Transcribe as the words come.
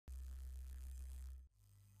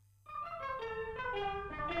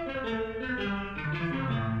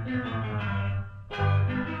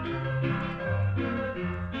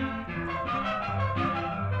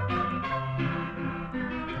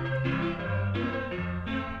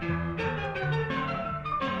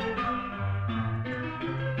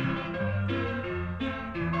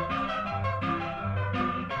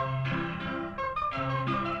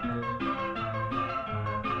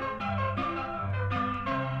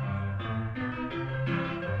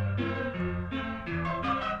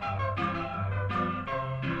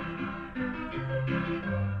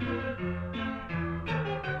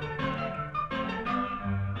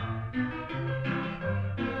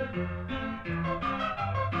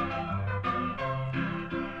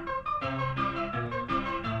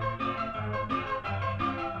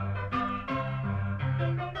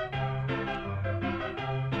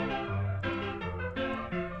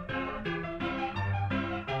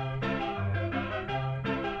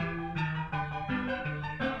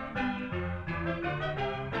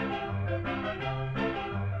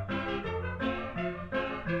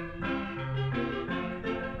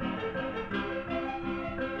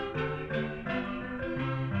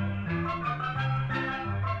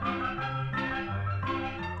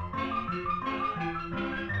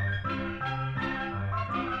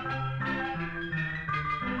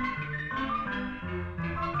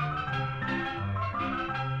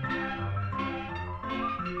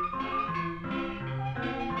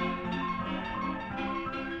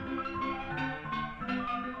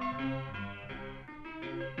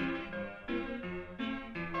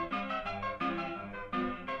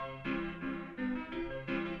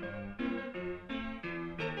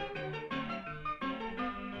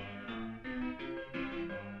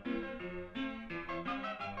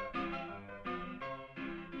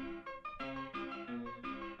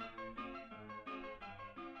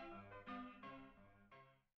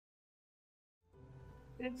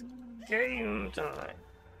It's game time.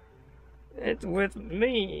 It's with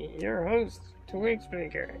me, your host,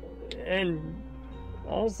 Twigspeaker, and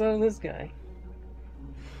also this guy.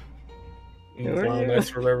 Who are you? Nice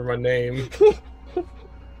to remember my name.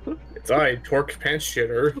 It's I, Torque Pants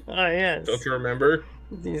Shitter. Oh, yes. Don't you remember?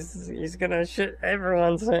 He's gonna shit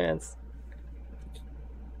everyone's pants.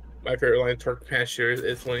 My favorite line of Torque Pants Shitter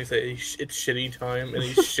is when he says it's shitty time and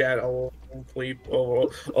he shat all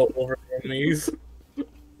over enemies.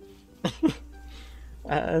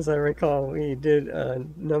 As I recall, we did a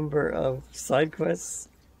number of side quests,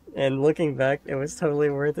 and looking back, it was totally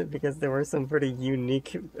worth it because there were some pretty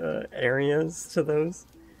unique areas to those.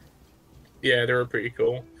 Yeah, they were pretty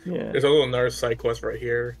cool. Yeah. There's a little another side quest right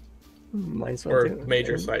here. Might as well Or do it.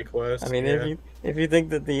 major side quest. I mean, yeah. if you think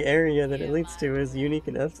that the area that it leads to is unique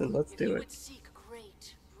enough, then let's do it.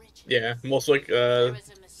 Yeah, most like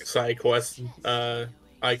side quest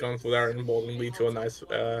icons without involving lead to a nice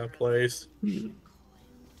place.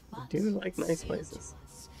 I do like nice places.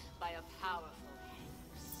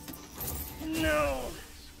 No!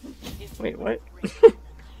 Wait, what?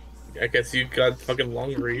 I guess you got fucking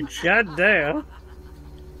long reach. God damn!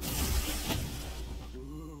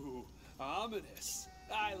 Ooh, ominous.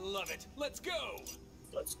 I love it. Let's go!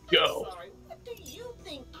 Let's go. Sorry, what do you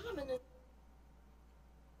think ominous?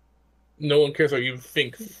 No one cares what you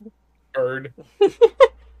think, bird.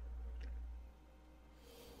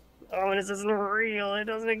 Ominous isn't real, it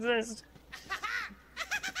doesn't exist.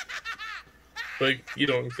 But you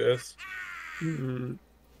don't exist.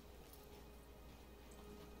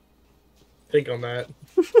 Think on that.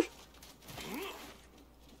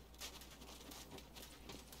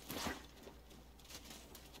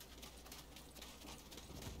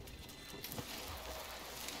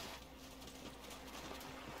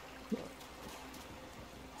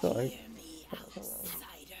 Sorry. Hear me,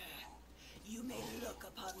 outsider. You may look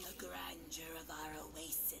upon the grandeur of our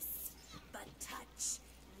oasis, but touch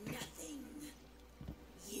nothing.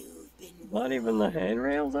 You've been Not even the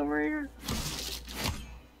handrails over here?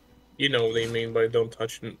 You know what they mean by don't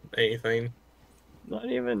touch anything. Not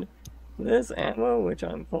even this ammo, which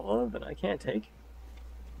I'm full of and I can't take?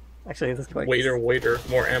 Actually, this quite... Waiter,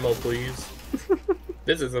 more ammo, please.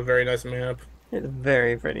 This is a very nice map. It's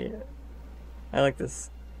very pretty. I like this.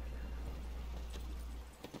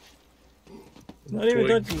 Not even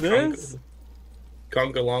touching this?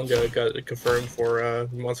 Conga Longa got confirmed for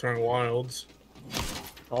Monster Hunter Wilds.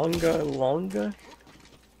 Conga Longa?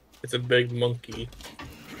 It's a big monkey.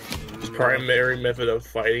 His primary method of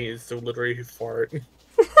fighting is to literally fart. I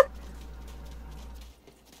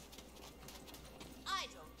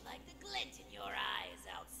don't like the glint in your eyes,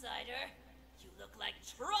 outsider. You look like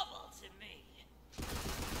trouble to me.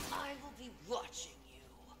 I will be watching you.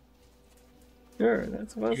 Sure,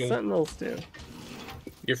 that's what sentinels do.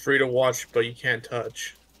 You're free to watch, but you can't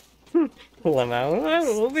touch. Lamau,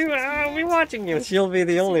 I'll be watching you. She'll be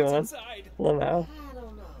the only one. Lamau. I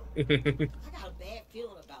don't know. I got a bad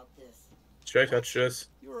feeling about this. Should I touch this?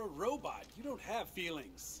 You're a robot. You don't have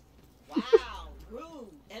feelings. Wow,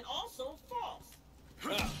 rude, and also false.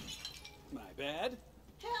 Huh. My bad.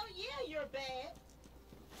 Hell yeah, you're bad.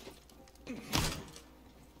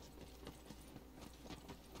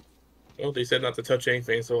 Well, they said not to touch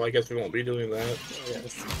anything, so I guess we won't be doing that.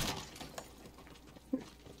 Yes.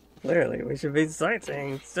 Clearly, we should be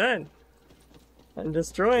sightseeing instead. And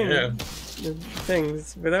destroying the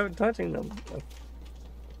things without touching them.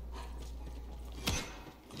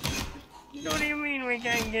 What do you mean we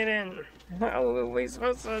can't get in? How are we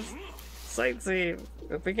supposed to sightsee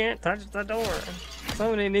if we can't touch the door?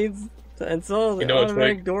 Somebody needs to install the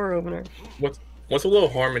automatic door opener. What's a little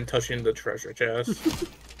harm in touching the treasure chest?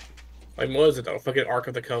 Like, what is it, the fucking Ark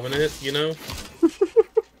of the Covenant, you know?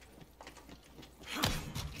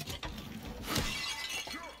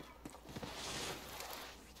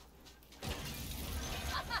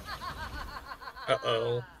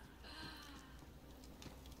 Uh-oh.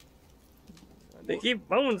 They keep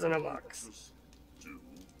bones in a box.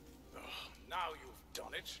 Now you've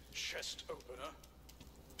done it, chest opener.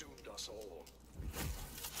 Doomed us all.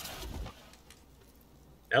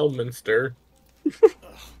 Elminster.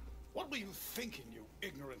 What were you thinking, you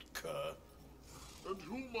ignorant cur? And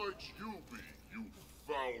who might you be, you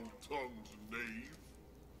foul-tongued knave?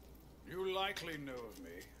 You likely know of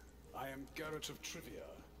me. I am Garrett of Trivia,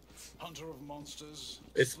 hunter of monsters.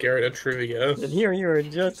 It's Garrett of Trivia. And here you were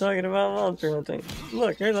just talking about monster hunting.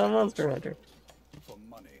 Look, here's a monster hunter. For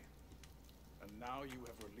money. And now you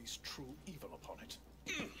have released true evil upon it.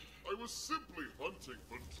 I was simply hunting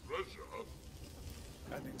for treasure.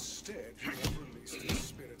 And instead you have released the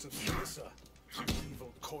spirit of Felissa, the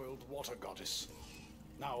evil coiled water goddess.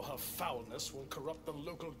 Now her foulness will corrupt the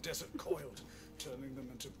local desert coiled, turning them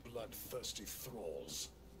into bloodthirsty thralls.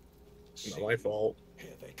 Not my fault.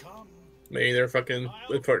 Here they come. Maybe their fucking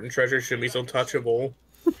important treasure should be so touchable.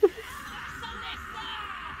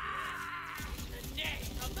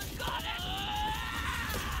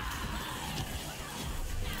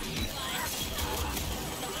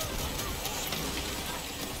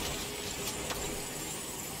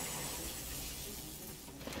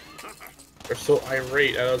 They're so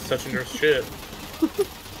irate at us touching their shit.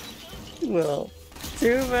 Well,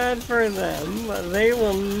 too bad for them, but they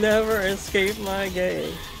will never escape my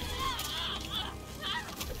gaze.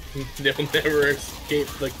 They'll never escape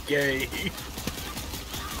the gay.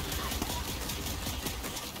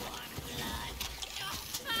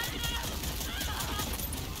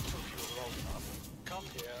 Come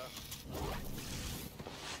here.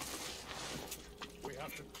 We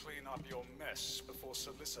have to clean up your mess before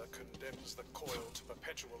Celissa condemns the coil to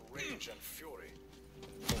perpetual rage and fury.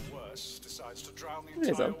 Or worse, decides to drown the It's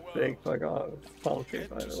entire a world. big fuck off palm tree, Head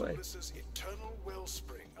by to the way. Celissa's eternal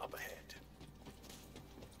wellspring up ahead.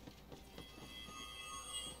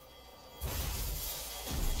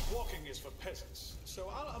 Walking is for peasants,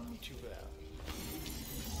 so I'll meet you there.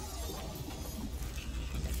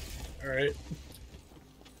 Alright.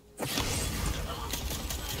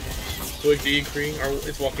 Twig decree, or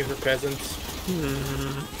it's walking for peasants.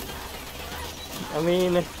 I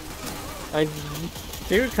mean, I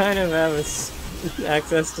do kind of have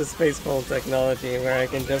access to space cold technology where I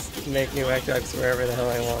can just make new Equinox wherever the hell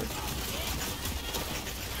I want.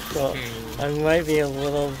 So, I might be a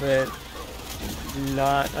little bit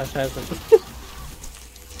not a peasant.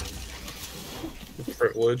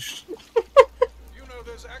 Privileged. You know,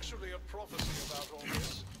 there's actually a prophecy about all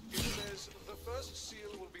this. It says the first seal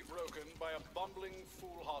will be broken by a bumbling,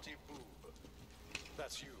 foolhardy boob.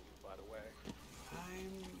 That's you, by the way.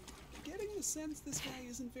 I'm getting the sense this guy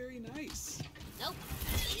isn't very nice. Nope,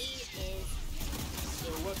 he is.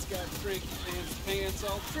 So what's got Cranky Pants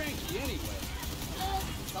all cranky anyway?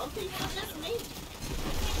 Something from this name.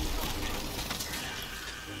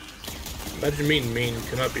 Imagine being mean,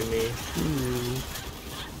 cannot be me.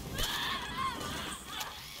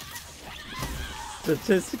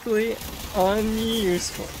 Statistically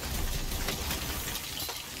unuseful.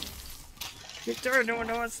 You're doing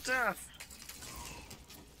all that stuff.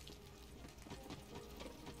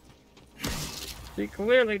 She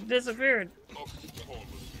clearly disappeared.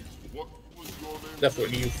 What was your name? That's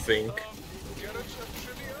what you think.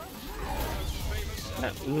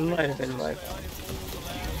 That might have been my fault.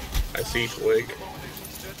 I see Twig.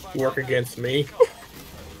 Work against me.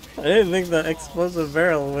 I didn't think the explosive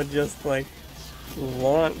barrel would just, like,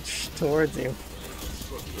 launch towards you.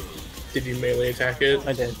 Did you melee attack it?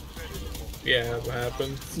 I did. Yeah, that's what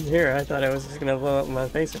happened. Here, I thought I was just gonna blow up my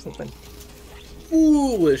face or something.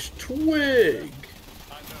 Foolish Twig!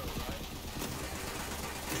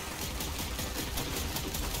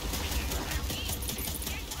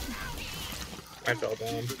 I fell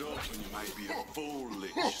down. Keep it up and you might be a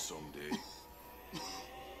foolish someday.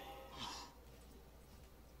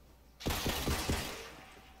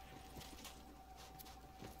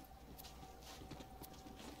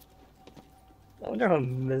 I wonder how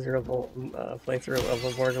miserable playthrough of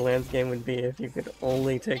a Borderlands game would be if you could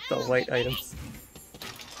only take the white items.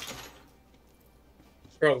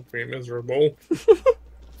 Probably pretty miserable.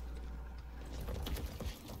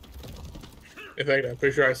 In fact, I'm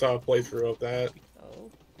pretty sure I saw a playthrough of that. Oh.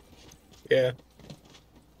 Yeah.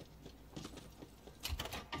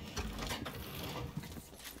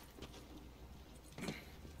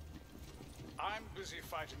 I'm busy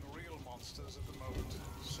fighting real monsters at the moment.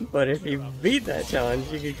 So But if you beat that challenge,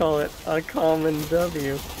 you could call it a common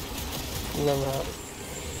W. Somehow.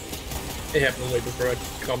 It happened way before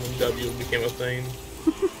a common W became a thing.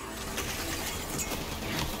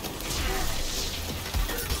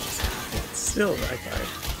 Still backfired.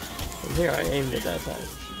 And here I aimed it that time.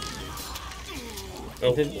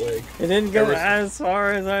 Oh, Didn't- Twig. It didn't go Ever- as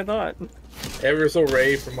far as I thought. Ever so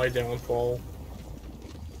ready for my downfall.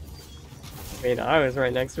 I mean, I was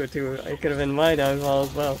right next to it too. It could have been my downfall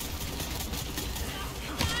as well.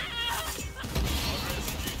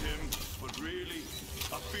 Rescued him, but really,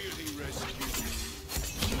 I feel he rescued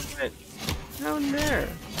me. But down there.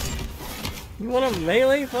 You want a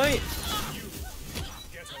melee fight?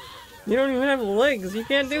 You don't even have legs. You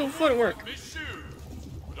can't do footwork. Me shoe,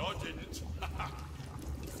 but I didn't.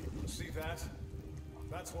 see that?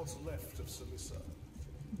 That's what's left of Celissa.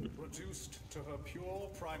 Reduced to her pure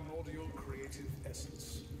primordial creative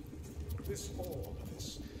essence. This orb,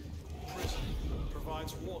 this prison,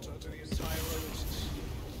 provides water to the entire oasis.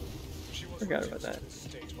 She was Forgot about reduced that. to this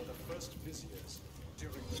state by the first viziers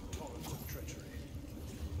during the torrent of treachery.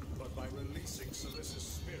 But by releasing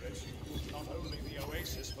Salissa's spirit, you put not only the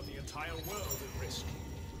Oasis, but the entire world at risk.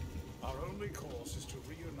 Our only course is to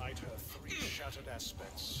reunite her three shattered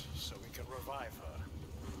aspects, so we can revive her.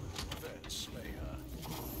 Then slay her.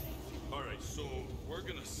 Alright, so we're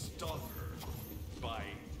gonna stop her by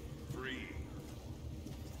freeing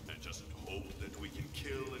her. And just hope that we can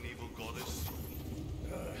kill an evil goddess.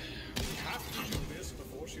 We have to do this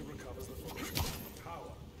before she recovers the full extent of her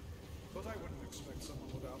power. But I wouldn't expect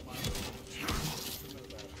someone without my abilities to know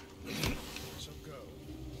that. So go.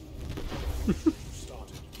 You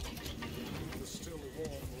started. The still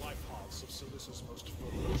warm life hearts of Salissa's most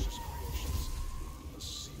ferocious creations, the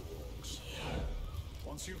Sea Orgs.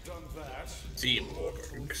 Once you've done that, Sea will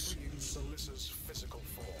Orgs. free Salissa's physical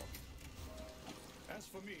form. As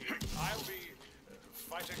for me, I'll be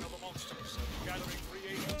fighting other monsters and gathering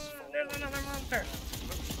reagents for There's another monster.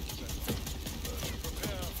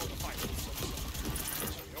 prepare for the fight.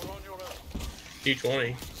 So you're on your own.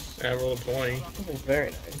 D20. I rolled a 20. This is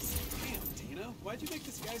very nice. Damn, Dina, why'd you make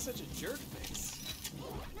this guy such a jerk face?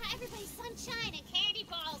 Not everybody's sunshine and candy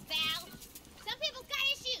balls, Val. Some people's got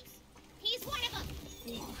issues. He's one of them.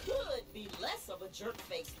 He could be less of a jerk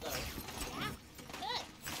face, though. Yeah, good.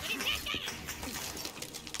 But he's not gonna.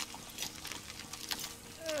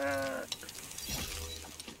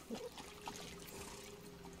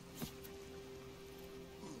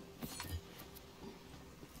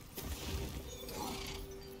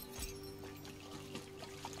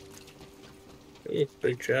 Ooh,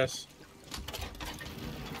 big chest.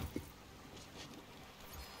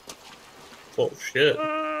 Oh shit.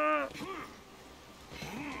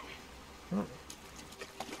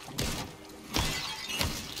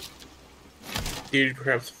 Did you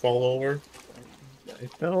perhaps fall over? I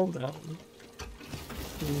fell down.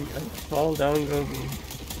 I fall down, Gobi.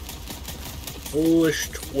 Foolish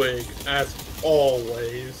twig, as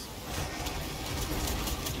always.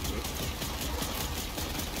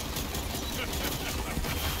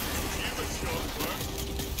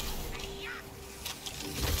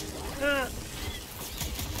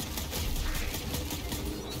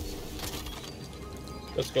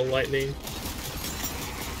 Let's go, lightning.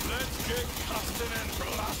 Let's get casting and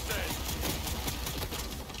blasted.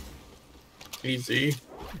 Easy.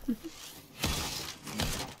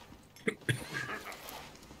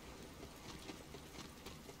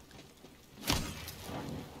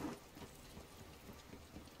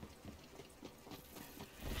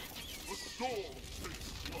 The storm takes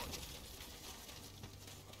blood.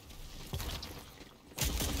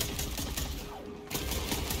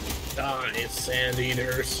 Die, sand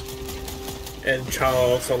eaters. And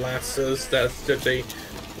Charles Alasas, that's that they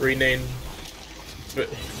renamed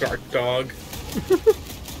Dark Dog.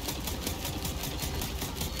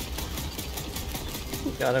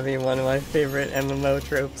 Gotta be one of my favorite MMO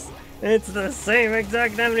tropes. It's the same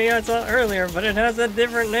exact enemy I saw earlier, but it has a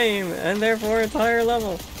different name, and therefore it's higher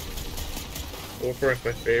level. Wolfrock's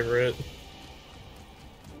my favorite.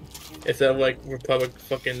 Instead of like Republic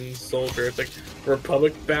fucking soldier, it's like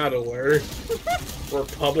Republic battler,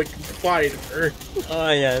 Republic fighter.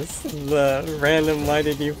 Ah yes, the random why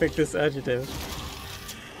did you pick this adjective?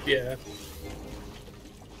 Yeah.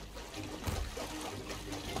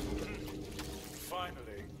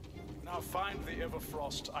 Finally. Now find the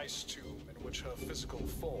Everfrost ice tomb in which her physical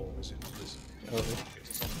form is imprisoned. It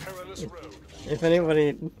is a perilous road. If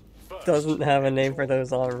anybody doesn't have a name for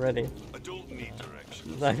those already, I don't need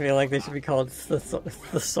directions. I feel like they should be called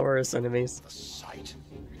Thesaurus enemies. The sight.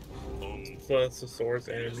 So that's the sword's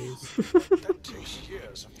enemies. That takes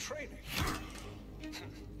years of training.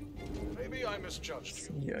 Maybe I misjudged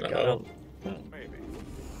you. Yeah, Uh-oh. Maybe.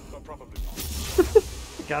 But probably not.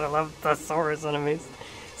 gotta love Thesaurus enemies.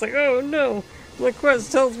 It's like, oh no, my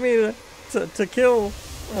quest tells me to kill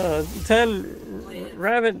 10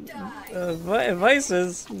 rabbit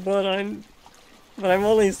vices, but I'm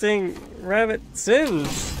only seeing rabbit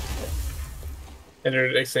sins. And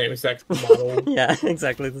they're the same exact model. Yeah,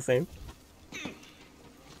 exactly the same.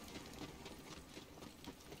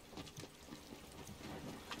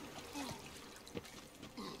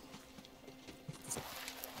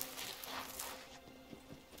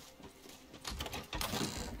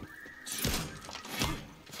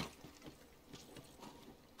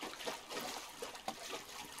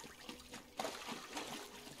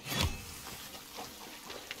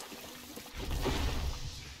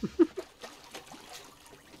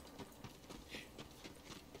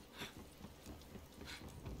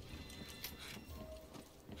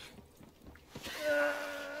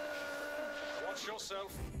 Watch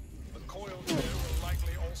yourself. The coiled here will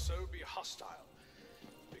likely also be hostile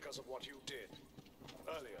because of what you did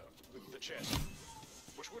earlier with the chest,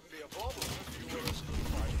 which wouldn't be a problem if you were as good a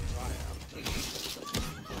fighter as I am.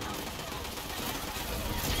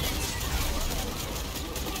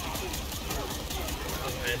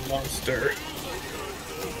 A monster.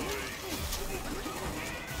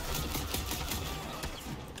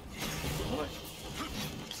 What?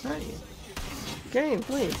 Right. Game,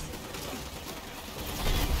 please.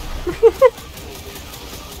 It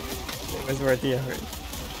was worth the effort.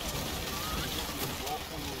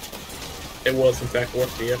 It was in fact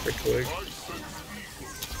worth the effort, Twig.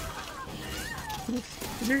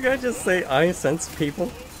 Did you guys just say I sense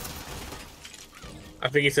people? I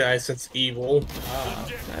think he said I sense evil. Ah,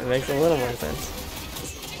 that makes a little more sense.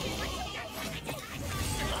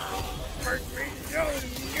 Make me so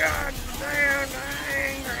goddamn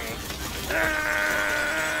angry.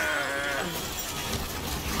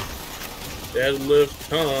 Deadlift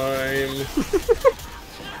time.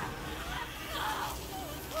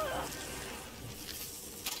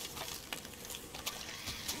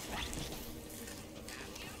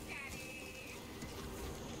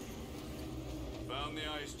 Found the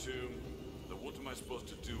ice tomb. Now what am I supposed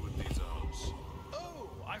to do with these arms? Oh,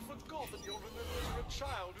 I forgot that you're remembering a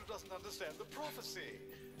child who doesn't understand the prophecy.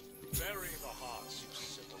 Bury the hearts, you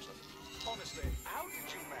simpleton. Honestly, how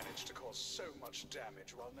did you manage to cause so much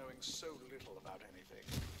damage while knowing so little about anything?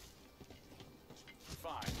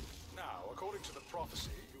 Fine. Now, according to the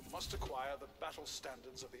prophecy, you must acquire the battle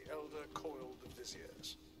standards of the Elder Coiled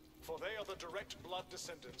Viziers. For they are the direct blood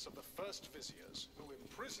descendants of the first Viziers, who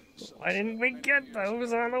imprisoned Celestia. Why didn't we get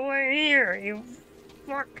those on the way here, you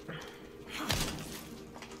fuck?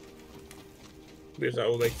 Because that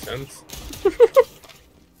will make sense.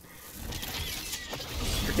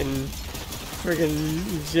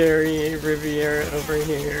 Friggin' Jerry Riviera over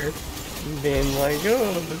here being like,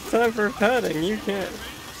 oh, it's time for padding. You can't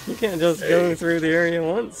just go through the area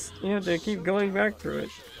once. You have to keep going back through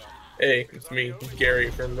it. Hey, it's me,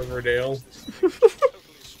 Gary from Riverdale. Totally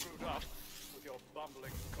screwed up with your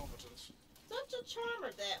bumbling incompetence. Such a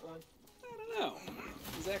charmer, that one. I don't know.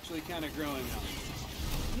 He's actually kind of growing on me.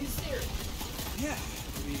 You serious? Yeah, I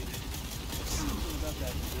mean, there's something about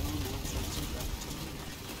that no-nonsense around.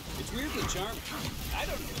 It's weirdly charming. I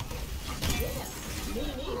don't know. Yeah, me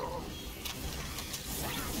neither.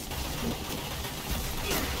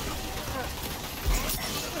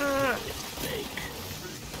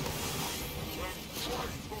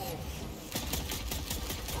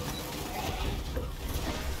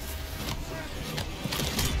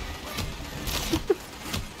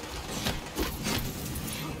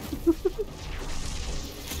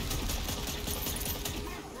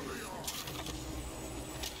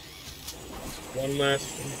 One last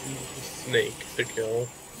snake to kill.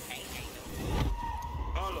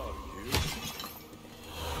 Hello, you.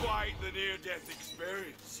 Quite the near-death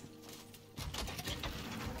experience.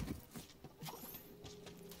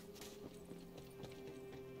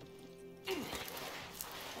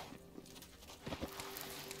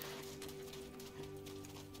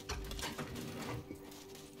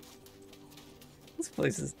 This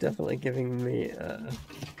place is definitely giving me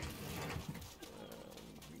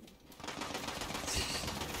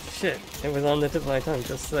shit, it was on the tip of my tongue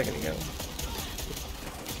just a second ago.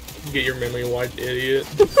 Get your memory wiped, idiot.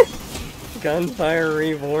 Gunfire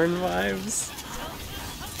Reborn vibes.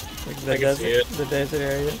 Like the I can see it. The desert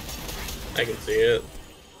area. I can see it.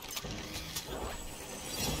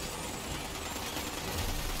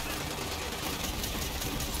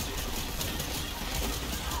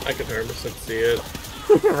 I can 100% see it.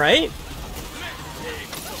 Right?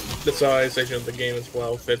 The stylization of the game as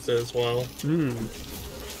well fits it as well.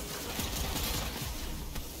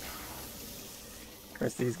 Of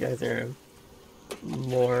course, these guys are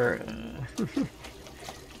more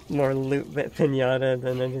more loot pinata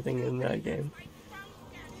than anything in that game.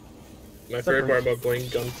 My favorite part about playing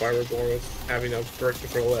Gunfire Reborn was having a brick to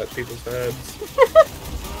throw at people's heads.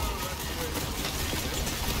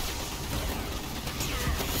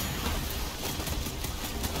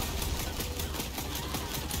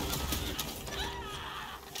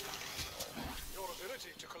 Your ability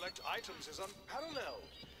to collect items is unparalleled.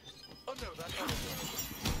 Oh no, that other one.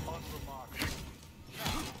 Unremarkable.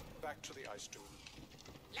 Now, back to the ice tomb.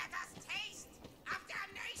 Let us taste of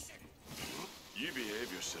damnation. You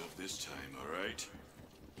behave yourself this time, alright?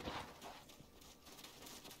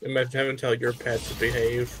 Imagine having to tell your pet to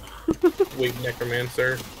behave. Weak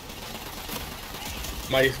necromancer.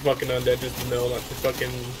 My fucking undead just know not to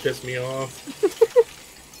fucking piss me off.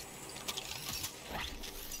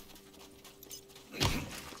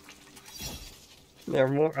 They're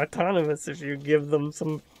more autonomous if you give them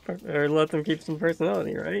some, or let them keep some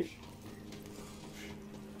personality, right?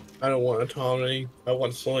 I don't want autonomy. I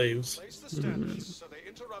want slaves. Place the standards so they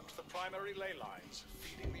interrupt the primary ley lines,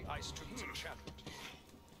 feeding the Ice Tomb's enchantment.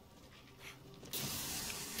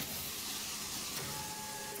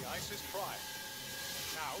 The ice is primed.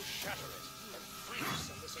 Now shatter it and freeze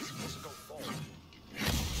Alyssa's physical form.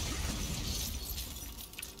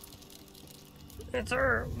 It's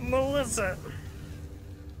her, Melissa.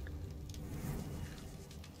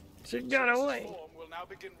 She got Alyssa's away. form will now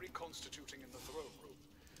begin reconstituting in the throne room.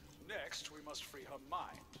 Next, we must free her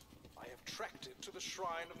mind. I have tracked it to the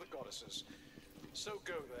shrine of the goddesses. So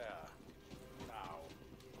go there. Now.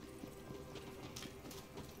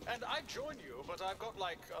 And I'd join you, but I've got,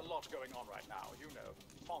 like, a lot going on right now. You know,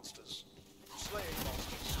 monsters. Slaying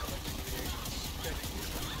monsters, collecting creations, bedding.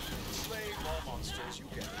 Slaying more monsters, you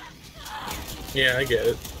get it. Yeah, I get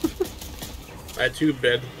it. I too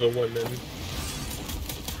bed the women.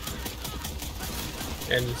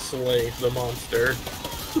 And slay the monster.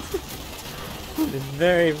 It's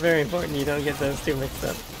very, very important you don't get those two mixed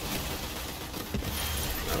up.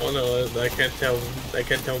 I don't know. I can't tell. I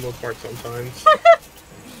can't tell them apart sometimes.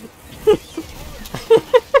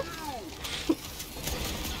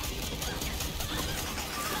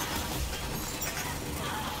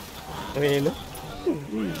 I mean,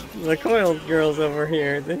 the coiled girls over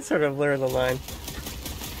here, they sort of blur the line.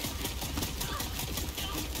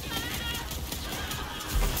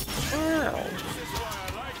 Wow.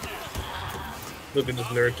 Look at this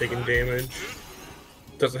nerd taking damage.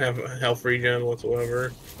 Doesn't have health regen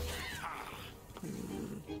whatsoever.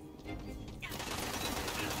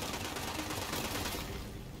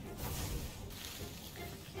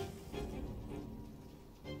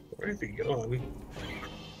 Where is he gone?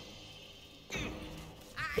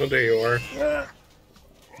 Oh, there you are.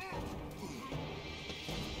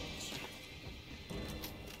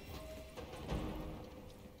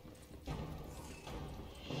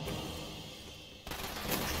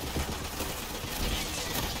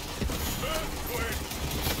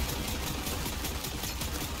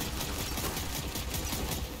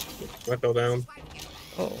 I fell down.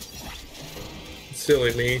 Oh.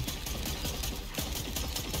 Silly me.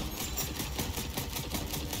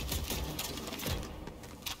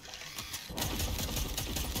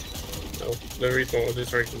 Oh, the respawn was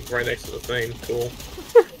just right next to the thing. Cool.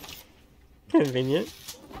 Convenient.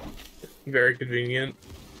 Very convenient.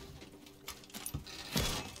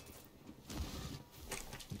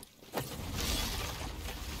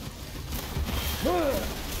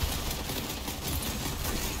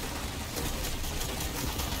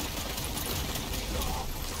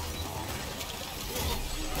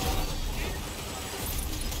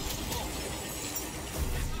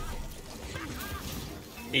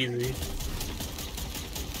 Easy.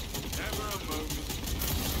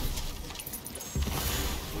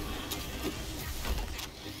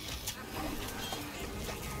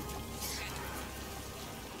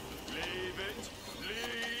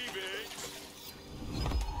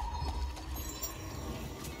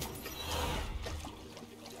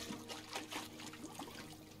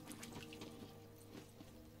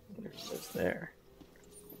 What's there?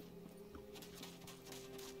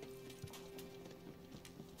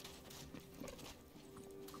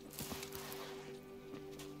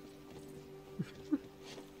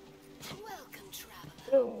 Welcome,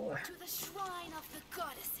 traveler, Oh. to the shrine of the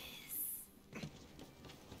goddesses.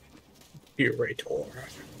 Curator.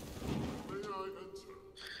 May I enter?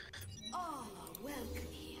 All are welcome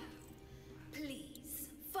here. Please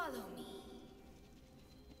follow me.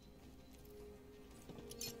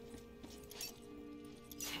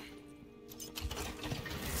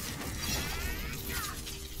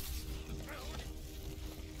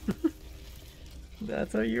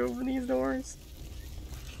 That's how you open these doors?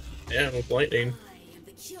 Yeah, with lightning. I am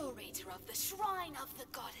the curator of the shrine of the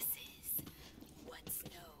goddesses, what's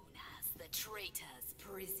known as the traitor's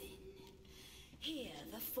prison. Here,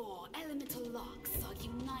 the four elemental locks are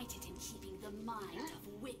united in keeping the mind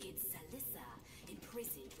of wicked Salissa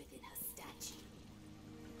imprisoned within her statue.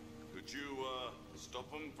 Could you, stop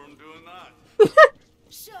him from doing that?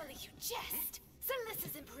 Surely you jest!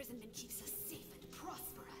 Salissa's imprisonment keeps us safe and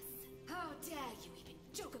prosperous. How dare you even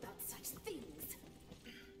joke about such things?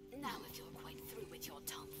 Now if you're quite through with your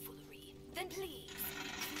tomfoolery, then please,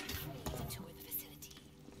 feel free to tour the facility.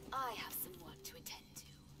 I have some work to attend to.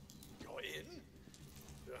 You're in?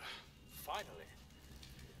 Finally.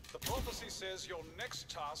 The prophecy says your next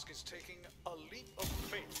task is taking a leap of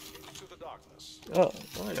faith into the darkness. Oh,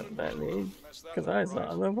 I know what that means. Because I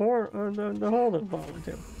saw the hole involved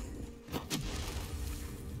too.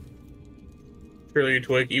 Surely,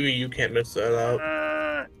 Twig, even you can't mess that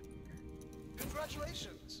up.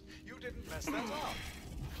 Congratulations! You didn't mess that up.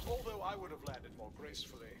 Although I would have landed more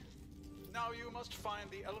gracefully. Now you must find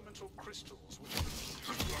the elemental crystals which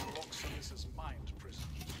unlock Salissa's mind prison.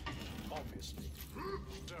 Obviously.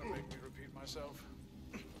 Don't make me repeat myself.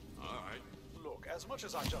 Alright. Look, as much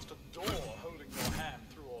as I just adore holding your hand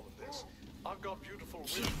through all of this, I've got beautiful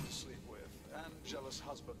women to sleep with, and jealous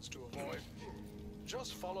husbands to avoid.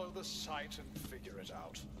 Just follow the sight and figure it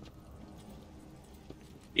out.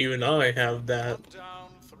 Even I have that. 1 down,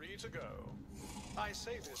 3 to go. I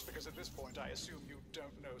say this because at this point I assume you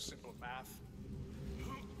don't know simple math.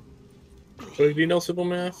 Twig, do you know simple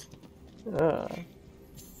math?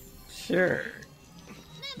 Sure.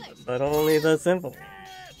 But only the simple.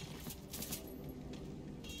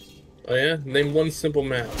 Oh yeah? Name one simple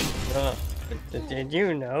math. Did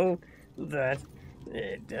you know that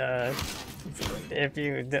if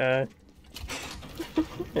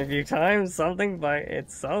you times something by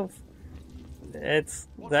itself, it's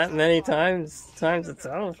that many times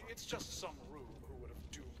itself? It's just some rube who would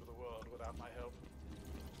have doomed the world without my help.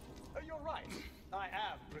 You're right. I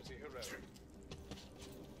am pretty heroic.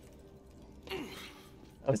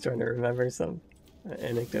 I was trying to remember some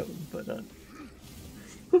anecdote, but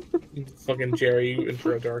Fucking Jerry, you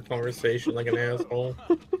interrupt our conversation like an asshole.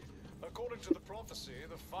 According to the prophecy,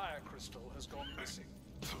 the fire crystal has gone missing.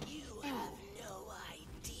 You have no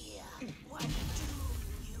idea what doom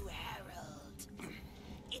you herald.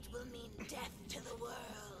 It will mean death to the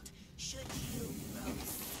world should you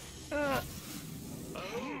proceed.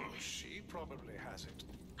 Oh, she probably has it.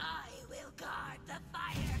 I will guard the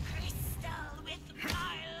fire crystal with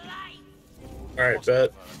my life. Alright,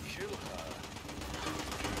 bet. Kill her.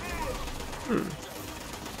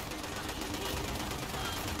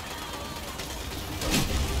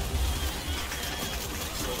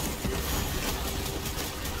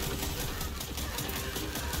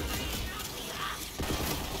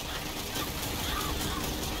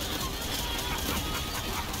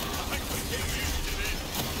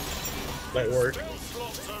 Might work.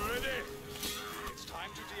 It's time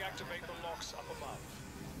to deactivate the locks up above.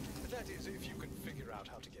 That is, if you can figure out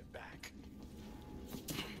how to get back.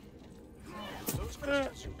 Those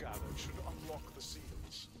crystals you gathered should unlock the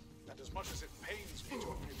seals. And as much as it pains me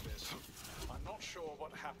to admit this, I'm not sure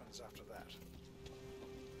what happens after that.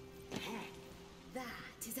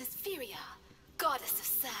 That is Asphyria, goddess of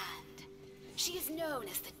sand. She is known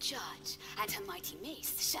as the Judge, and her mighty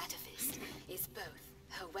mace, Shatterfist, is both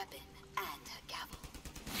her weapon and her gavel.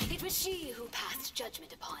 It was she who passed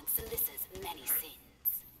judgment upon Salissa's many sins.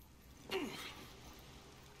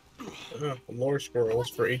 Lore squirrels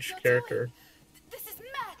for each character. This is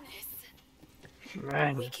madness!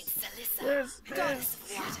 man, Wicked Salissa, goddess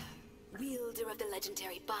of water, wielder of the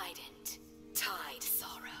legendary Bident, Tide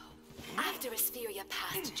Sorrow. After Asphyria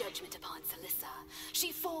passed judgment upon Salissa,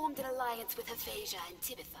 she formed an alliance with Aphasia and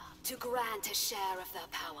Tibitha to grant a share of their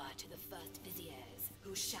power to the first Viziers,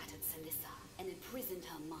 who shattered Salissa and imprisoned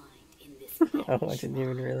her mind in this village. oh, I didn't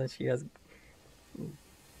even realize she has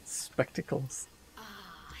spectacles.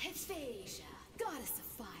 Ah, Aphasia, goddess of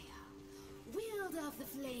fire, wielder of the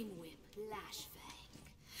flame whip,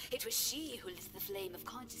 Lashfang. It was she who lit the flame of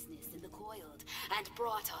consciousness in the coiled and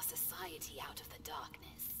brought our society out of the darkness.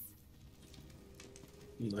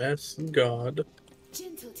 That's God.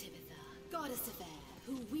 Gentle Tibitha, goddess of air,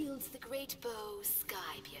 who wields the great bow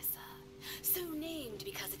Skypiercer. So named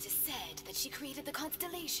because it is said that she created the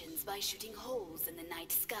constellations by shooting holes in the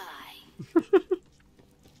night sky.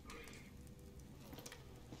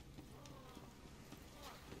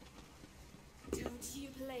 Don't you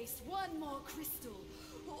place one more crystal,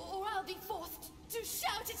 or I'll be forced to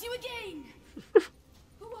shout at you again!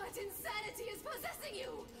 What insanity is possessing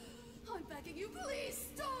you? I'm begging you, please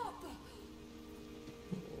stop!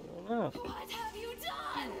 Oh, What have you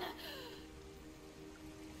done?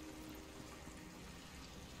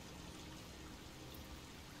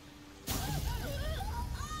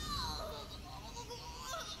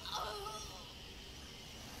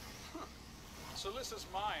 Salissa's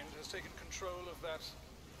mind has taken control of that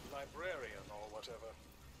librarian or whatever.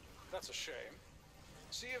 That's a shame.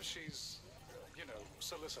 See if she's, you know,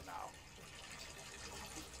 Salissa now.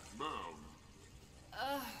 Ma'am.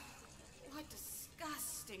 What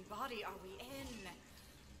disgusting body are we in?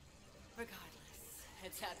 Regardless,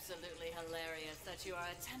 it's absolutely hilarious that you are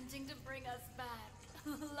attempting to bring us back.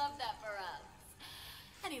 Love that for us.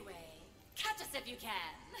 Anyway, catch us if you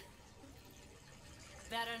can.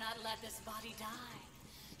 Better not let this body die.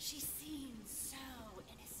 She seems so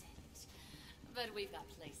innocent. But we've got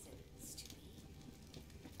places to be.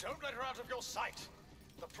 Don't let her out of your sight.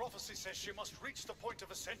 The prophecy says she must reach the point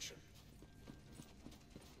of ascension.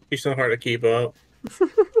 He's so hard to keep up.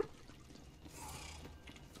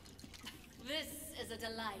 This is a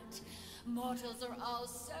delight. Mortals are all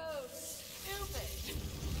so stupid.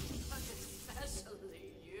 But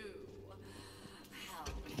especially you. How?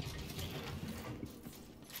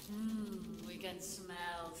 We can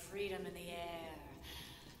smell freedom in the air.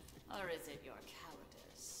 Or is it your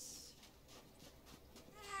cowardice?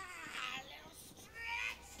 Little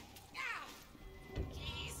stretch.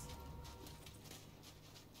 Jeez.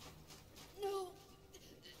 No.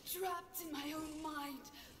 Trapped in my own mind.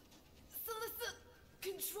 Celissa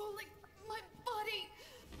controlling my body.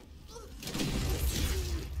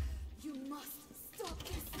 You must stop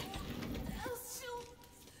this. Else she'll...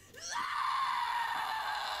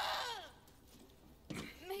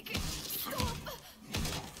 Make it stop.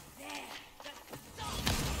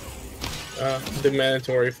 The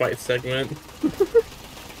mandatory fight segment.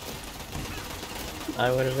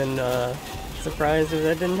 I would have been surprised if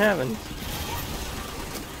that didn't happen.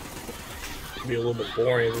 It'd be a little bit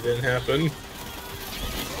boring if it didn't happen.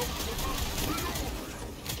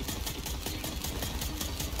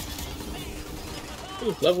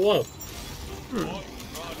 Ooh, level up. Ready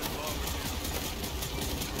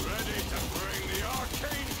to bring the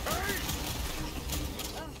arcane pain?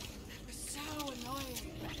 So annoying.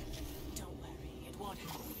 Don't worry, it won't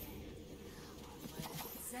happen again.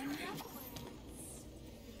 Onwards and upwards.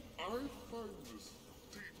 I find this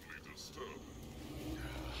deeply disturbing.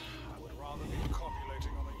 I would rather be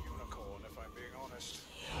copulating on a unicorn, if I'm being honest.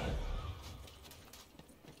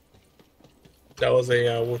 That was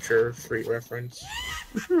a Witcher 3 reference.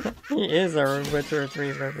 He is a Witcher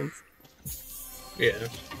 3 reference. Yeah.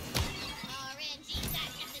 RNG, I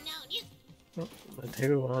should have known you. Oh, the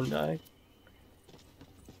 2 on die.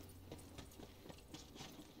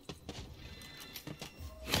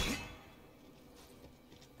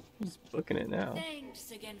 Who's booking it now? Thanks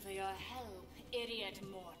again for your help, idiot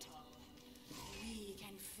mortal. We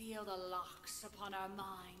can feel the locks upon our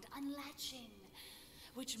mind unlatching,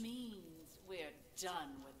 which means we're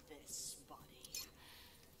done with this body.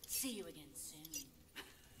 See you again soon.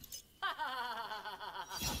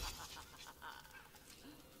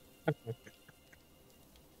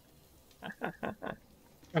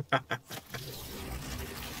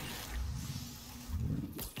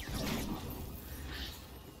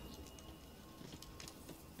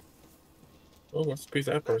 Oh, let's piece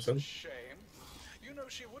that person. Shame. You know,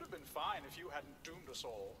 she would have been fine if you hadn't doomed us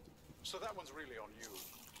all. So that one's really on you.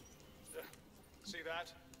 See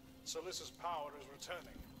that? Celissa's power is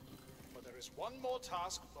returning. But there is one more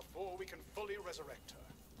task before we can fully resurrect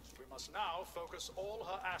her. We must now focus all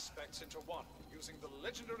her aspects into one, using the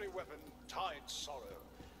legendary weapon Tide Sorrow,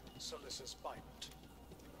 Celissa's Bident.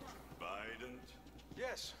 Bident?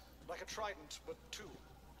 Yes, like a trident, but two.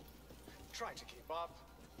 Try to keep up.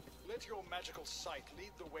 Let your magical sight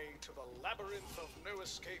lead the way to the labyrinth of no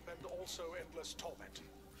escape and also endless torment.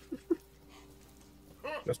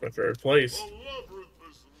 That's my favorite place. The labyrinth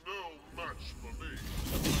is no match for me.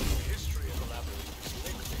 The history of the labyrinth is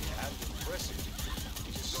lengthy and impressive.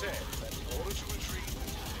 It is said that in order to retrieve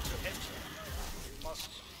and to enter, you must...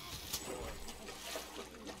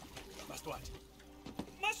 Must what?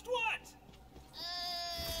 Must what?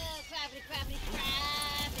 Crabbity, crabbity,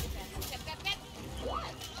 crabbity, crabbity, crab, crab,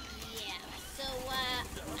 crab. Yeah, so, I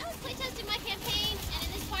was playtesting my campaign, and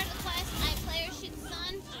in this part of the quest, players shoot the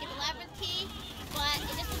sun to get the labyrinth key, but it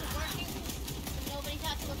just wasn't working. So nobody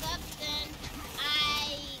thought to look up, then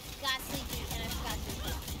I got sleepy, and I forgot to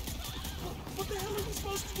look up. What the hell are we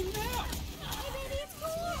supposed to do now? Hey, baby, it's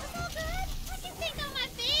cool. It's all good. I can think on my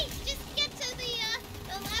feet. Just get to the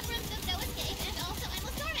labyrinth of no escape and also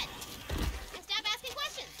endless torment. And stop asking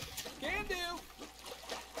questions. Can do.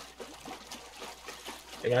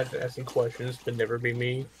 Imagine asking questions, but never be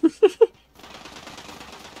me.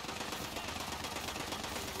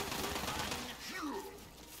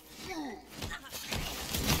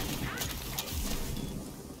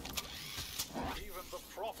 Even the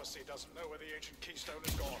prophecy doesn't know where the ancient keystone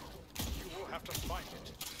is gone. You will have to find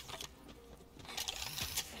it.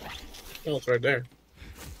 Oh, it's right there.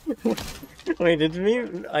 Wait, did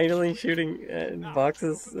me idly shooting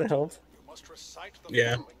boxes help? You must recite the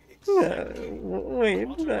Yeah. following Wait,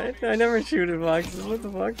 I never shoot at boxes. What the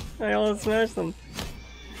fuck? I always smash them.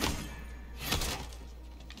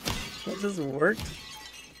 That just worked.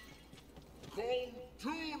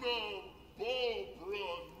 Tuna Barbara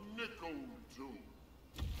Nickel.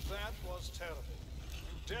 That was terrible.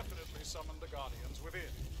 You definitely summoned the Guardians within,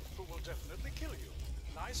 who will definitely kill you.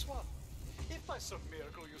 Nice one. If by some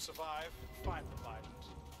miracle you survive, find the Bident.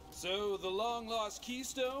 So the long-lost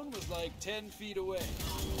keystone was like 10 feet away.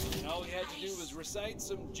 And all he had to do was recite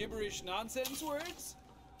some gibberish nonsense words?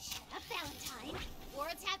 Shut up, Valentine.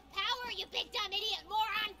 Words have power, you big dumb idiot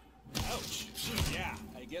moron! Ouch. Yeah,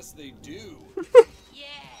 I guess they do.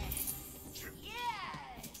 Yes.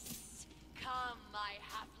 Yes. Come, my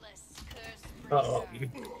hapless curse Uh-oh.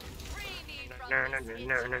 bringer. Free me from this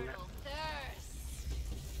eternal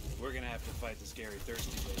thirst. We're gonna have to fight the scary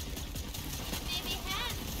thirsty lady. Maybe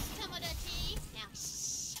hands, Tomodachi. Now,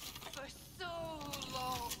 For so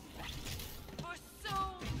long, for so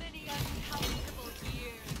many uncountable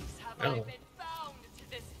years have I Oh. been bound to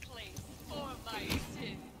this place for my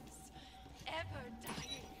sins. Ever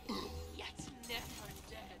dying, yet never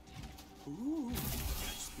dead. Ooh,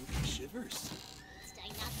 got spooky shivers. did I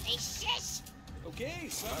not say shish? Okay,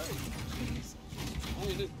 sorry. Jeez. I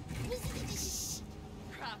mean,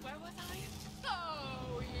 Crap, where was I?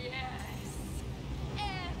 Oh, yes.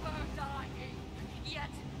 Ever dying, yet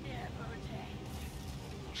never dead.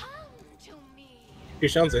 Come to me. He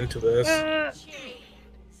sounds into this.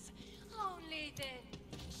 Chains. Only then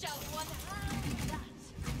shall one have that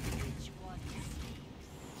which one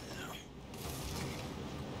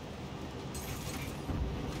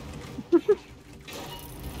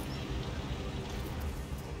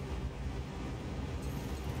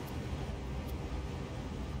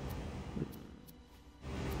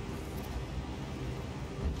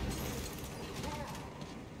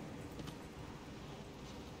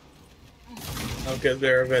I'll get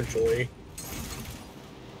there eventually.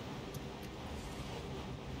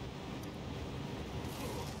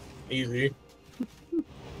 Easy.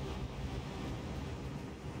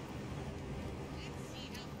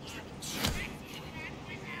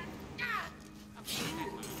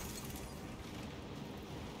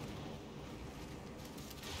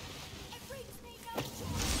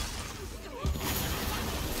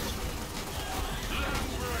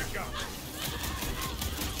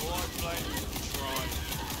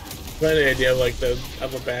 I had the idea of like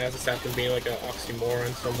of a badass assassin being like an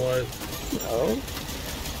oxymoron somewhat. Oh?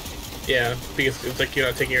 Yeah, because it's like you're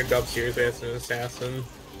not taking your job seriously as an assassin.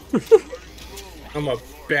 I'm a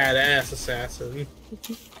badass assassin.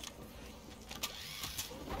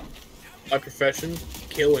 My profession,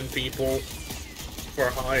 killing people for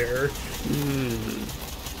hire.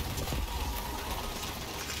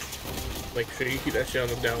 Like, sure, you keep that shit on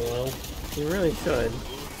the down low. You really should.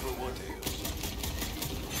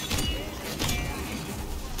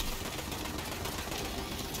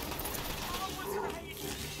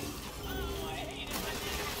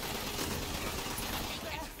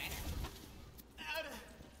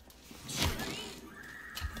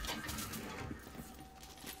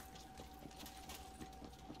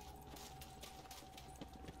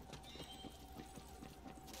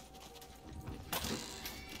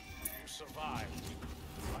 You survived.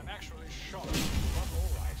 I'm actually shocked, but all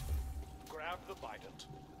right. Grab the bident.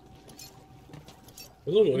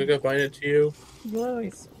 Does it look like I find it to you?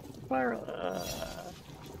 Glowy spiral.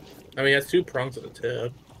 I mean, it has two prongs at the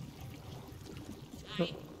tip.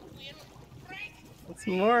 It's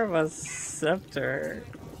more of a scepter.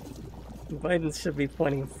 Biden should be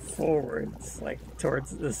pointing forwards, like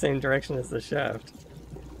towards the same direction as the shaft.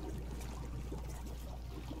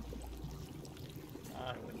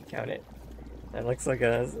 I wouldn't count it. That looks like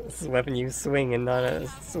a weapon you swing and not a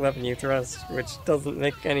weapon you thrust, which doesn't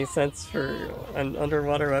make any sense for an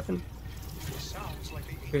underwater weapon. Sounds like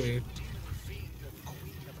the ancient fiend of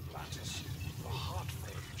Queen of Atlantis, the Heart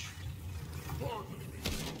Mage.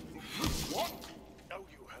 What? No,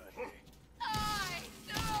 you heard me.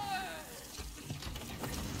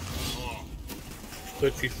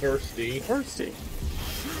 But she's thirsty. Thirsty.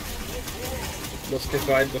 Must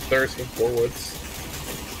provide the thirst with bullets.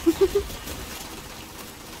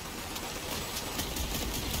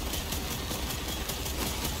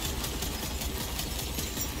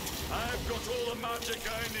 I've got all the magic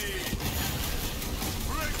I need.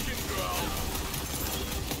 Breaking ground.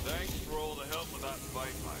 Thanks for all the help with that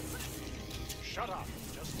fight, Mike. Shut up.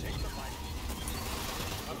 Just take the mic.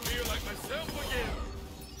 I feel like myself again.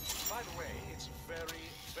 By the way, it's very,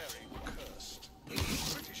 very cursed.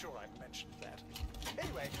 Pretty sure I mentioned that.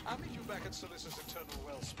 Anyway, I'll meet you back at Silice's Eternal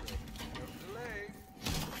Wellspring. No delay.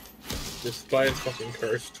 Despite its fucking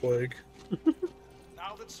cursed twig.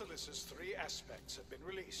 Now that Silice's three aspects have been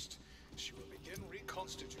released, she will begin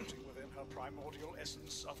reconstituting within her primordial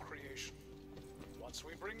essence of creation. Once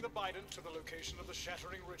we bring the Bident to the location of the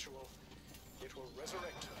shattering ritual, it will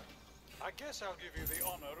resurrect her. I guess I'll give you the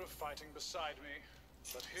honor of fighting beside me,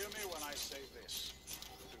 but hear me when I say this.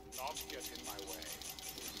 Do not get in my way.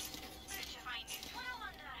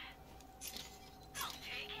 I'll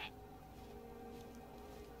take it.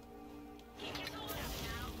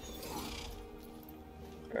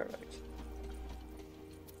 Perfect.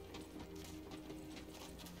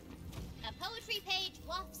 A poetry page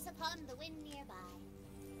wafts upon the wind nearby.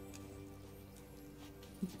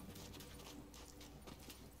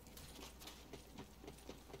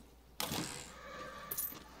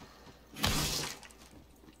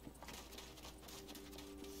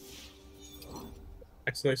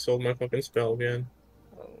 Accidentally sold my fucking spell again.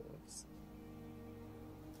 Oh, whoops.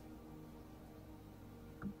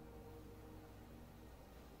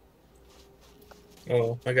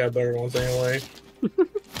 Oh, I got better ones anyway.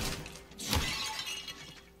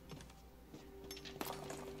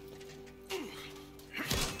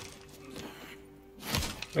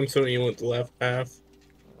 I'm assuming you went the left path.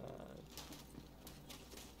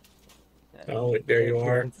 Oh, there you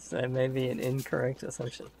are. That may be an incorrect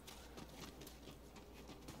assumption.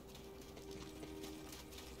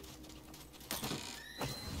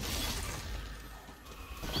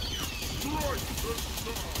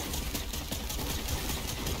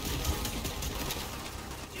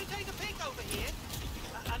 You take a peek over here,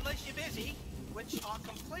 unless you're busy, which I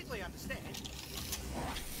completely understand.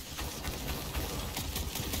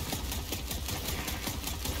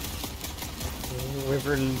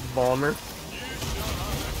 Wyvern bomber.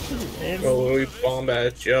 Oh, we bombed at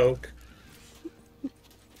a joke.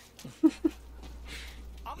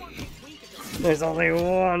 There's only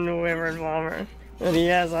one Wyvern bomber, and he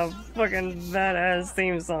has a fucking badass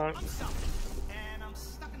theme song. And I'm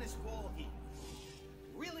stuck in this wall here.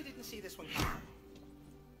 Really didn't see this one coming.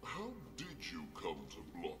 How did you come to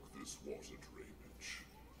block this water drainage?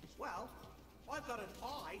 Well, I've got an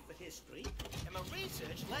eye for history, and my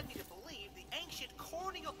research led me to believe the ancient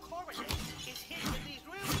corneal coronet is hidden in these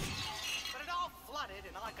ruins. But it all flooded,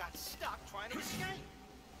 and I got stuck trying to escape.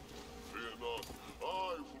 Fear not,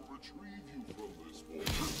 I will retrieve you from this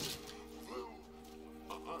water. Though,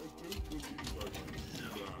 I don't believe I can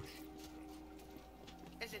dash.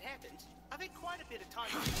 As it happens, I've had quite a bit of time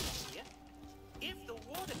here. If the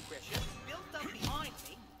water pressure built up behind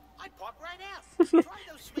me, I'd pop right out. Try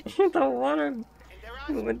those switches. The water. And there are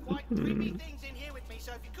some quite creepy things in here with me,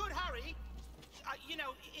 so if you could hurry, you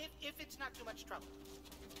know, if it's not too much trouble.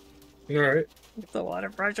 Alright. If the water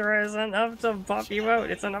pressure is enough to pop you out,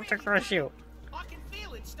 it's enough to crush you. I can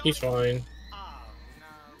feel it starting. He's fine. Oh,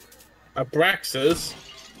 no. Abraxas.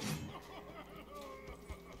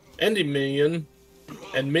 Endy Minion.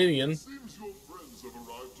 And Minion. Seems your friends have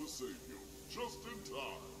arrived to save you, just in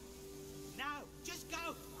time. No, just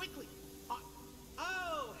go, quickly.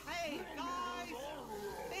 Oh, hey, guys.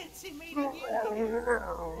 Fancy meeting you.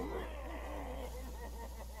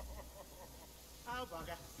 Oh,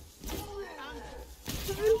 bugger.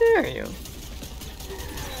 How dare you?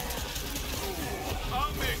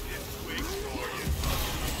 I'll make this quick for you.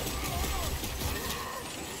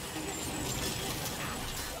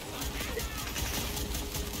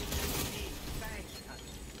 Thanks,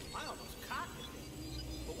 cousin. I almost cocked it there.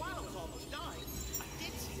 But while I was almost dying, I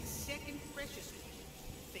did see the second precious one.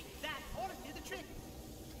 Think that ought to do the trick.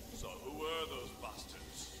 So who were those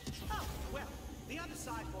bastards? Oh, well, the other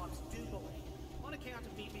sidewalks do belong. On account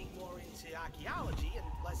of me being more into archaeology and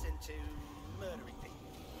less into murdering people.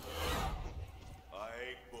 I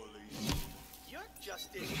hate bullies. You're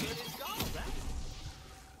just as good as gold, right?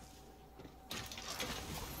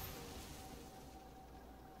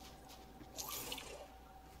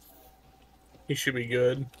 He should be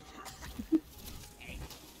good.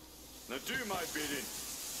 Now do my bidding.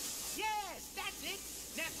 Yes, that's it.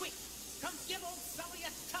 Now quick, come give old Sully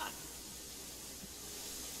a tug.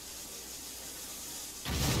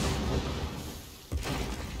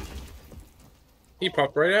 He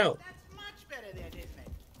popped right out. That's much better there, isn't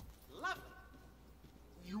it? Lovely.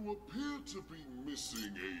 You appear to be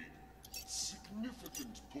missing a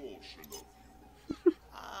significant portion of you.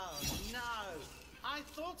 Oh, no. I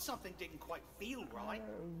thought something didn't quite feel right.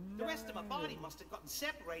 The rest of my body must have gotten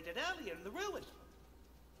separated earlier in the ruin.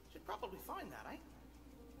 Should probably find that, eh?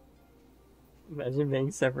 Imagine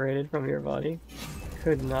being separated from your body.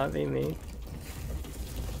 Could not be me.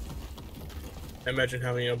 Imagine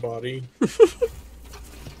having a body.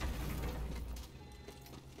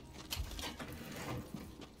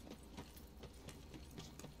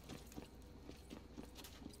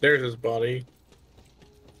 There's his body.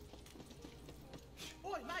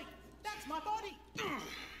 Oi, mate, that's my body.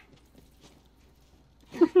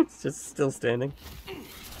 It's just still standing.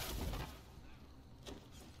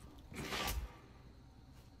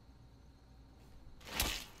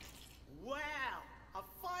 Wow, I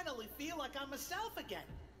finally feel like I'm myself again.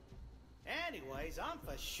 Anyways, I'm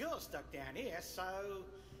for sure stuck down here, so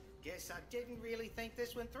guess I didn't really think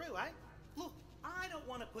this one through, eh? Look, I don't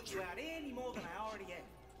want to put you out any more than I already have.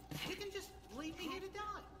 You can just leave me here to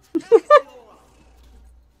die. Perfectly all right.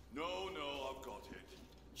 No, I've got it.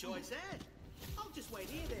 Choice there. I'll just wait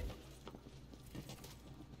here then.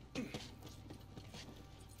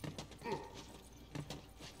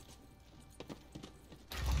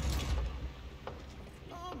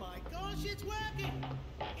 Oh my gosh, it's working!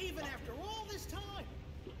 Even after all this time.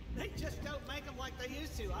 They just don't make them like they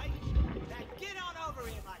used to, eh? Now get on over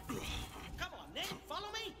here, mate. Come on, then, follow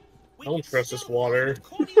me. I don't trust this water.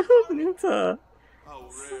 It's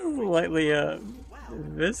slightly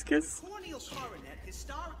viscous.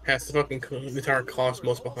 Has the fucking entire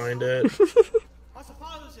cosmos behind it. I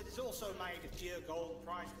suppose it is also made of pure gold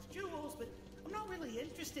priceless jewels, but I'm not really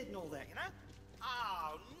interested in all that, you know?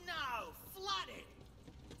 Oh no, flooded!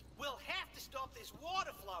 We'll have to stop this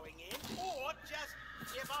water flowing in, or just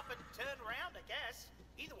give up and turn around, I guess.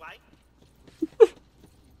 Either way.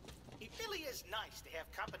 It really is nice to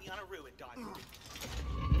have company on a ruined diamond.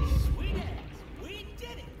 Sweet ass, we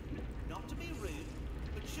did it! Not to be rude,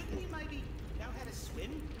 but shouldn't you maybe know how to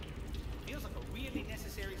swim? Feels like a really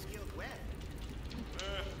necessary skill to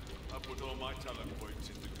have. I put all my talent points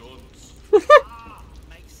into guns. Ah,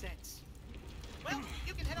 makes sense. Well,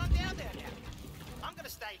 you can head on down there now. I'm gonna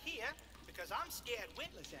stay here because I'm scared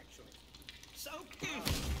witless, actually. So,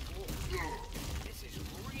 this is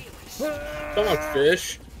really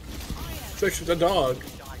Dogfish. Fish with a dog.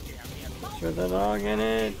 With a dog in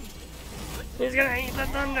it. He's gonna eat the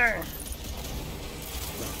thunder.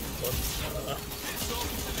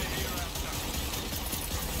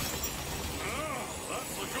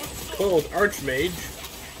 Coiled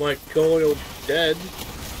Archmage. Like coiled dead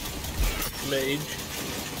mage.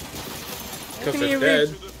 Because they're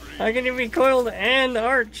dead. How can you be coiled and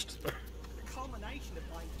arched? the culmination of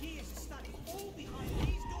my years of study all behind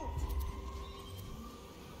these doors.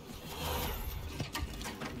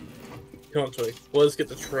 Come on, Twig. Let's get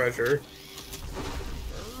the treasure.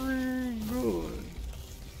 Very good.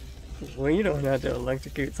 Well, you don't have to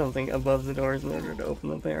electrocute something above the doors in order to open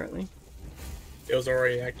them, apparently. It was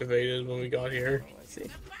already activated when we got here. Oh, I see.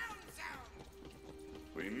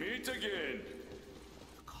 We meet again.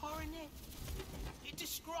 Coronet,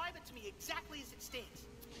 describe it to me exactly as it stands.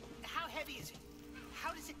 How heavy is it?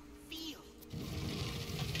 How does it feel?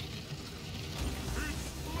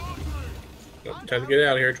 Oh, time to get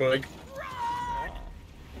out of here, Twig.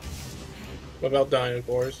 What about dying, of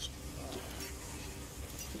course?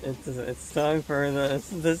 It's time for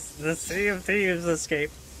the Sea of Thieves escape.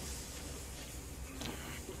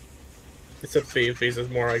 Except Thief is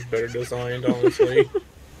more like better designed, honestly.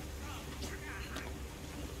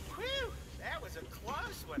 Whew, that was a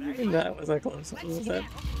close one, eh? Even that was a close one, was that?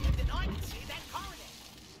 And then I can see that coronet.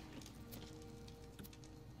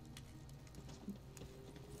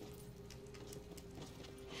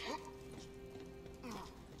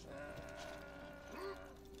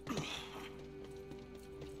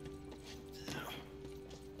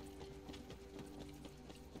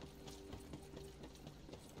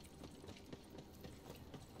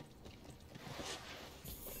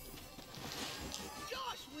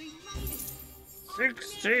 Josh, we made it.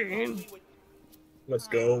 16. Let's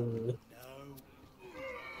go.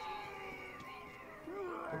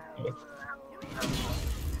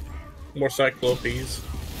 More Cyclopes. In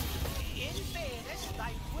fairness,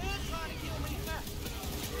 they were trying to kill me first.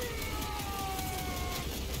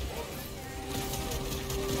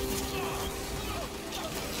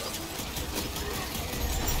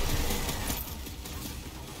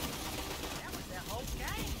 That was their whole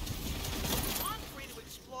game. I'm free to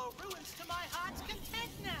explore ruins to my heart's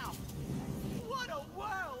content now. What a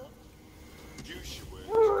world! You should wear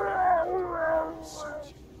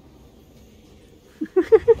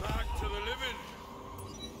back to the living.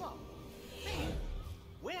 Well, man,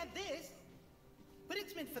 wear this, but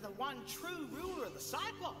it's meant for the one true ruler of the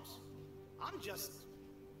Cyclops. I'm just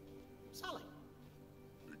Sully.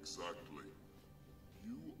 Exactly.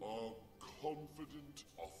 You are confident,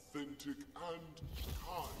 authentic, and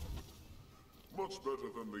kind. Much better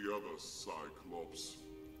than the other Cyclops.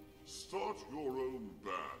 Start your own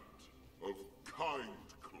band of kind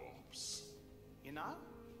Clops. You know,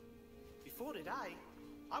 before today,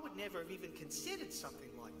 I would never have even considered something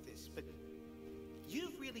like this, but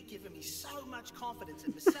you've really given me so much confidence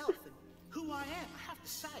in myself and who I am, I have to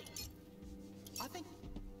say. I think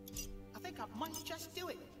I might just do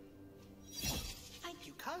it. Thank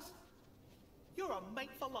you, cuz. You're a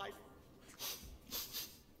mate for life.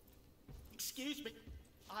 Excuse me,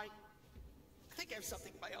 I think I have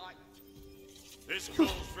something in my eye. This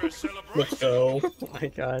calls for a Let's celebration. go. Oh my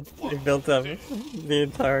god. They built up the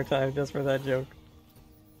entire time just for that joke.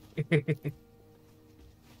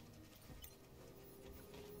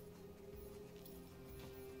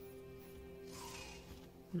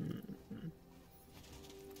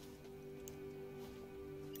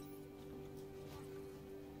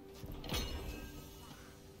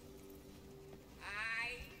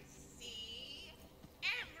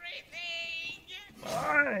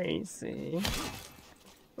 I see.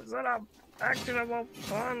 Was that a actionable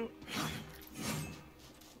pun?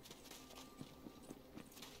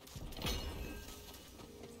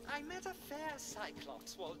 I met a fair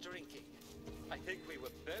cyclops while drinking. I think we were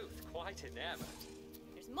both quite enamored.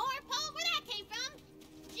 There's more, Paul, where that came from.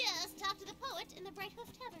 Just talk to the poet in the Bright Hoof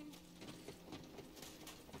Tavern.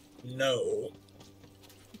 No.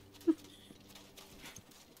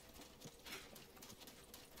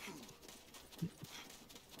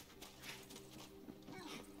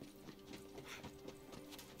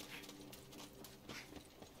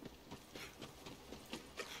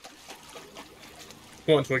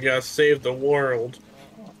 Once we gotta save the world.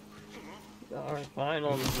 Our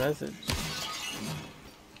final message.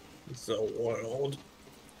 The world.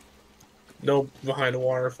 No behind a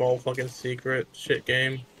waterfall fucking secret shit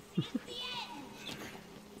game.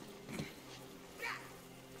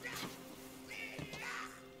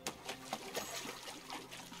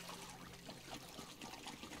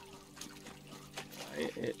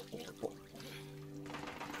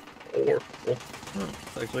 Oracle.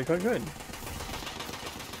 It's actually quite good.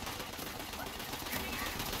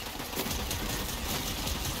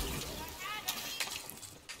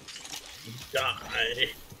 Die.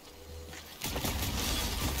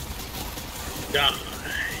 Die.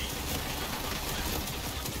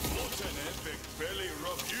 What an epic belly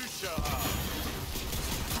rub you shall have.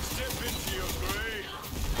 Step into your grave.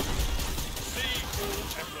 See all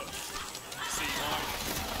effort. See mine.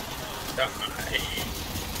 Die.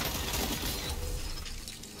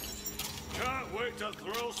 Can't wait to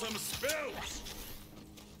throw some spells.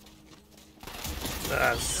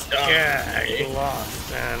 The skag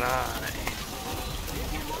lost an eye.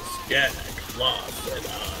 Skag lost an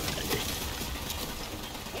eye.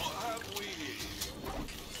 What have we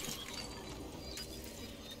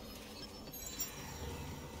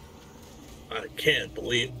here? I can't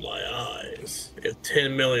believe my eyes. If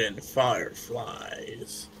 10 million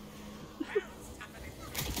fireflies.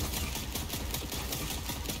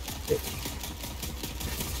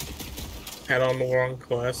 Had on the wrong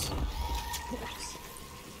quest.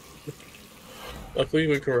 Luckily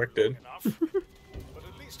we corrected. But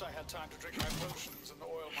at least I had time to drink my potions and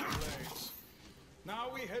oil my blades. Now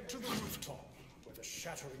we head to the rooftop, where the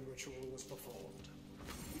shattering ritual was performed.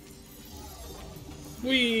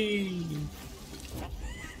 Whee!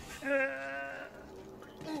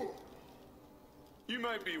 You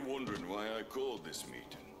might be wondering why I called this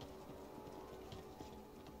meeting.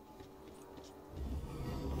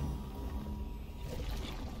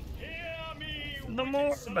 Hear me, The wicked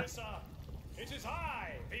more- Celissa. It is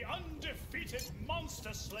I, the undefeated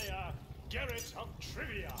monster slayer, Garrett of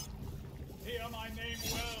Trivia. Hear my name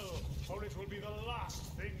well, for it will be the last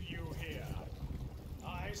thing you hear.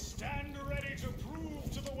 I stand ready to prove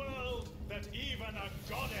to the world that even a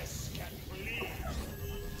goddess can bleed.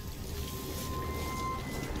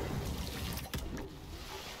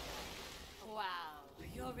 Wow,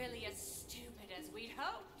 you're really as stupid as we'd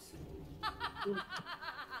hoped.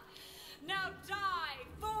 Now die,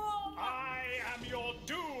 fool! I am your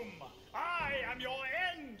doom. I am your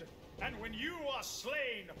end. And when you are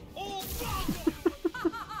slain, all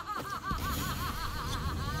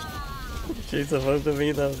She's supposed to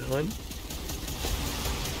be the one.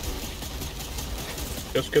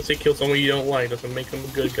 Just because they kill someone you don't like doesn't make them a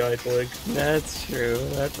good guy, Twig. That's true.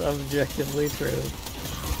 That's objectively true.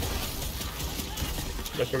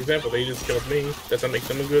 Like, for example, they just killed me. Does that make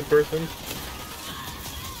them a good person?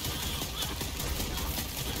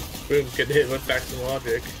 Boom, getting hit with facts and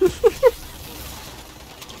logic.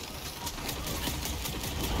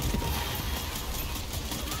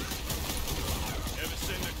 Ever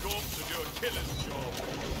seen the corpse to do a killer's job?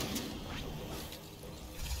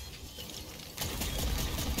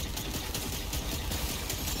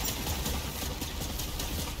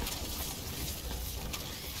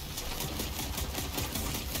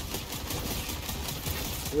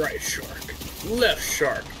 Right shark. Left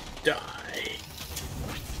shark. Die.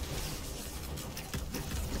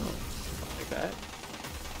 Like that.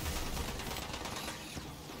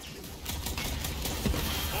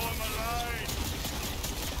 On the line!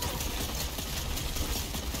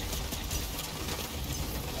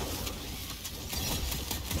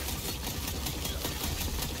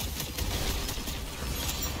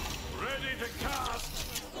 Ready to cast!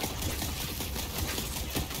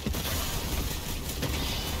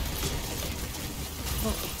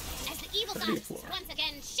 As the evil goddess is once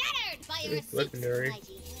again shattered by your It's legendary.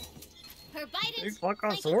 mighty hand. Her bident Big fuck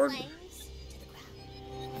off flanking sword. flames to the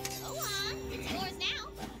ground. Go on, it's yours now.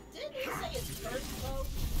 Didn't you say it's first vote?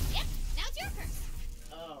 Yep, now it's your curse.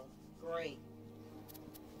 Oh, great.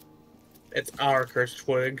 It's our cursed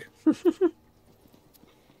twig. Wait,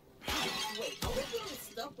 are we getting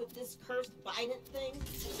stuck with this cursed Bident thing?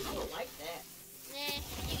 I don't like that. Nah,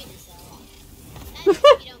 you can just sell. That is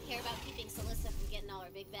if you don't care about keeping Celissa from getting all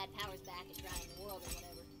her big bad powers back and drowning the world or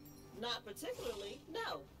whatever. Not particularly,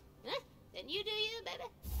 no. Huh? Then you do you, baby.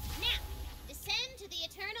 Now, descend to the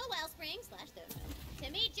eternal wellspring / throne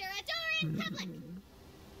to meet your adoring public.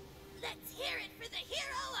 Let's hear it for the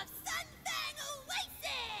hero of Sunfang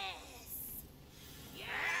Oasis!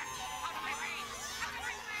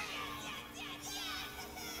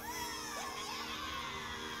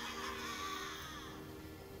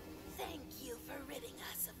 Thank you for ridding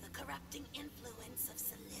us of the corrupting influence of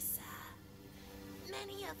Celissa.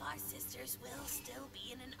 Many of our sisters will still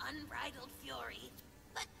be in an unbridled fury,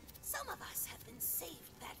 but some of us have been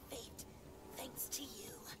saved that fate. Thanks to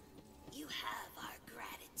you. You have our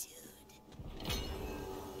gratitude.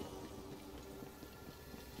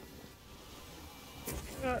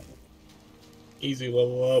 Easy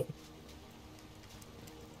level up.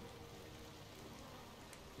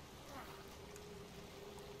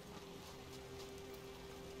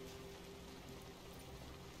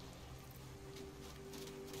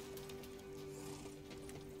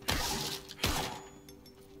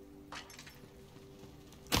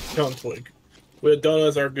 Twig. We have done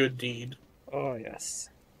as our good deed. Oh, yes.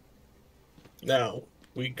 Now,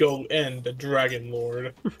 we go end the Dragon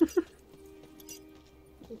Lord.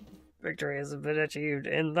 Victory has been achieved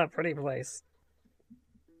in the pretty place.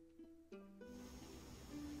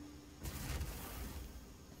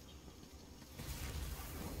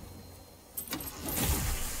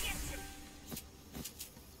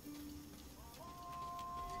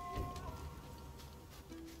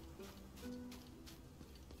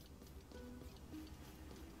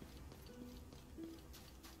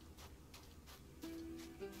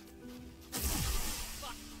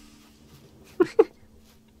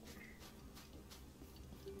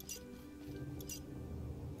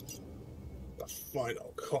 The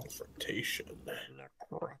final confrontation.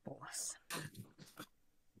 Necropolis.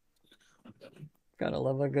 Gotta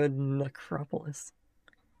love a good necropolis.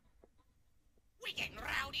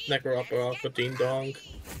 Necropolis with Ding Dong.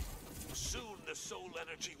 Soon the soul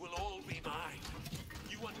energy will all be mine.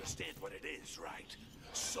 You understand what it is, right?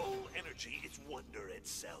 Soul energy is wonder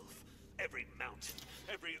itself. Every mountain,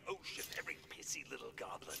 every ocean, every pissy little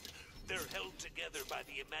goblin. They're held together by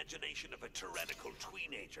the imagination of a tyrannical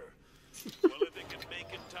teenager. Well, if it can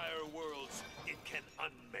make entire worlds, it can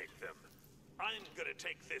unmake them. I'm gonna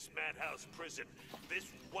take this madhouse prison,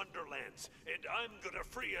 this Wonderlands, and I'm gonna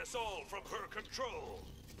free us all from her control.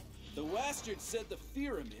 The Wastard said the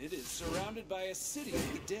pyramid is surrounded by a city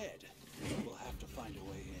of the dead. We'll have to find a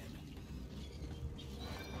way in.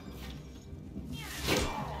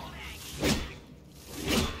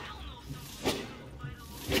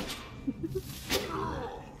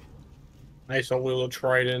 Nice old little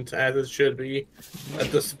trident, as it should be. That's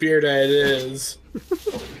the spear that it is.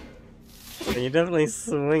 You definitely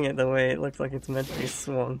swing it the way it looks like it's meant to be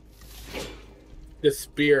swung. The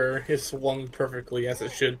spear is swung perfectly as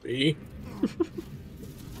it should be.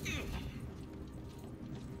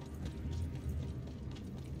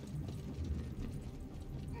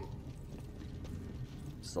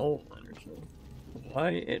 Soul energy. Why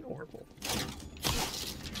it orbital?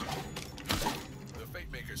 The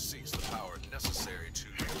Fatemaker seeks the power necessary to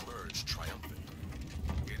emerge triumphant.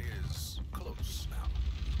 It is close now.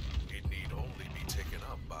 It need only be taken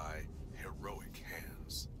up by heroic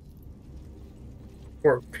hands.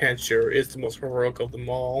 Poor Pancher is the most heroic of them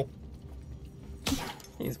all.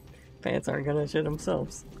 These pants aren't gonna shit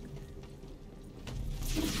themselves.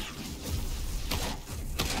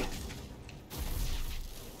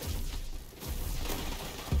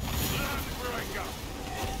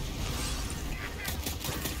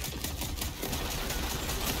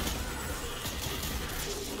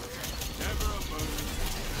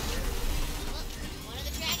 One of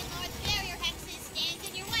the Dragon Lord's barrier hexes stands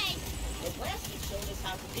in your way. The West showed us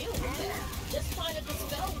how to deal with that. Just find a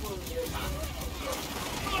dispel wound nearby.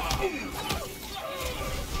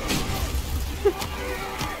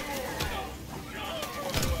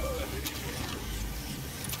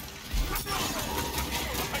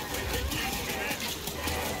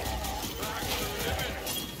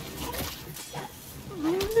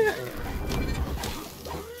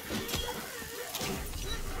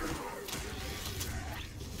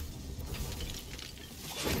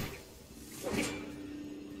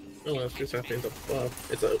 Oh, that's just something to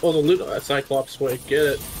buff. It's a the loot Cyclops way. Get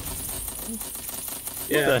it?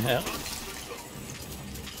 Yeah. What the hell?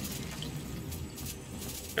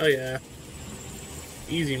 Oh yeah.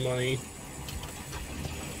 Easy money.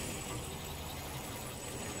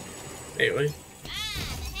 Anyway.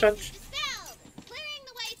 Touch. Dispelled, clearing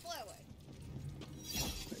the way forward.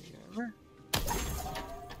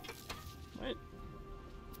 What?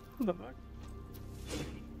 What the fuck?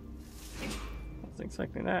 I wasn't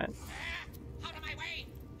expecting that.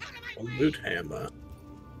 A loot hammer.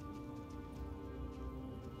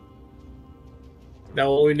 Now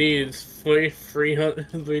all we need is 300.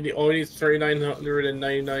 All we need is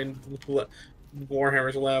 3,999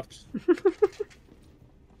 warhammers left.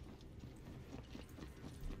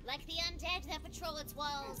 Like the undead that patrol its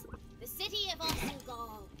walls, the city of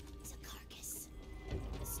Ostengal is a carcass.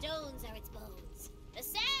 The stones are its bones. The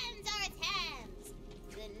sands are its hands.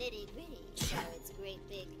 The nitty-gritty are its great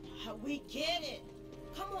big... We get it.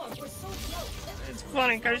 Come on, we're so close. It's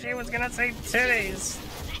funny because she was gonna say titties.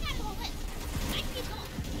 I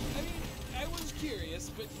mean, I was curious,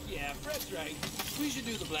 but yeah, Fred's right. We should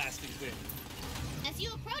do the blasting thing. As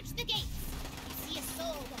you approach the gates, you see a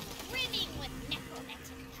soul brimming with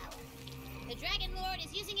necromantic power. The Dragon Lord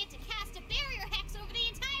is using it to cast a barrier hex over the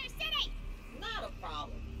entire city. Not a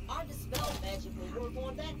problem. Our dispel magic will work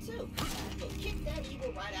on that too. So kick that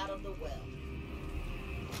evil right out of the well.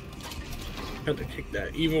 Have to kick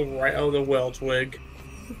that evil right out of the well, Twig.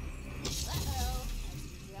 Uh-oh. As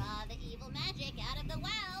you draw the evil magic out of the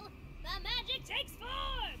well, the magic takes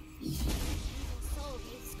form. Evil soul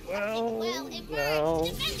uses corrupting well emerge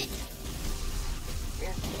to defend it.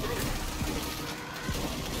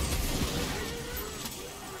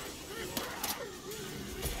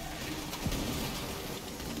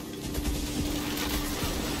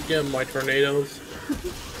 Get 'em, my tornadoes.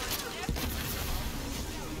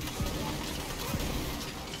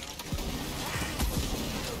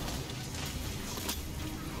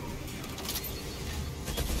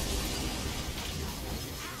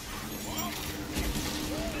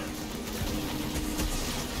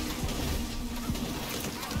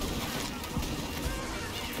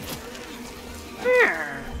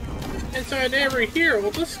 Inside every hero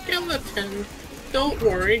with a skeleton. Don't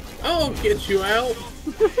worry, I'll get you out.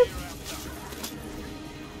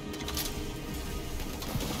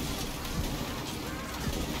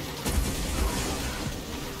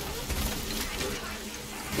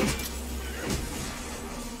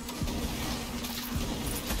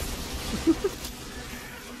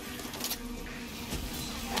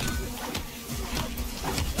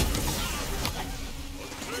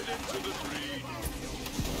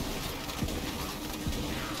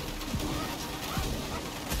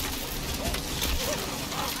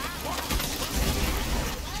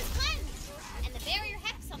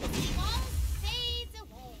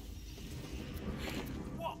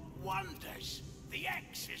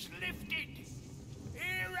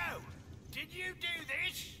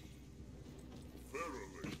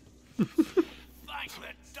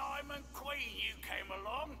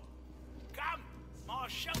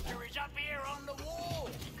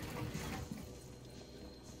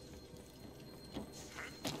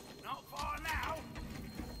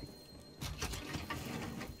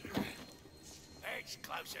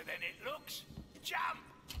 Closer than it looks. Jump!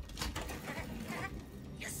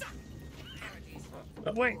 Yes, sir.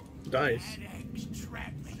 Oh, wait. Dice.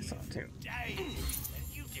 I saw it too. And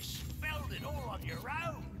you dispelled it all on your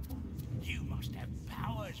own. You must have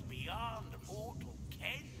powers beyond mortal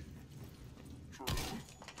ken.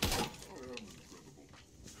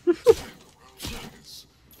 It's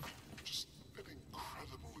just an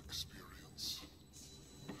incredible experience.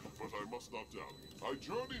 But I must not doubt. I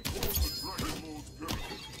journey towards the Dragon Lord's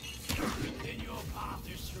pyramid. Then your path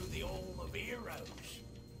is through the Hall of Heroes.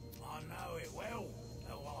 I know it well,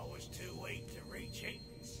 though I was too weak to reach it.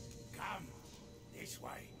 Come, this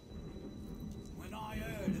way. When I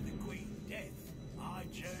heard of the Queen's death, I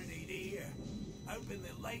journeyed here, hoping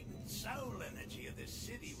the latent soul energy of the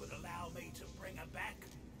city would allow me to bring her back.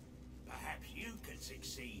 Perhaps you could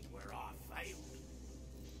succeed where I failed.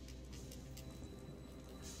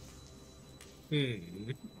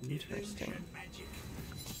 Interesting. Magic.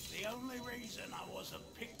 The only reason I wasn't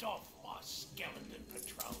picked off by skeleton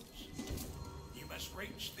patrols. You must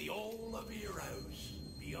reach the Hall of Heroes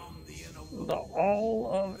beyond the inner wall. The Hall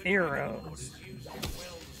of Heroes. Use the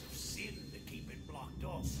wells of sin to keep it blocked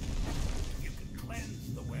off. If you can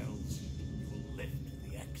cleanse the wells, you will lift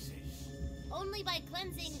the excess. Only by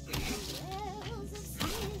cleansing the wells of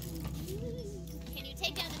sin can you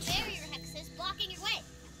take down the barrier hexes blocking your way.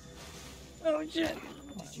 Oh shit.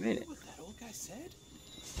 Did you hear what that old guy said?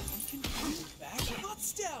 We can bring him back, not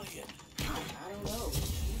Stallion. I don't know.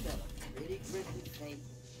 He's got a pretty grippy fate.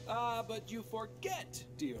 But you forget,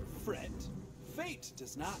 dear friend. Fate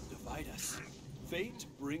does not divide us. Fate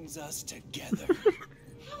brings us together.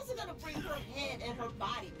 How's it gonna bring her head and her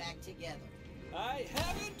body back together? I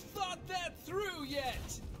haven't thought that through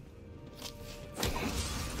yet.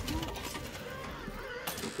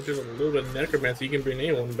 If there's a little bit of necromancy, you can bring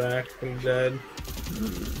anyone back from the dead.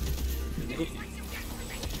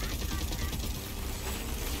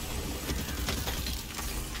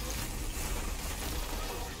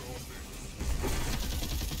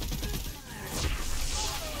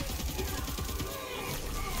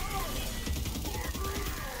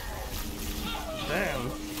 Damn.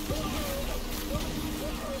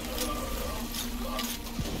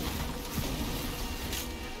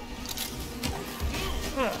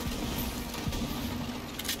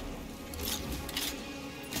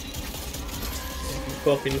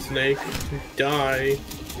 Fucking snake, die.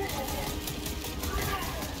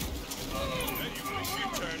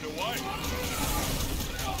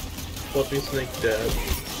 Fluffy snake dead.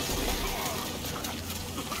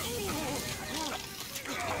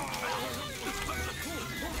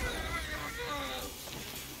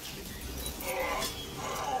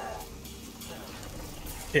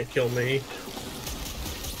 Can't kill me.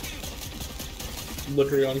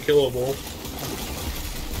 Literally unkillable.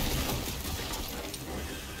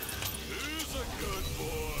 Who's a good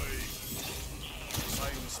boy?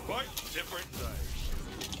 Same spot, different day.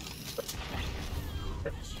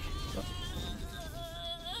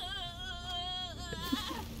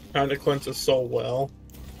 How to cleanse his soul well.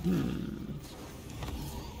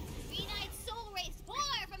 Soul race 4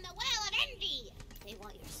 from the Well of Envy. They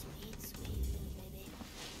want your sweet, sweet baby.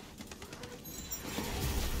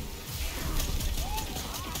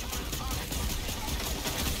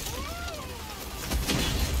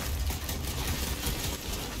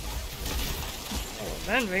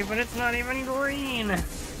 Envy, but it's not even green.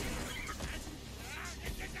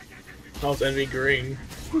 How's Envy green?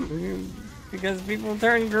 Because people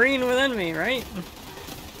turn green with envy, right?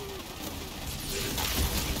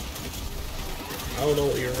 I don't know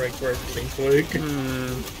what your rank referencing, Twig.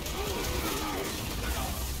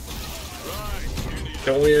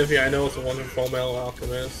 The only envy I know is the one from Full Metal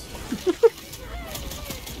Alchemist.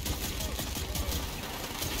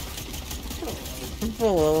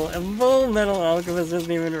 Full Metal Alchemist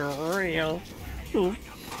isn't even real.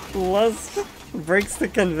 Lust breaks the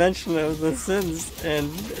convention of the sins and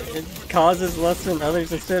it causes lust in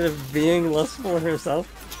others instead of being lustful herself.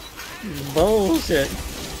 Bullshit.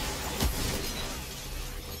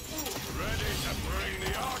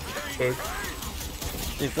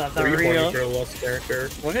 It's not the Were you real. horny for a Lust character?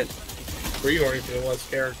 What? Were you horny for a Lust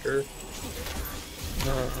character?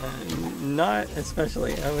 Not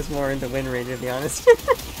especially. I was more into win rate, to be honest.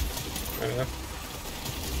 Jealous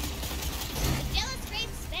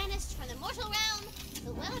grapes banished from the mortal realm.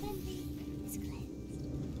 The Well of Envy is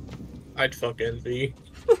cleansed. I'd fuck Envy.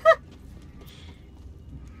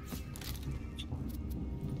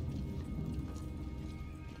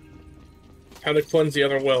 How to cleanse the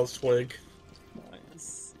other wells, Twig.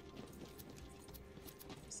 Nice.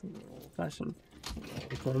 Some old-fashioned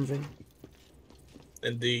cleansing.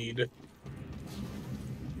 Indeed.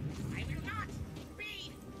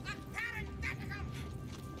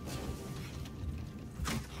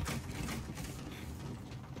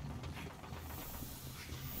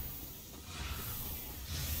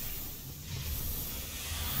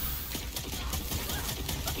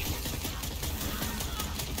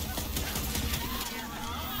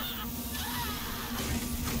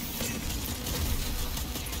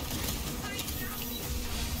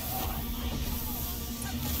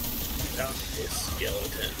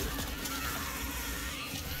 Skeleton.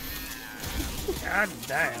 God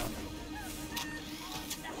damn.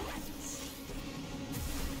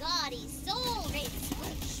 Gaudy soul race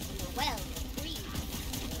switch from the Well of Greed.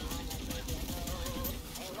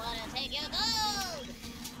 They wanna take your gold.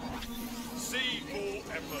 C full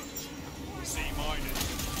effort. C minus.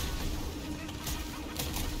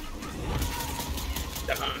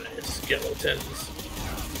 Die, skeletons.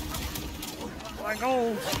 My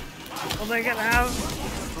gold. Well, they can have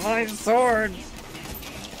my sword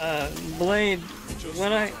blade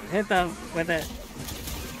when I hit them with it.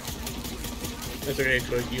 That's okay,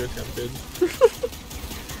 Twig, you attempted.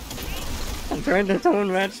 I'm trying to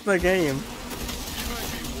tone match the game.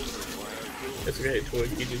 It's okay,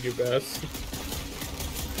 Twig, you did your best.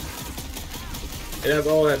 And that's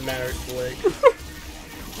all that matters, Twig.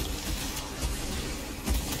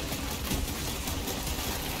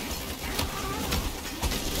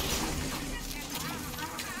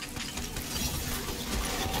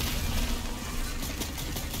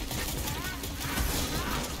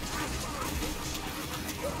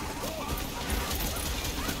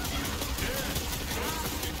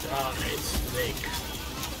 Snake.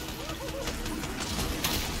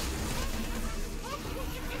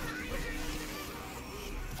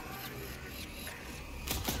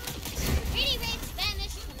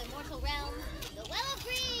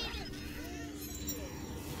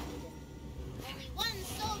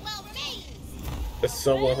 The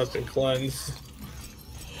soul has been cleansed.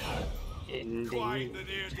 Indeed. Quite the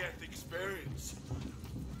near-death experience.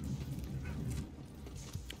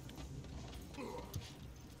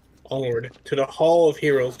 Onward to the Hall of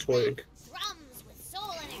Heroes, Twig. Drums with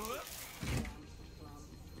soul energy.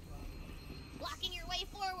 Blocking your way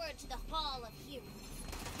forward to the Hall of Heroes.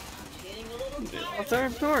 What's our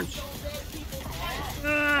torch?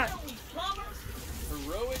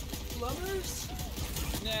 Heroic plumbers?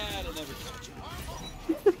 Nah, it'll never touch you.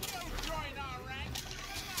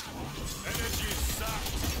 Energy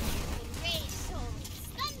sucks. Raise souls.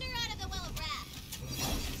 Thunder out of the well of wrath.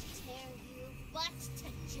 Tear you butt to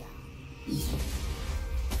jaw.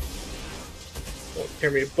 Don't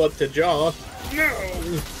tear me butt to jaw. No!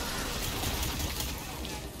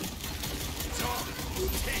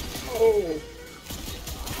 Oh!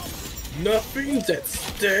 Nothing's at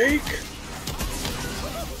stake?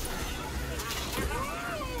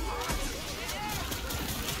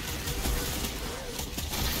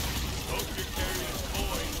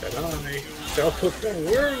 And I shall put the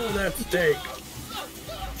world at stake.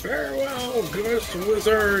 Farewell, ghost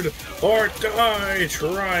wizard, or die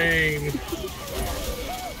trying.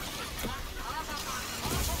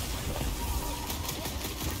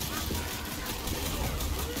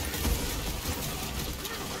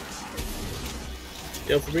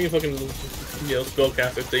 Yeah, for being fucking,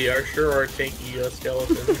 spellcasters, they sure are tanky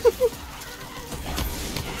skeletons.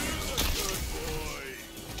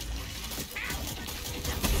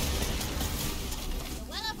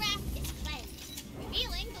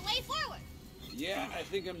 Yeah, I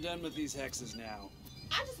think I'm done with these hexes now.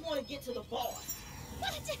 I just want to get to the boss.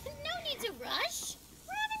 What? No need to rush.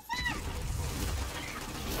 We're having fun.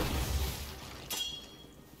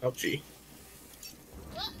 Ouchie.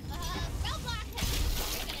 Well, roadblock.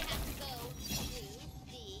 We're gonna have to go to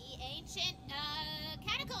the ancient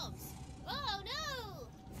catacombs. Oh no!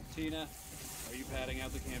 Tina, are you padding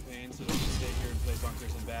out the campaign so that we can stay here and play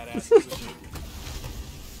bunkers and badasses with you?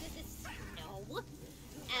 No.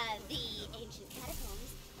 The ancient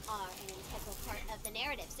catacombs are an integral part of the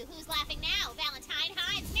narrative. So who's laughing now? Valentine?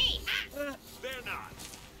 Hi, it's me. Ah! They're not.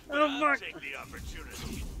 Oh, I'll take the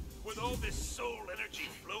opportunity. With all this soul energy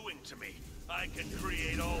flowing to me, I can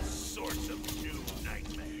create all sorts of new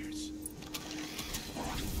nightmares.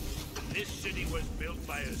 This city was built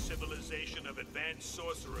by a civilization of advanced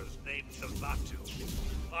sorcerers named the Vatu.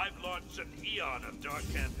 I've launched an eon of dark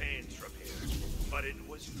campaigns from here, but it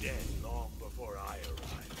was dead long before I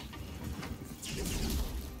arrived.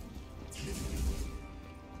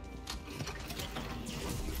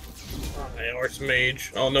 Hi,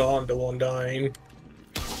 Archmage. Oh no, I'm the one dying.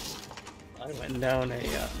 I went down a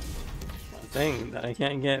thing that I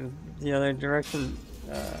can't get the other direction.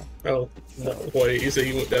 Oh, no, wait, you said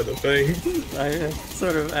you went down the thing? I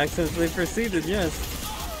sort of accidentally proceeded, yes.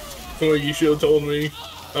 Well, you should have told me.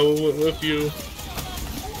 I went with you.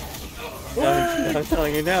 I'm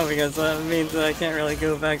telling you now because that means that I can't really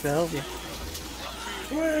go back to help you.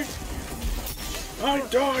 Quick! I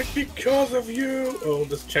died because of you! Oh,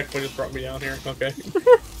 this checkpoint just brought me down here. Okay.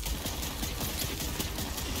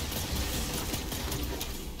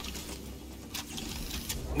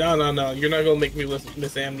 No, no, no. You're not gonna make me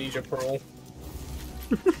miss Amnesia Pearl.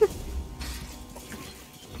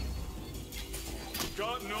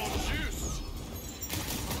 Got no juice.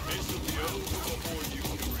 This will be over before you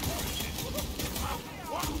can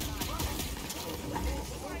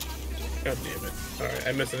God damn it. Alright,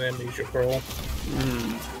 I missed an Amnesia Pearl.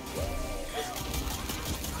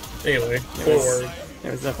 Anyway, forward.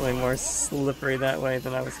 It was definitely more slippery that way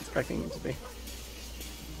than I was expecting it to be.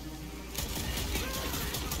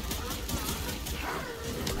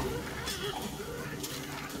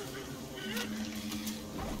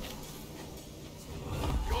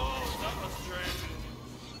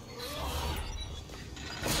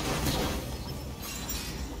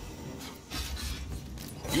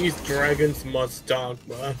 These dragons must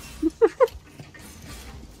dogma.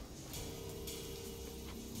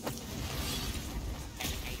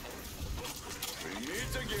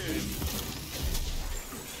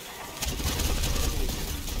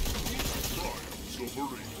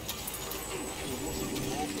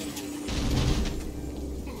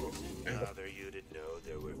 Rather you didn't know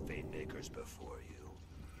there were fate makers before you.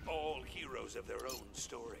 All heroes of their own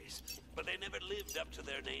stories. But they never lived up to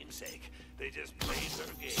their namesake. They just played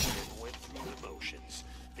her game and went through the motions.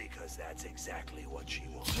 Because that's exactly what she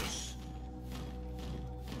wants.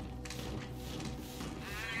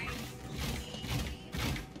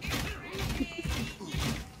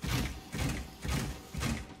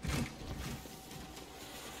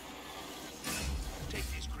 Take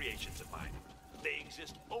these creations of mine. They exist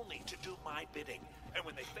exist only to do my bidding. And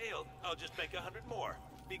when they fail, I'll just make 100 more.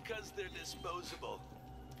 Because they're disposable.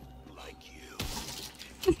 Like you.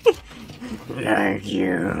 Like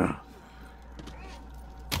you.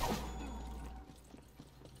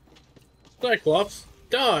 Cyclops,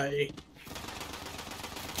 die!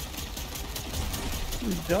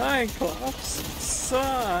 Cyclops,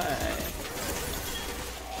 sigh.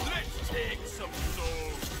 Let's take some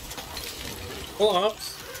soul. Cyclops,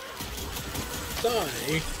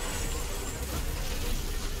 die!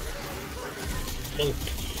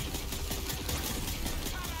 Monkey.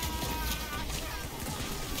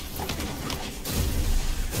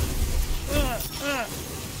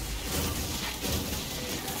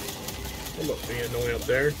 That must be annoying up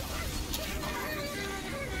there.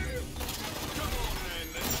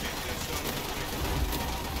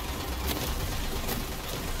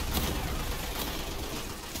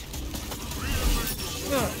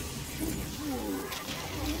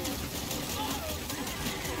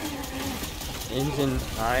 Engine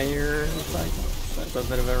higher. That's a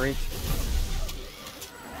bit of a reach.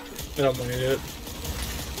 I don't mind it.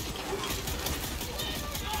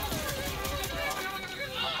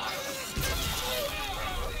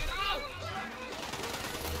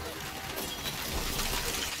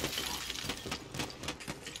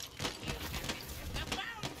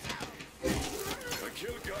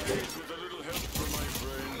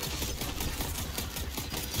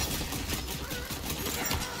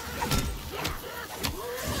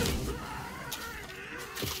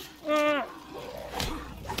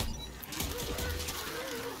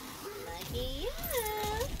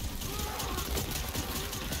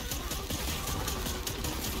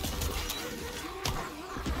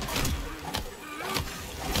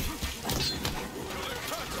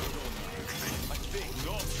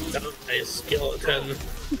 Die, skeleton.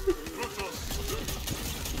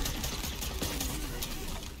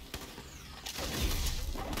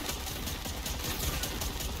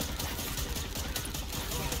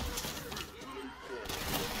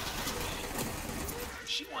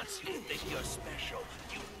 She wants you to think you're special,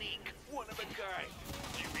 unique, one of a kind.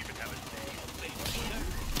 You even have a name, baby.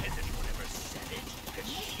 Has anyone ever said it? 'Cause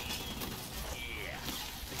she, yeah,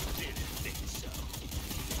 didn't think so.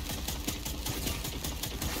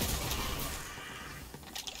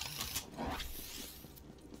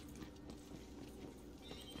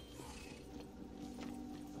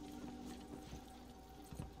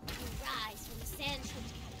 Rise from the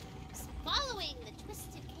sand-choked catacombs, following the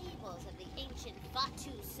twisted cables of the ancient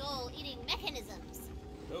Vatu soul-eating mechanisms.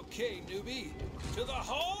 Okay, newbie, to the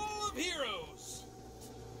Hall of Heroes!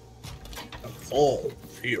 All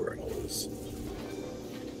heroes.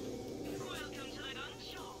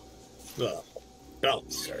 The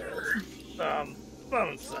bouncer.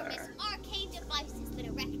 Enormous arcane device has been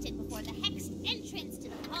erected before the hexed entrance to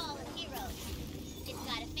the Hall of Heroes. It's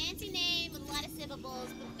got a fancy name with a lot of syllables,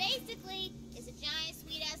 but basically, it's a giant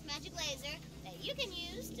sweet-ass magic laser that you can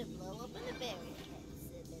use to blow open the barricades.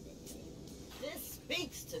 This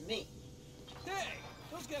speaks to me. Hey,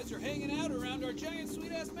 those guys are hanging out around our giant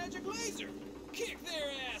sweet-ass magic laser! Kick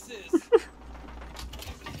their asses!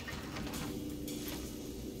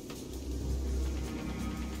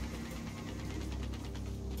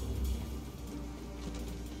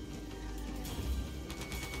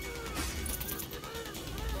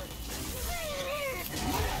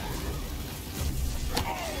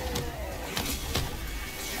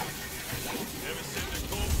 Never send a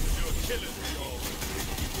corpse to do a killer's job.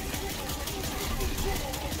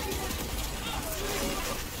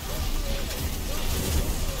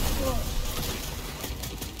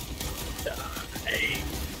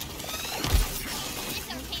 This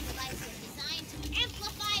arcane device was designed to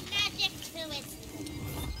amplify magic to its limit.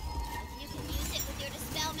 If you can use it with your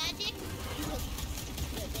dispel magic, you will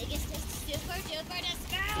cast the biggest super duper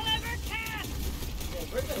dispel ever cast! Yeah,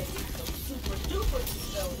 we're gonna need some super duper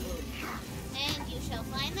dispel moves. And you shall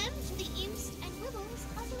find them to the imps and wibbles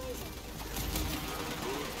of the laser.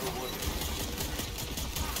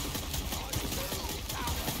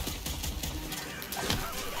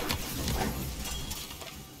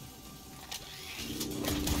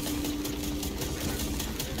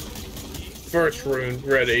 First rune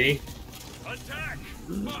ready. Attack!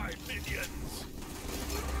 My minions!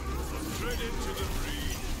 Straight into the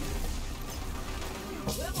breed.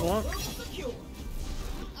 What? Secure.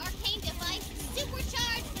 Arcane device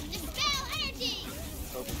supercharged with dispel energy!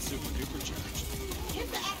 Hope it's super duper charged. Hit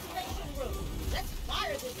the activation room. Let's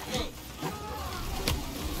fire this thing.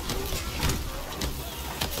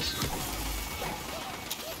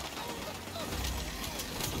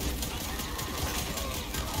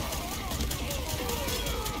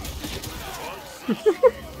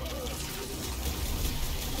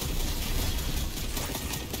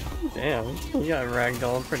 Damn, you got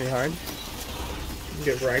ragdolled pretty hard. You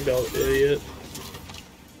get ragdolled, idiot.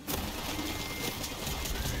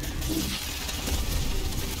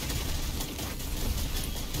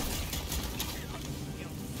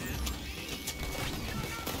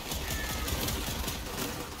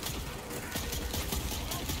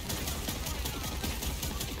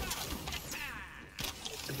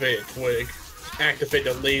 Activate a twig. Activate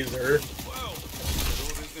the laser.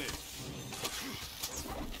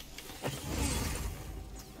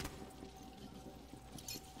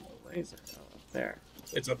 Laser. Oh, there.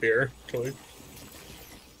 It's up here. Twig.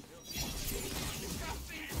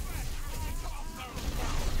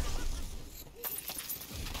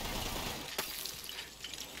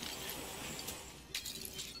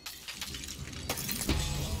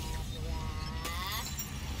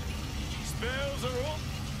 Spells are up.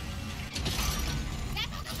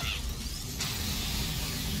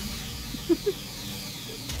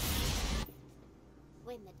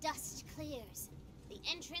 When the dust clears, the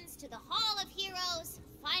entrance to the Hall of Heroes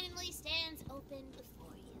finally stands open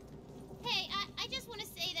before you. Hey, I just want to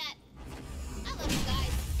say that I love you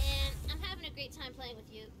guys, and I'm having a great time playing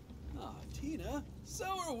with you. Aw, Tina, so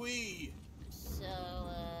are we. So,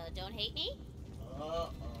 don't hate me?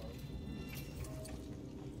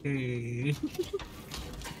 Hmm.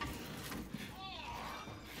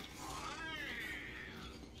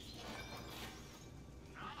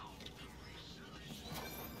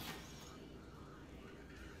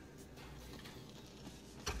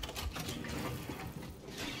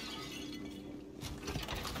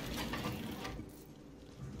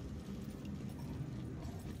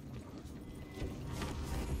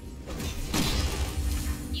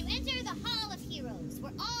 You enter the Hall of Heroes,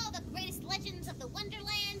 where all the greatest legends of the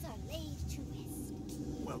Wonderlands are laid to rest.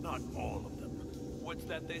 Well, not all of them. What's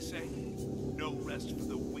that they say? No rest for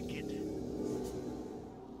the wicked.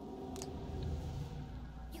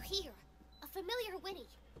 You hear a familiar whinny,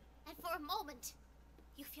 and for a moment,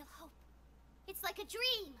 you feel hope. It's like a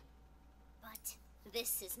dream. But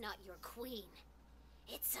this is not your queen.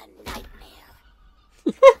 It's a nightmare.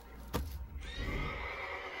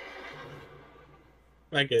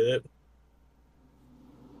 I get it.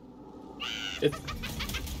 It's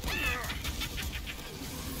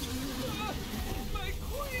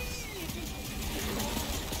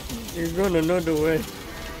You're going another way.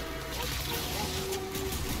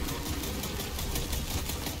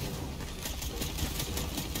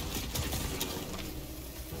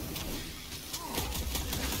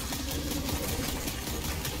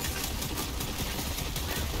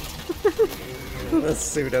 The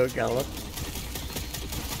pseudo gallop.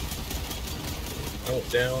 oh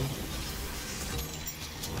down.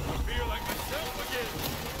 Feel like myself again.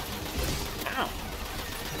 Ow.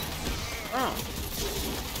 Oh.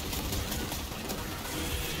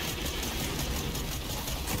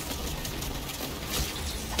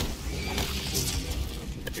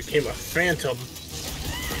 It became a phantom.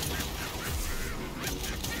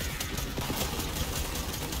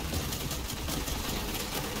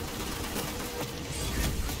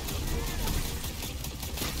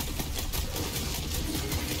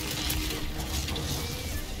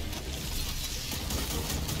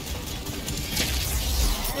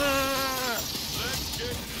 Let's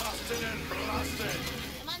get busted and blasted.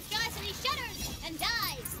 The monstrosity shudders and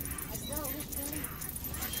dies, as though it believed.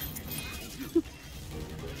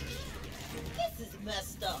 This is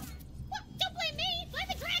messed up. What? Don't blame me! Blame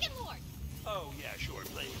the Dragon Lord! Oh, yeah, sure,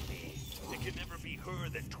 blame me. It can never be her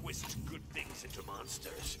that twists good things into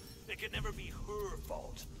monsters. It can never be her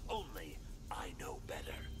fault. Only I know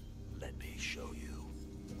better. Let me show you.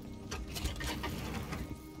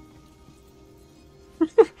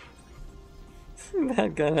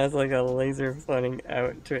 That gun has like a laser pointing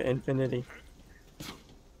out to infinity.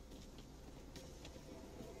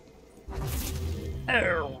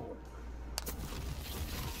 Ow.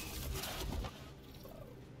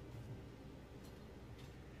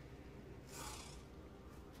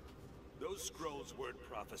 Those scrolls weren't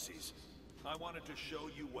prophecies. I wanted to show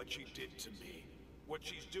you what she did to me. What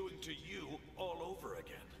she's doing to you all over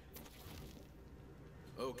again.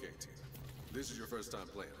 Okay, Tina. This is your first time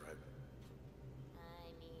playing, right? I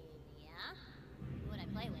mean, yeah? Who would I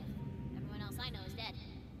play with? Everyone else I know is dead.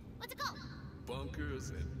 What's it called? Bunkers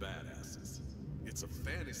and badasses. It's a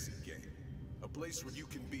fantasy game. A place where you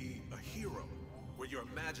can be a hero. Where your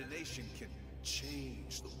imagination can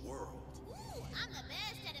change the world. Ooh, I'm the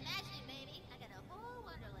best at imagining, baby. I got a whole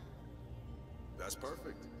Wonderland. That's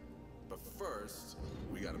perfect. But first,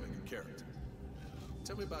 we gotta make a character.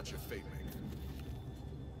 Tell me about your fate maker.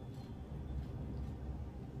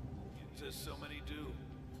 as so many do,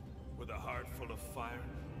 with a heart full of fire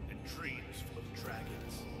and dreams full of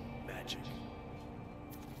dragons, magic.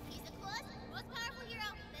 He's the coolest, most powerful hero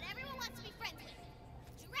that everyone wants to be friends with.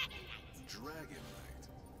 Dragon Knight. Dragon Knight.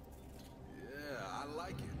 Yeah, I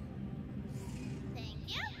like it. Thank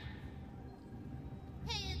you.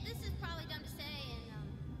 Hey, this is probably dumb to say, and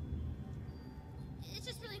it's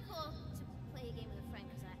just really cool to play a game with a friend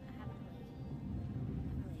because I haven't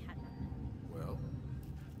really had one. Well,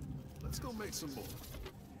 let's go make some more.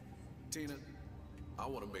 Tina, I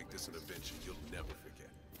want to make this an adventure you'll never forget.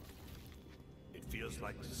 It feels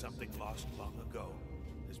like something lost long ago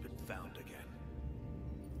has been found again.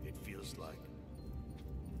 It feels like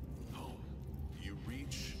home. You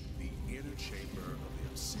reach the inner chamber of the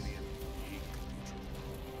Obsidian King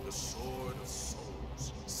Cathedral. The Sword of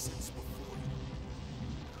Souls sits before you.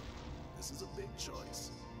 This is a big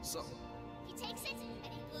choice. So, He takes it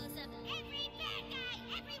and he blows up every bad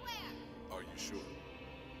guy everywhere. are you sure?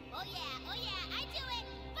 Oh yeah, I do it.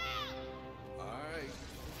 Boom! Alright,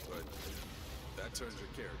 but that turns your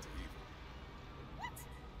character evil. What?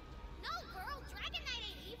 No, girl, Dragon Knight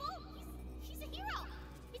ain't evil. He's a hero.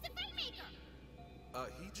 He's a fate maker.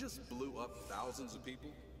 He just blew up thousands of people.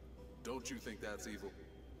 Don't you think that's evil?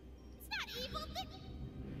 It's not evil.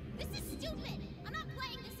 This is stupid. I'm not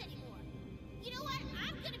playing this anymore. You know what?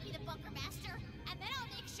 I'm gonna be the bunker master, and then I'll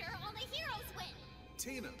make sure only heroes win.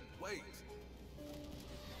 Tina, wait.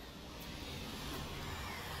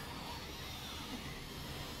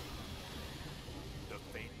 the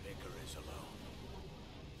Fate Maker is alone.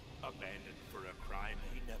 Abandoned for a crime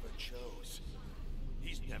he never chose.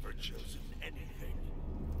 He's never chosen anything.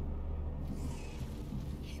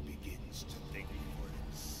 He begins to think for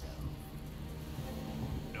himself.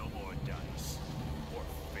 No more dice or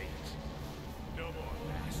fate. No more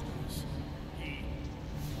masters.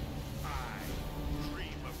 I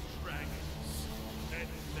dream of dragons and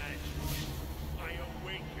magic. I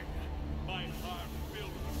awaken, my heart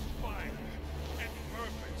filled with fire and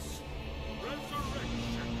purpose.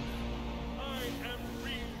 Resurrection. I am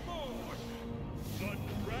reborn, the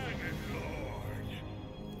Dragon Lord.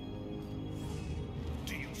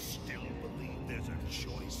 Do you still believe there's a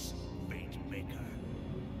choice, Fate Maker?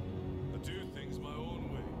 I do things my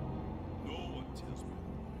own way. No one tells me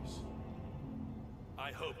otherwise.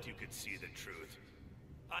 I hoped you could see the truth.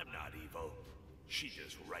 I'm not evil. She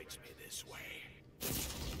just writes me this way.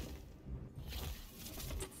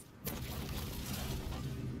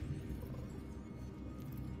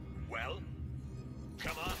 Well,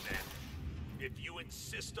 come on then. If you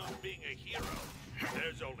insist on being a hero,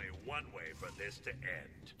 there's only one way for this to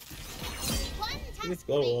end. One task Let's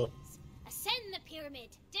go. remains. Ascend the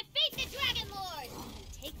pyramid, defeat the Dragon Lord,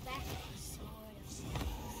 and take back the Sword of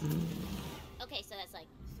Souls. Okay, so that's like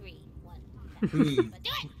 3, 1. But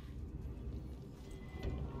do it!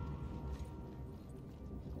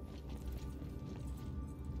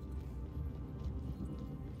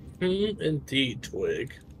 Indeed,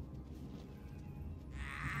 Twig.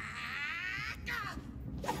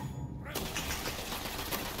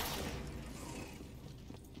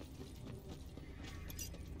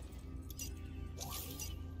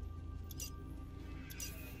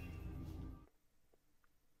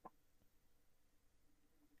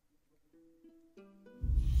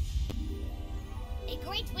 A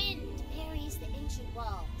great wind buries the ancient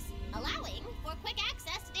walls, allowing for quick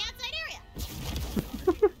access to the outside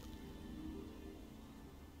area.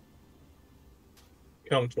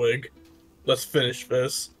 Come, Twig. Let's finish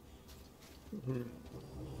this.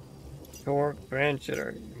 Torque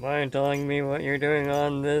Branchetter, you mind telling me what you're doing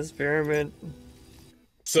on this pyramid?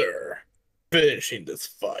 Sir, finishing this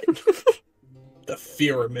fight. The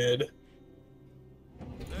pyramid.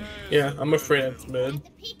 Yeah, I'm afraid it's mid. At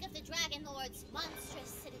the peak of the Dragon Lord's monstrous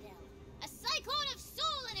citadel, a cyclone of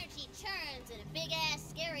soul energy churns in a big-ass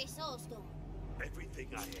scary soul storm. Everything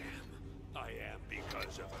I am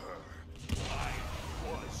because of her. I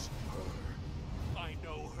was her. I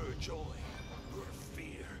know her joy, her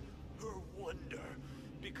fear, her wonder,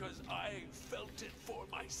 because I felt it for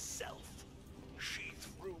myself. She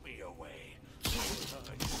threw me away.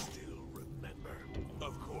 I still remember.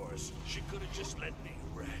 Of course, she could have just let me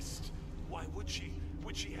rest. Why would she?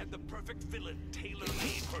 When she had the perfect villain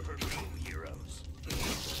tailor-made for her true heroes.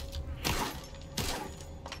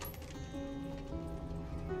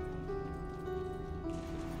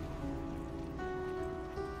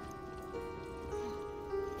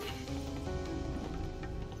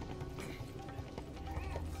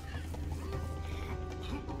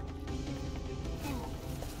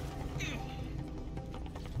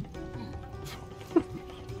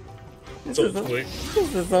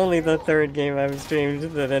 This is only the third game I've streamed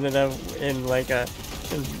that ended up in like an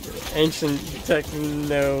ancient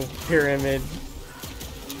techno pyramid.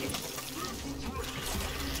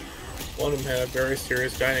 One of them had a very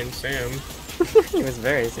serious guy named Sam. He was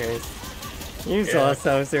very serious. You saw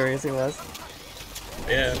how serious he was.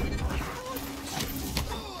 Yeah.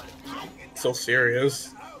 So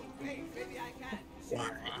serious. Why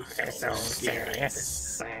are so serious,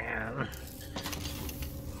 Sam?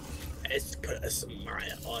 Let's put a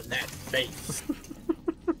smile on that face.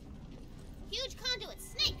 Huge conduit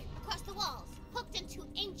snake across the walls, hooked into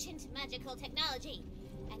ancient magical technology.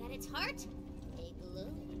 And at its heart, a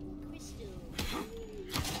glowing crystal.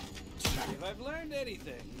 If I've learned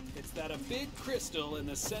anything, it's that a big crystal in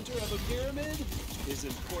the center of a pyramid is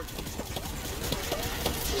important.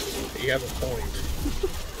 You have a point.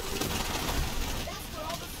 That's where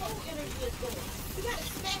all the soul energy is going. You gotta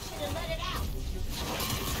smash it and let it out.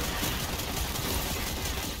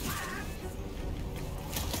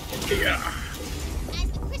 Yeah. As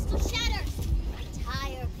the crystal shatters, the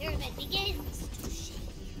entire pyramid begins to shake.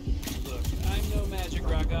 Look, I'm no magic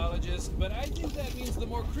rockologist, but I think that means the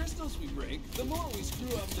more crystals we break, the more we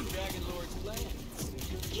screw up the Dragon Lord's plans.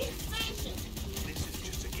 Keep smashing. This is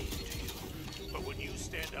just a game to you. But when you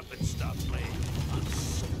stand up and stop playing, I'm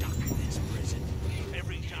stuck in this prison.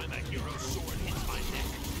 Every time a hero's sword hits my neck,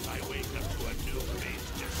 I wake up to a new phase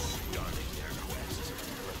just starting their quest.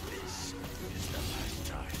 But this is the last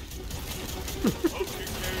time.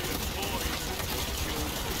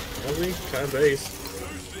 Really? Kind of base.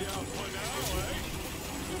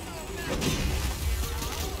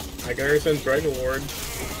 I got her since Dragon Lord.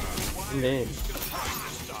 Man.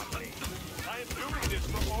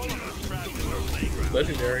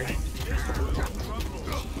 Legendary.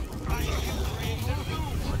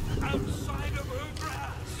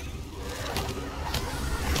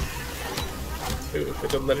 Ooh,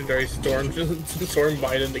 it's a legendary storm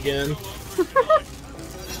Biden again.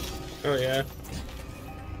 Oh yeah.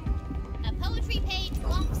 A poetry page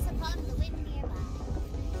walks upon the wind nearby.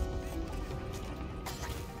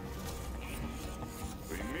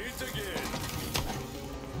 We meet again.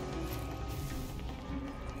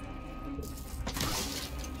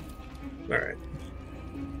 All right.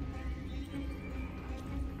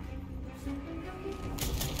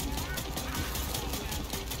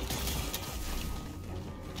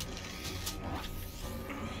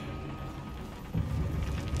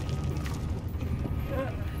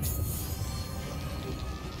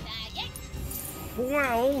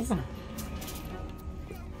 Well,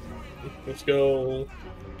 Let's go.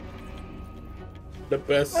 The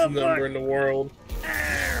best number in the world.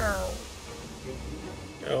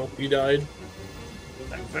 Oh, you died?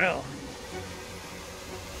 I fell.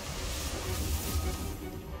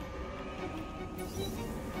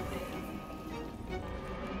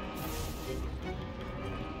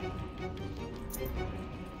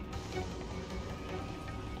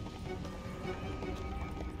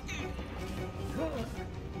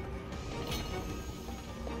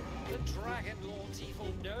 The Dragon Lord's evil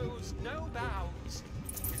knows no bounds.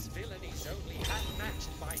 His villaini's only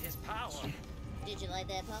unmatched by his power. Did you like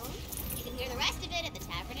that poem? You can hear the rest of it at the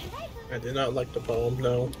Tavern and Viper. I did not like the poem,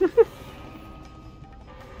 no.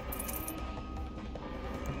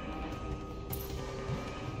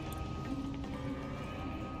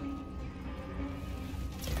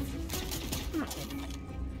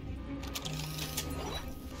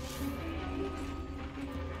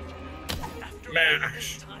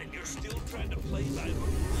 Mash. Time you're still trying to play by the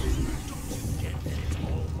rules. Don't you get that it's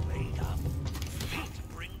all made up? Fate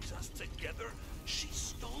brings us together. She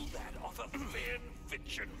stole that off a fan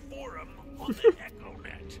fiction forum on the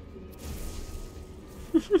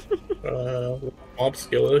EchoNet. Mob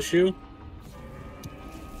skill issue.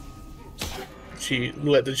 She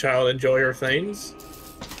let the child enjoy her things.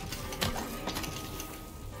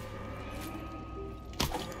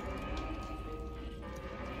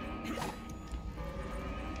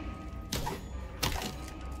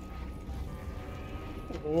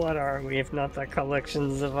 What are we if not the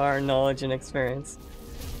collections of our knowledge and experience?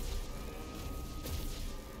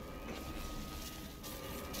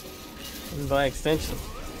 And by extension,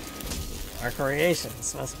 our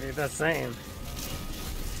creations must be the same.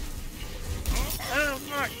 Oh,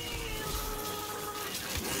 fuck!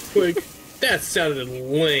 Quick, that sounded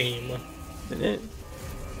lame. Did it?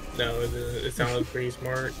 No, it sounded pretty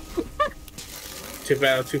smart. Too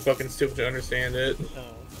bad I'm too fucking stupid to understand it.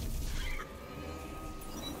 Oh.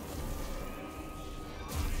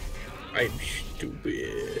 I'm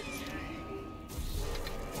stupid.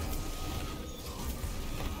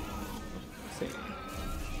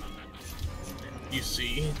 You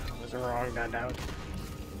see? I was wrong, no doubt.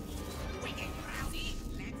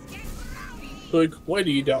 Like, why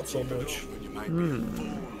do you doubt so much?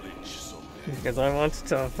 Because I want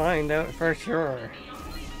to find out for sure.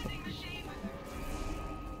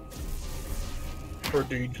 Or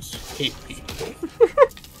do you just hate people?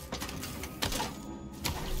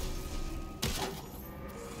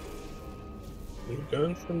 You're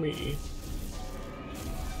done for me.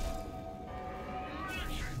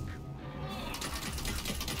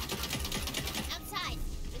 Outside,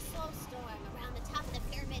 the soul storm around the top of the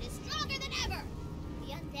pyramid is stronger than ever.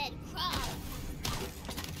 The undead crawl.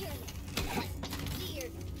 Pyramid,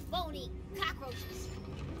 weird, bony cockroaches.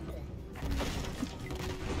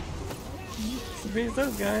 Beat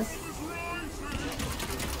those guys.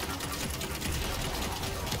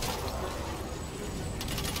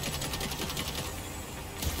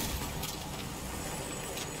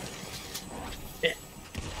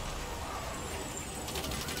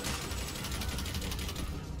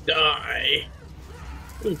 Die.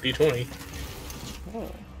 Ooh, D20.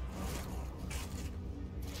 Oh.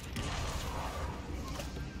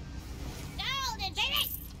 Golden, baby!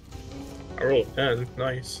 I rolled a 10.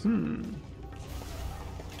 Nice.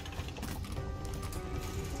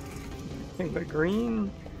 Anything but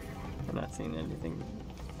green? I'm not seeing anything.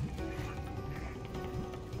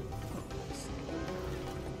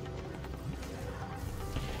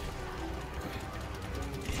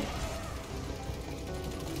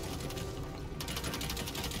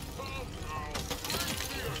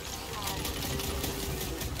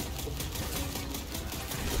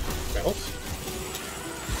 Mouse?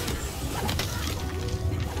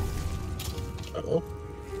 Uh-oh.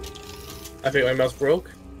 I think my mouse broke.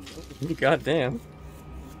 Goddamn.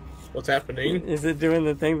 What's happening? Is it doing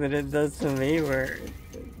the thing that it does to me where...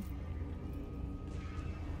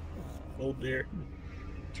 Oh dear.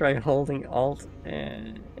 Try holding Alt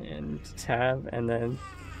and Tab and then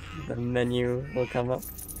the menu will come up.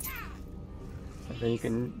 And then you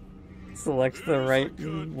can select the right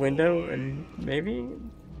window and maybe...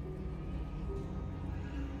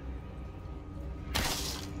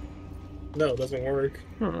 No, it doesn't work.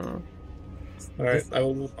 Hmm. Alright,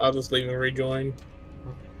 I'll just leave and rejoin.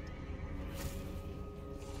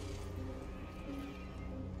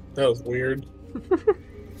 That was weird.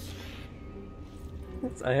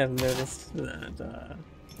 I have noticed that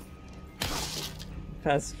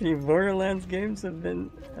past few Borderlands games have been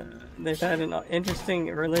they've had an interesting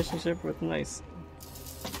relationship with mice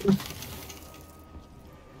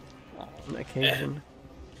on occasion.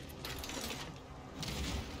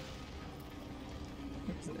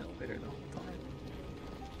 There's an elevator the whole time.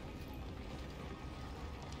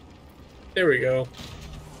 There we go.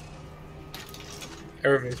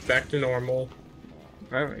 Everything's back to normal.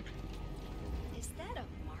 Perfect. Is that a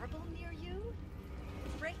marble near you?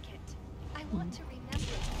 Break it. I want to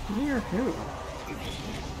remember. Near who?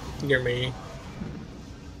 Near me.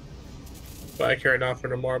 But I care not for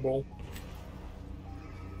the marble.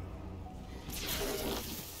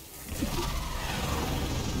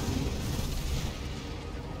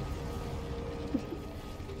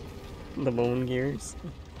 The bone gears.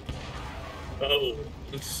 Oh.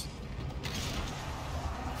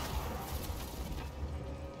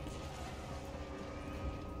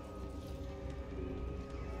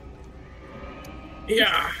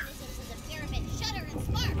 Yeah. Listen to the pyramid shudder and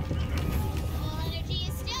spark. Soul energy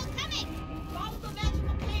is still coming. Follow the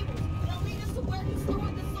magical cables. They'll lead us to where he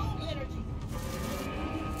stored the soul energy.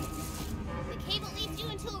 The cable leads you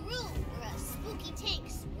into a room where a spooky tank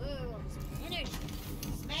swirls with energy.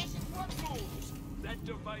 Smashing portholes. That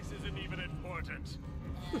device isn't even important.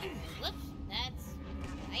 Whoops, that's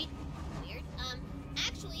right. Weird.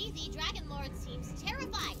 Actually, the Dragon Lord seems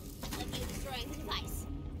terrified of you destroying the device.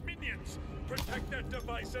 Minions, protect that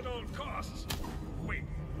device at all costs. Wait,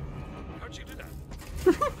 how'd you do that?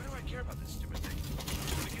 Why do I care about this stupid thing?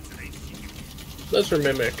 I think it's an HQ. Let's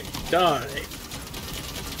mimic. Die.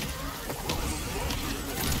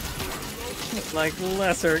 Like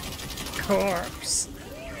lesser corpse.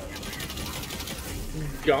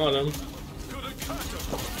 Got him.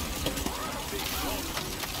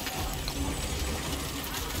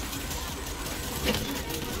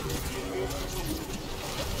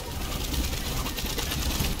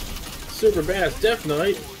 Super Bass Death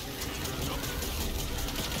Knight.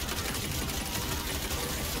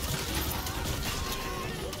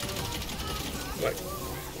 Like,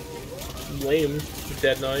 lame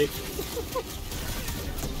Dead Knight.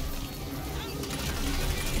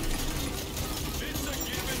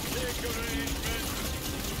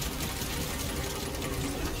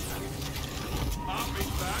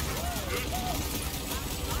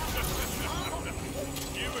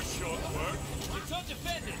 Now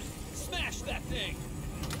defend it! Smash that thing!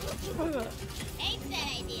 Ain't that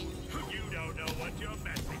idea? You don't know what you're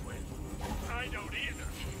messing with. I don't either.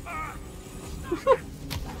 Ah!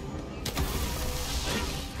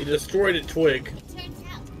 He destroyed a twig. It turns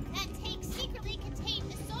out that tank secretly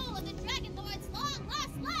contained the soul of the Dragon Lord's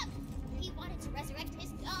long-lost love. He wanted to resurrect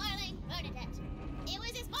his darling Bernadette. It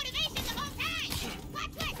was his motivation the whole time.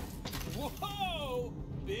 Plot twist! Whoa!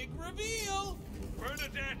 Big reveal!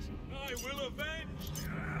 Bernadette, I will avenge.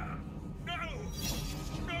 No!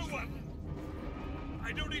 No one!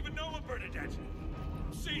 I don't even know a Bernadette.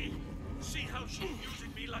 See how she's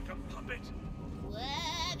using me like a puppet?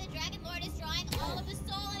 Whoa, the Dragon Lord is drawing all of the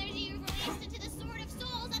soul energy you've released into the Sword of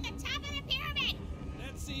Souls at the top of the pyramid!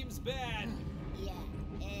 That seems bad. Yeah,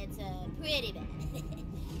 it's pretty bad.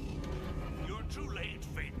 You're too late,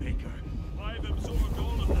 Fatemaker. I've absorbed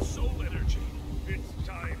all of the soul energy. It's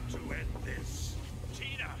time to end this.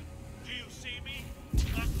 Tina, do you see me?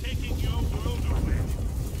 I'm taking your world away.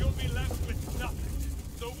 You'll be left with nothing.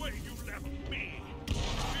 The way you left me. Do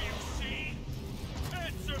you see?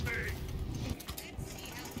 Answer me!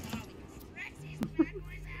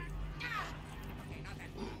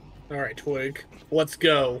 Alright, Twig. Let's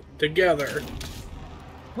go. Together.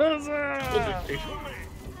 Huzzah!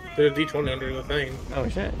 There's a D20 under the thing. Oh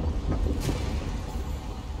shit.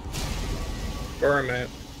 Where I'm at.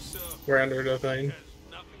 We're under the thing.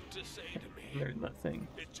 There's nothing.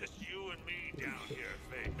 It's just you and me down here,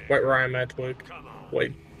 Fatemaker. Wait where I'm at, Twig.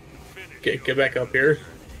 Wait. Get back up here.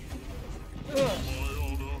 My honor,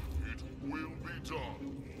 it will be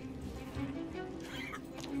done.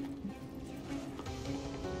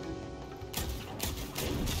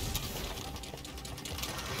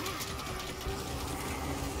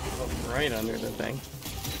 Right under the thing.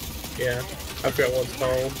 Yeah. I forgot what it's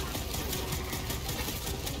called.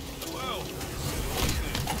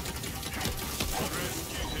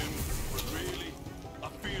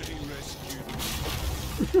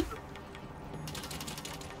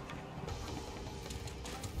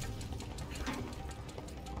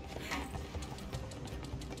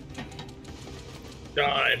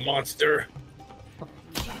 Die, monster.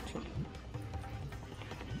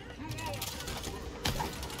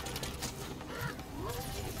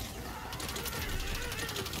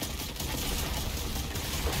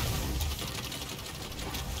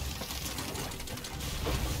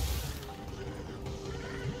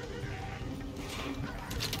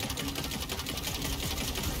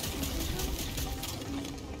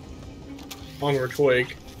 Onward,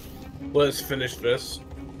 Twig. Let's finish this.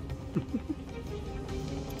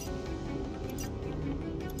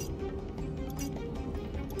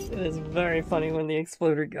 It is very funny when the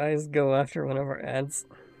exploder guys go after one of our ads.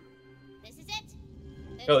 This is it.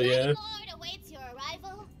 The Hell Dragon yeah. Lord awaits your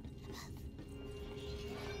arrival.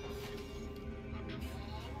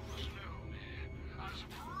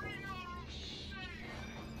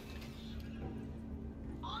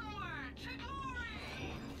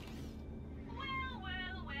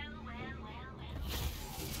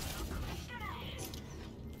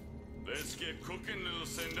 Let's get cooking, little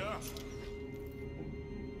Cinder.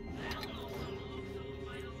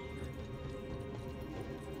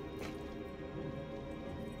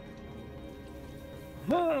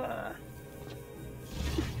 Ah.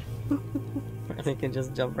 They can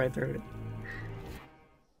just jump right through it.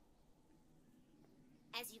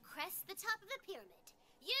 As you crest the top of the pyramid,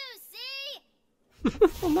 you see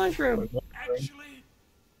A mushroom. Actually,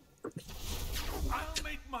 I'll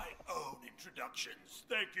make my own introductions.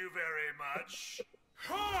 Thank you very much.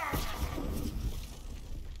 Ha!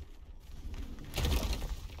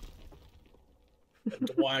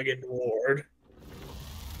 The Wagon Lord.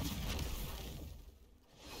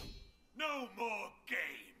 No more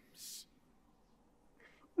games.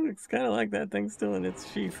 Looks kind of like that thing still in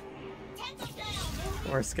its sheath.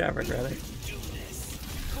 Or scabbard, rather. Do this,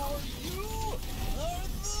 for you are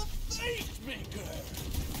the Fate Maker.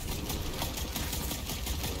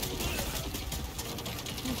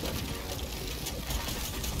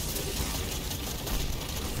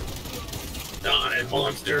 Die,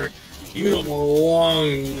 monster. You don't belong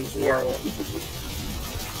in this world.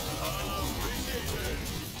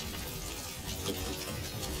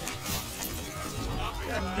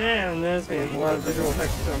 God damn, this means a lot of visual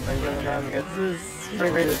effects or something going on because this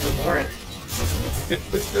frame rate is abhorrent.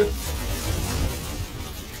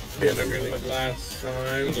 Yeah, that really went last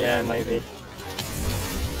time. Yeah, it might be.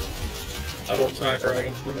 Double sniper,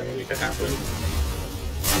 I think need to happen.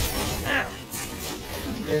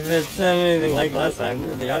 If it's anything like last time,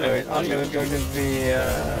 the audio is going to be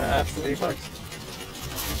absolutely fucked.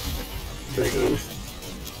 Pretty good.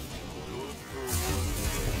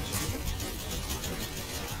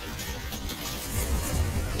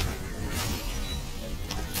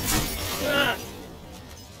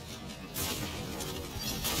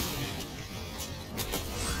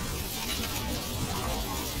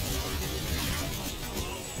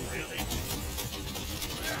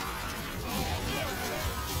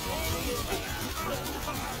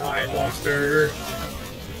 I lost her.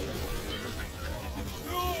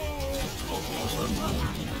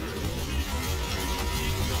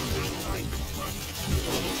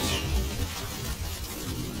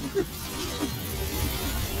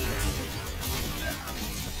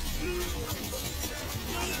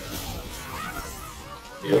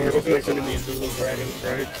 Yeah, we're supposed to be shooting these little dragons,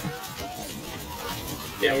 right?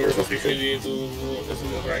 Yeah, we were supposed to be shooting these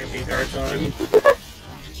little dragons the entire time.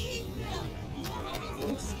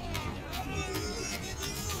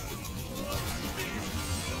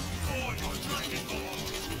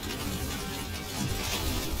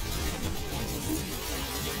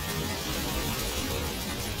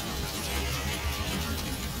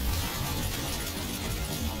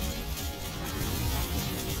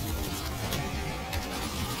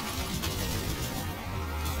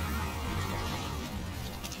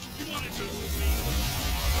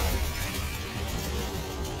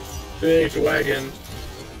 Big wagon.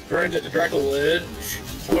 Burned at the Draco Ledge.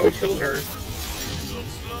 Oh, we killed her.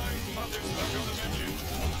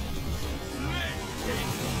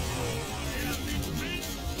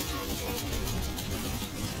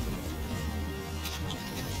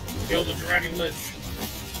 Killed the Dragon Lich.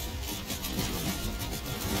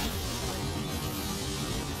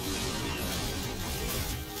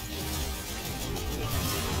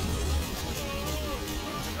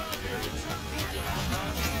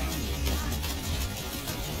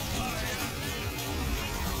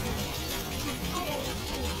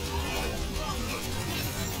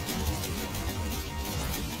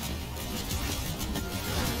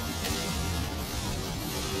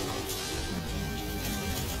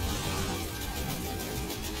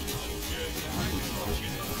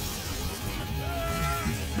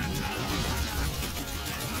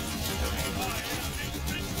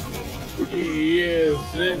 He is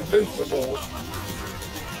invincible.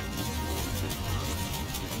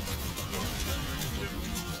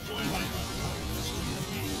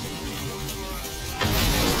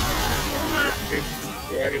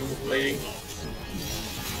 Dragon lady.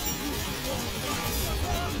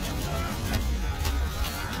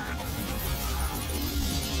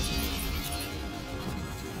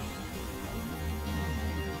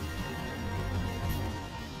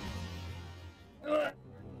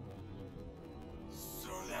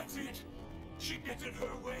 That's it. She gets in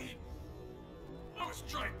her way. I was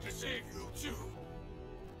trying to save you too.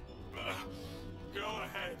 Go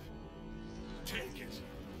ahead. Take it.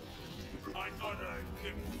 I thought I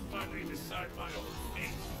could finally decide my own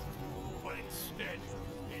fate, but instead,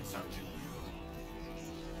 it's up to you.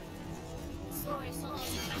 Sorry,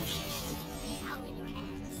 out in your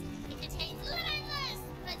hands. It contains limitless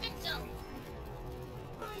potential.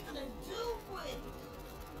 What are you gonna do with it?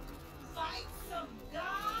 Fight some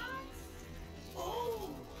gods? Oh,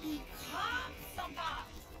 become some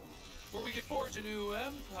gods! Where we can forge a new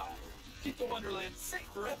empire. Keep the Wonderlands safe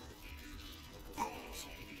forever. Fools!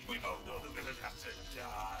 We both know the villain has to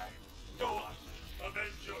die. Go on,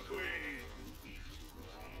 avenge your queen.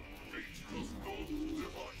 Nature's golden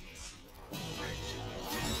device.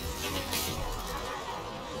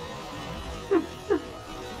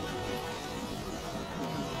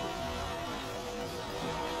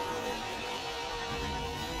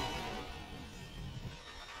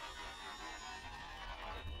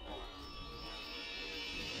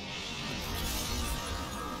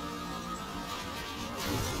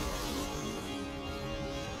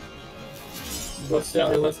 Let's go.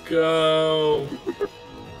 Let's go.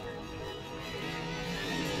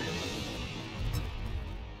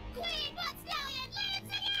 Queen Butt Stallion lives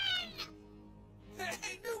again!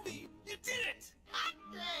 Hey, newbie! You did it! Hot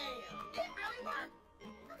damn! It really worked!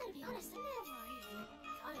 I'm gonna be honest, I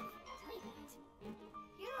never even thought of playing it.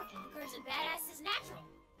 You're bonkers and badass is natural.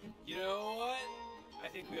 You know what? I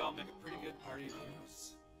think we all make a pretty good party of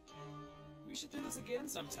heroes. We should do this again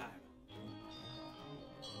sometime.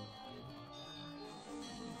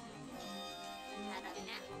 How about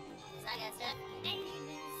now? 'Cause I got stuff ain't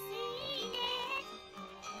even seen it.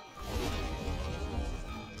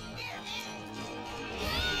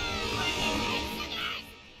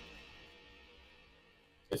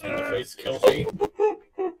 Just in the face, Kelsey.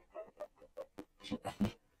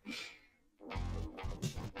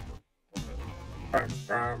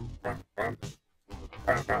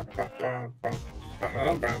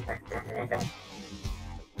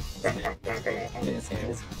 This game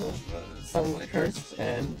is somewhat cursed,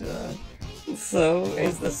 and so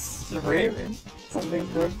is this Raven. Something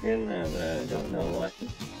broken, and I don't know what.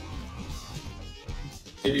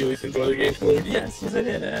 Did you at least enjoy the game, Quill? Yes, I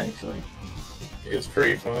did actually. It was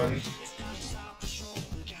pretty fun.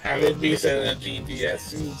 I would be sending a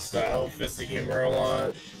GDS style fist humor a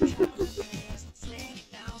lot.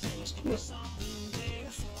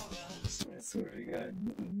 I swear to God,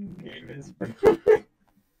 game is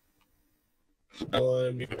I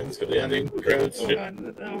love you. It's the ending credits. Oh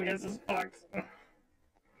God, oh yes, it's fucked.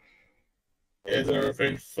 Is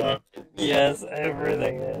everything fucked? Yes,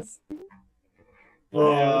 everything is. I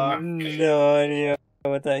Fuck. have no idea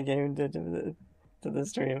what that game did to the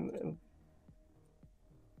stream.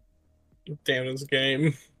 Damn this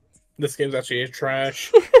game. This game's actually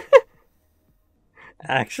trash.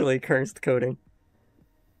 Actually cursed coding.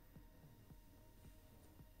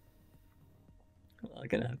 I'm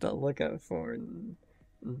gonna have to look out for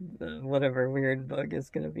whatever weird bug is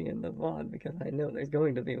gonna be in the VOD, because I know there's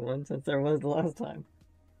going to be one since there was the last time.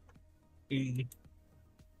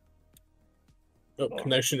 Oh,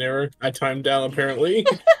 connection error. I timed down apparently.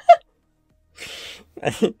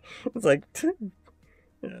 It's like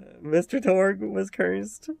Mr. Torg was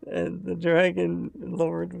cursed, and the Dragon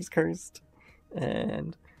Lord was cursed,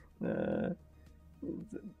 and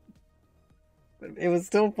it was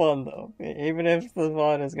still fun though, even if the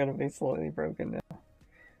VOD is gonna be slightly broken now.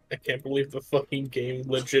 I can't believe the fucking game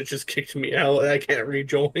legit just kicked me out and I can't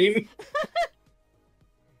rejoin.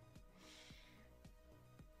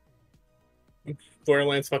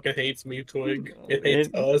 Borderlands fucking hates me, Twig. It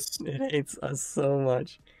hates us. It hates us so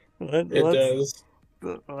much. It does.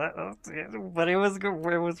 But it was good.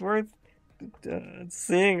 It was worth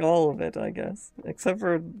seeing all of it, I guess, except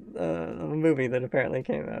for the movie that apparently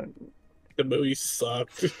came out. The movie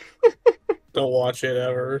sucked. Don't watch it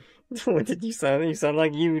ever. What did you sound? You sound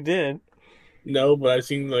like you did. No, but I've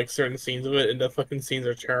seen like certain scenes of it, and the fucking scenes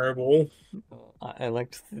are terrible. I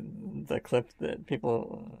liked the clip that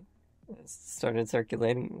people started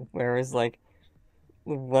circulating, where it was like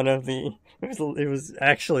one of the it was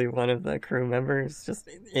actually one of the crew members just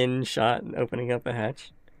in shot and opening up a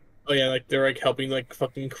hatch. Oh yeah, like they're like helping like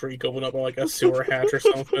fucking Creek open up like a sewer hatch or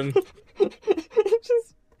something.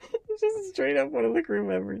 just straight up one of the crew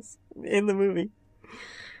members in the movie.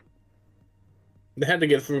 They had to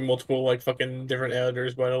get through multiple like fucking different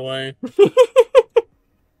editors, by the way.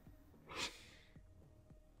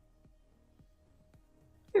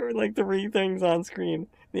 There were like 3 things on screen: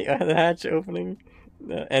 the hatch opening,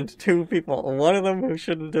 and 2 people. One of them who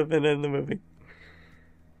shouldn't have been in the movie.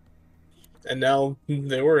 And now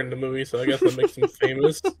they were in the movie, so I guess that makes them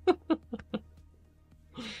famous.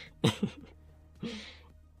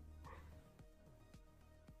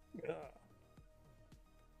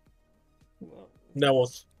 That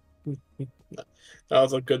was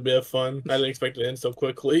a good bit of fun. I didn't expect it to end so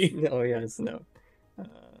quickly. Oh yes, no.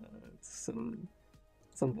 Some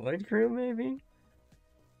Void Crew maybe?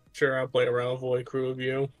 Sure, I'll play around with Void Crew with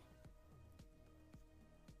you.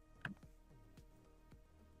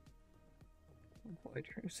 Void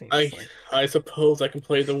Crew seems I suppose I can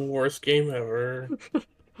play the worst game ever.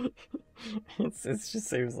 It just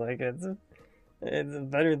seems like it's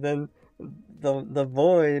better than the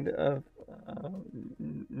Void of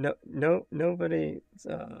nobody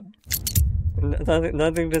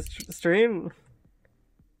nothing to stream.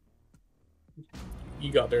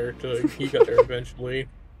 You got there eventually.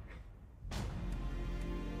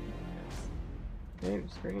 Game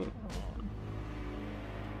screen.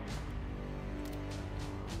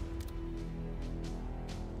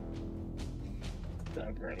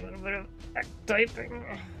 Time for a little bit of typing.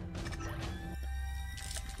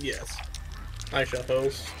 Yes, I shall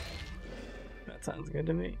host. That sounds good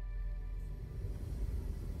to me.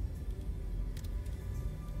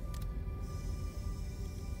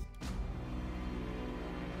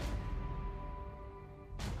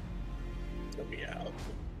 Let me out.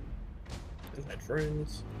 Invite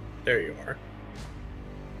friends. There you are.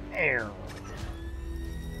 Air.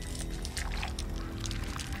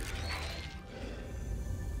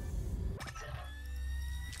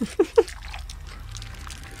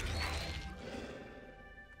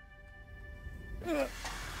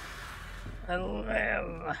 I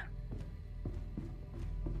live.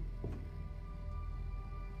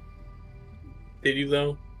 Did you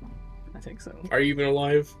though? I think so. Are you even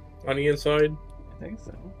alive on the inside? I think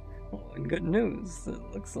so. Well, and good news. It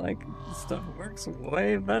looks like stuff works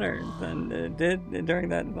way better than it did during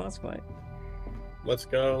that boss fight. Let's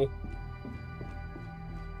go.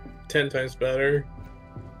 10 times better.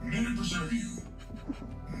 May it preserve you.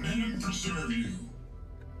 May it preserve you.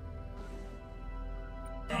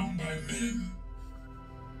 Bound by men.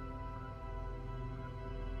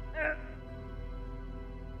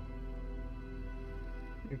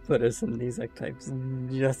 They put us in these types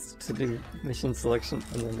just to do mission selection,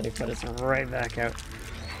 and then they put us right back out.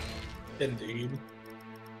 Indeed.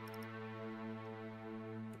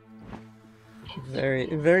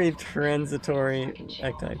 Very transitory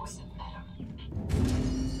archetypes.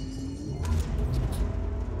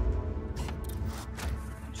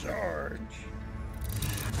 Charge.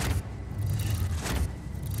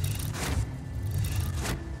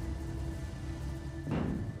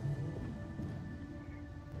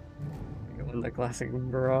 Go in the classic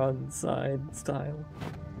broadside style.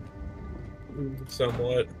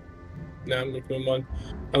 Somewhat. Now I'm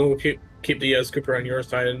gonna keep the scooper on your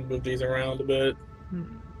side and move these around a bit.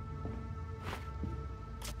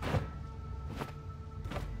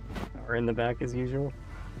 Or in the back as usual.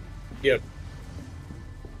 Yep.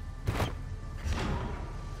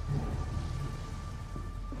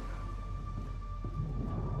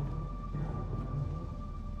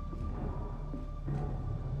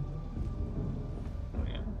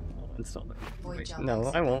 Install the wait,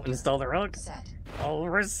 no, I won't install the relic. I'll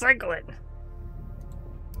recycle it.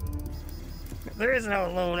 There is no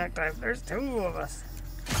lone archetype. There's two of us.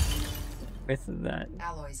 With that,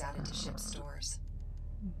 alloys added to ship stores.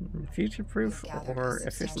 Future proof or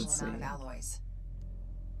efficiency. Of alloys.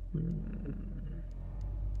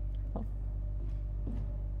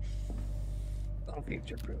 Oh,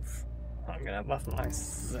 future proof. I'm gonna buff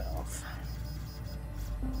myself.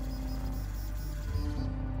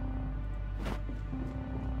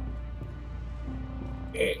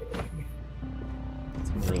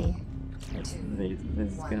 Three,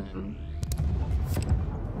 this gun.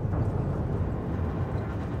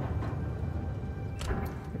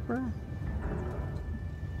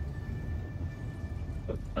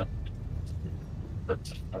 I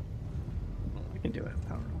can do a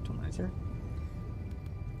power optimizer.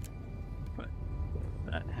 But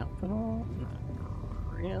will that help at all? Not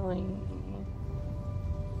really.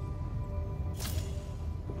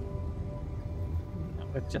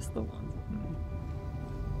 Not with just the one.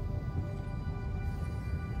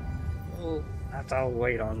 We'll have to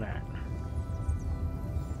wait on that.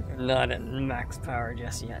 We're not at max power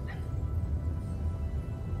just yet.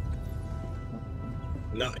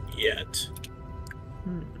 Not yet.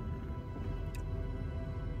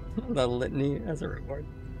 The litany as a reward.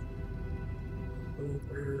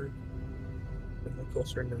 Over.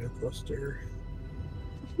 Closter and then a cluster.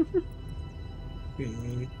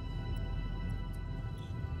 Been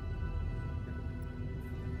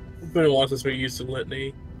a while since we used the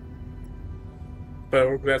litany.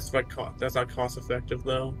 But that's like that's not cost effective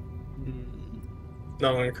though.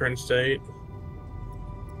 Not in the current state.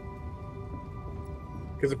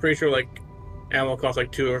 Because I'm pretty sure like ammo costs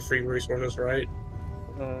like 2 or 3 resources, right?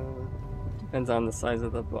 Depends on the size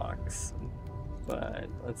of the box. But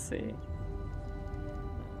let's see.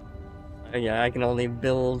 Yeah, I can only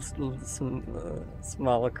build some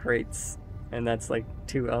smaller crates, and that's like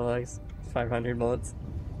 2 alloys, 500 bullets.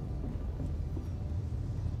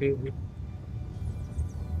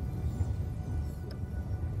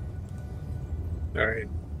 Alright,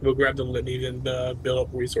 we'll grab the litany and build up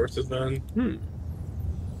resources then.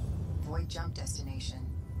 Void jump destination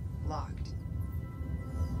locked.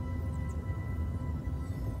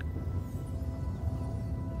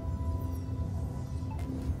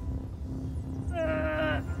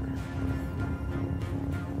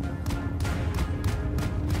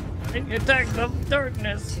 Attack the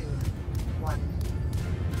darkness. 2, 1.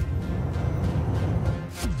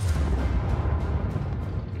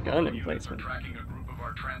 Gun emplacement. Tracking a group of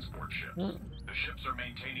our transport ships. The ships are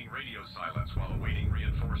maintaining radio silence while awaiting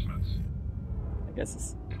reinforcements. I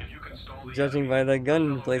guess judging by the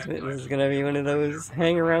gun emplacement, this is gonna be one of those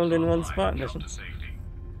hang around in one spot missions.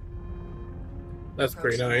 That's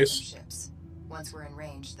pretty nice. Ships. Once we're in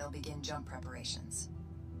range, they'll begin jump preparations.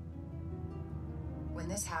 When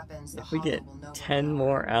this happens, If we get 10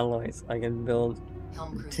 more alloys, I can build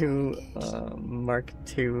 2 Mark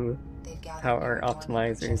II power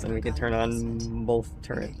optimizers, and we can turn on both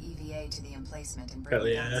turrets. Hell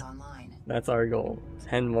yeah. That's our goal.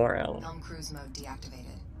 10 more alloys. Helm cruise mode deactivated.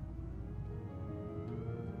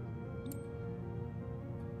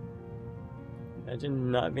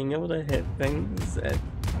 Imagine not being able to hit things at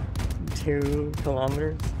 2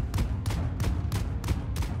 kilometers.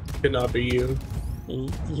 Could not be you.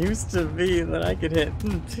 It used to be that I could hit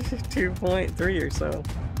 2.3 or so.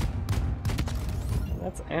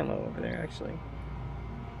 That's ammo over there, actually.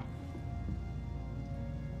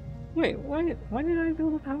 Wait, why did I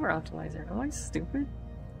build a power optimizer? Am I stupid?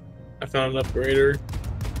 I found an upgrader.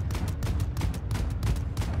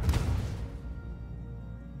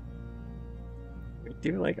 We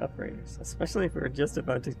do like upgraders, especially if we're just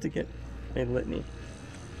about to get a litany.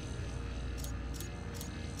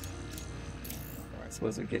 Or I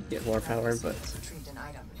suppose we could get more power, but... Retrieved an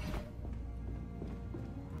item.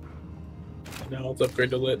 Now let's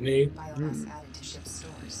upgrade the litany. Biomass added to ship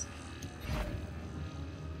stores.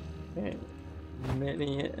 Okay.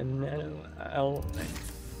 Mini and nano element.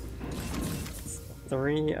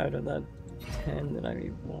 3 out of the 10 that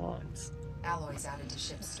I want. Alloys added to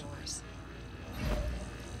ship stores.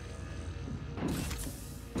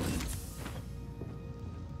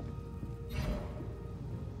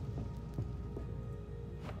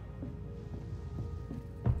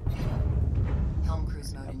 Helm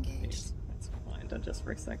cruise mode engaged. That's fine, don't just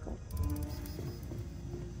recycle.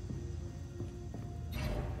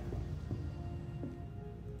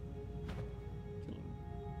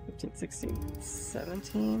 15, 16,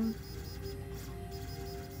 17.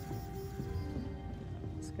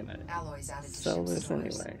 Just gonna Alloys added to sell ship this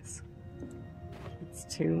stores. anyways. It's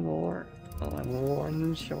 2 more. Oh, I'm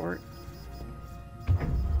 1 short.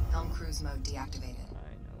 Helm cruise mode deactivated.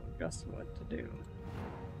 I know just what to do.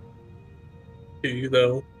 Do you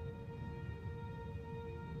though?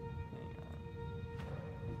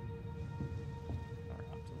 Power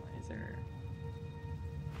optimizer.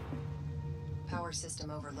 Power system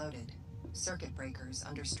overloaded. Circuit breakers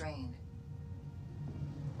under strain.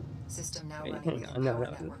 System now Wait, running hang with on. No, power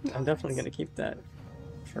no, network I'm definitely tolerance. going to keep that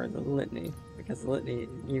for the litany because the litany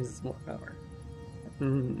uses more power.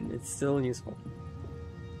 It's still useful.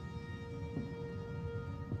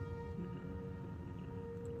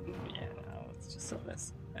 Yeah, no, let's just sell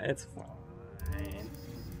this. It's fine.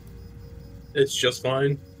 It's just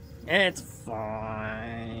fine. It's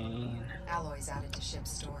fine. Alloys added to ship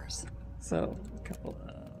stores. So, a couple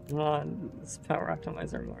of mods. Power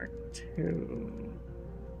Optimizer Mark 2.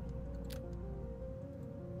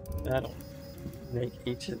 That'll make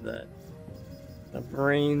each of the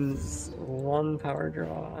brains 1 power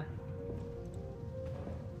draw.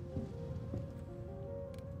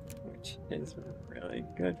 Which is really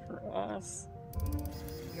good for us.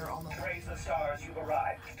 We are almost. Praise the stars, you've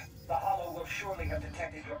arrived. The Hollow will surely have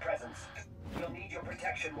detected your presence. You'll need your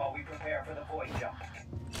protection while we prepare for the void jump.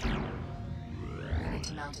 We need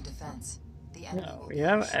to mount a defense. The enemy No, will we be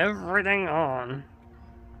have pushed everything on.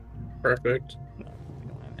 Perfect. No, we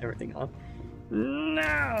don't have everything on.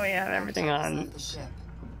 No, we have everything on. Leave the ship.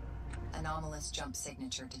 Anomalous jump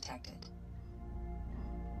signature detected.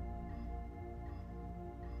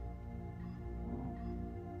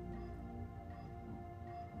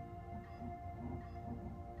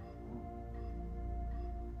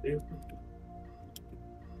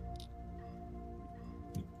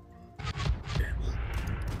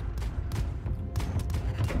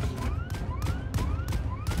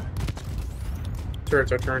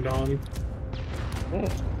 Turrets are turned on.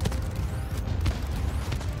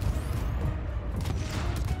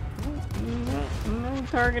 No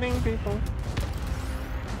targeting people.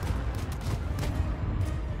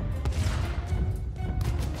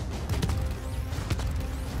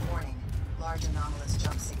 Warning. Large anomalous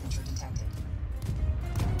jump signature detected.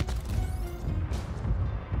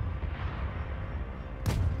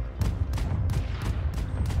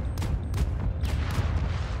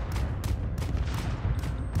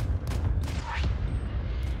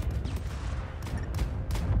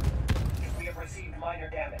 We have received minor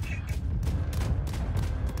damage.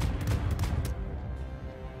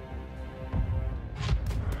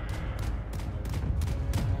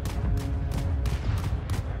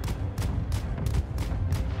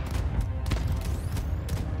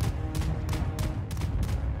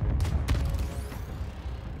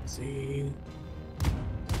 See.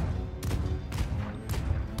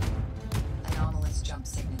 Anomalous jump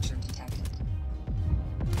signature detected.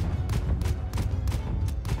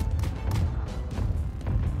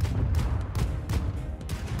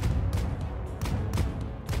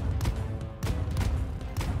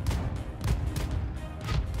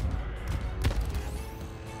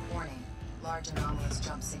 Warning. Large anomalous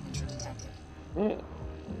jump signature detected. Oh,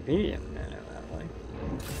 medium nano that way.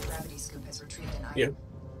 Gravity scoop has retrieved an item. Yep.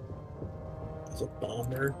 It's a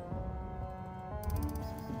bomber.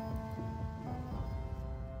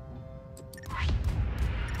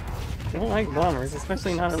 I don't like bombers,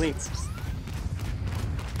 especially not elites.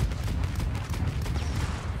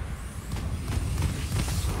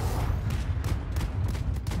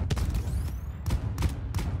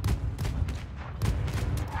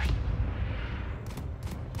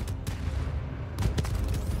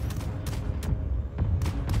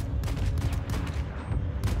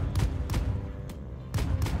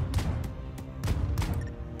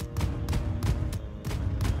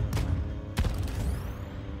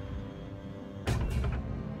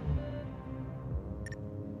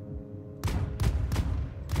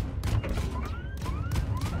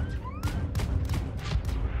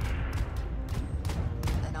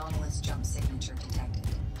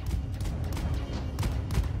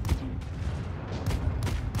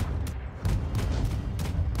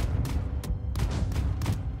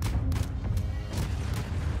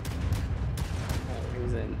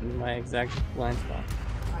 my exact blind spot.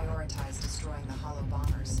 Prioritize destroying the hollow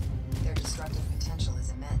bombers. Their destructive potential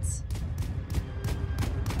is immense.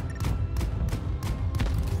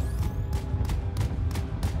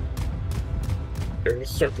 Their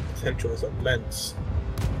destructive potential is immense.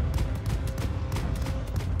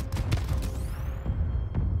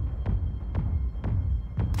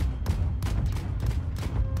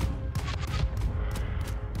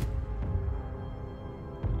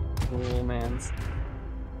 Cool mans.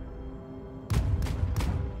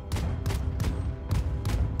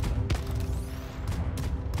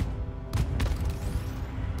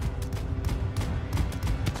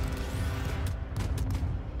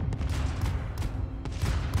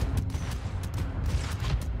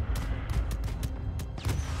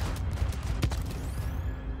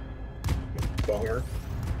 Bummer.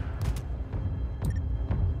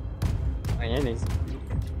 Oh, yeah, these.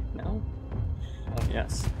 No? Oh,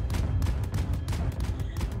 yes.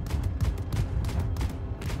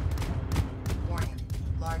 Warning.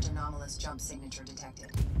 Large anomalous jump signature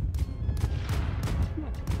detected.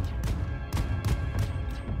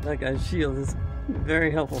 That guy's shield is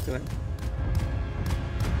very helpful to him.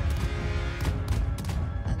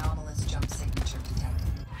 Anomalous jump signature detected.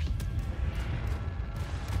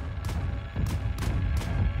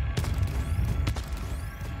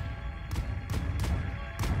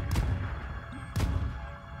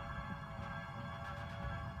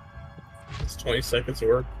 It's 20 seconds of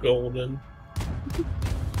work golden.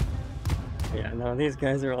 Yeah, no, these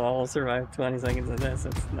guys are all survive 20 seconds of this.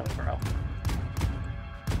 It's no problem.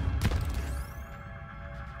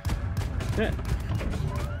 Good.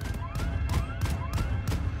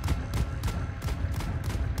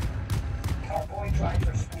 Our boy drives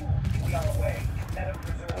for school. We on our way. Let him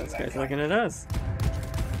preserve This guy's looking at us.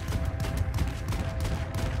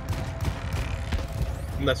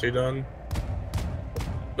 Unless you're done.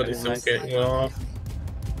 But he's still getting well off.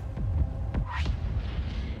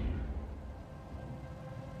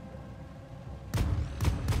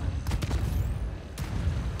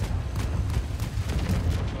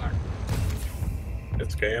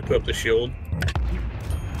 It's okay, I put up the shield.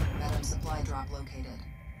 Venom supply drop located.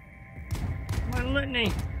 My litany!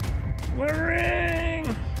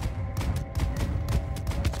 Whirring!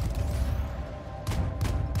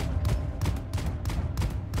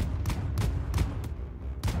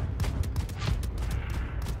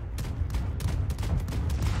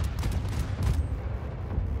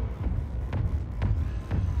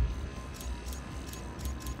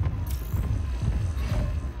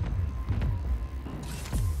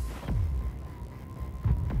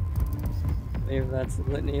 Maybe that's the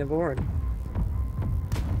litany aboard.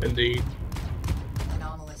 Indeed.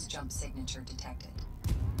 Anomalous jump signature detected.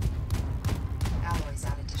 Alloys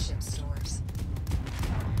added to ship stores.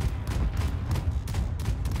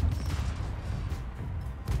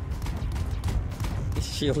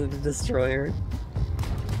 Shielded the destroyer.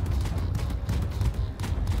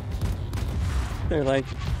 They're like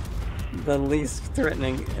the least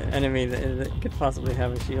threatening enemy that could possibly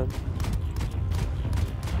have a shield.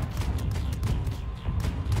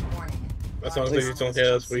 As long as they just don't hit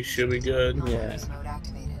us, we should be good. Yeah.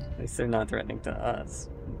 At least they're not threatening to us,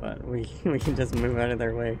 but we can just move out of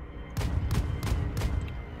their way.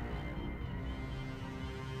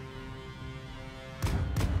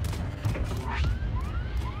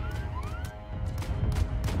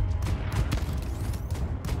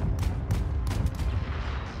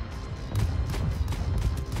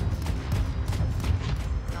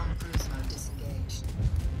 Non-cruise mode disengaged.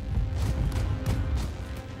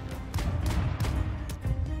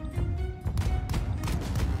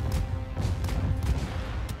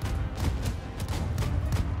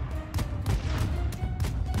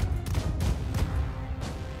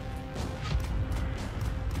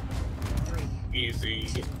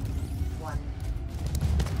 Easy. 1.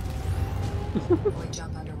 Void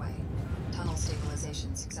jump underway. Tunnel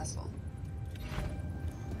stabilization successful.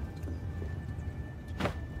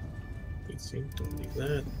 Don't need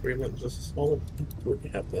that. Pretty much just all we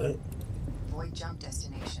can have that. Void jump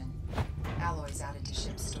destination. Alloys added to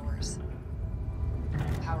ship stores.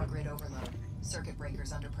 Power grid overload. Circuit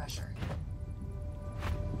breakers under pressure.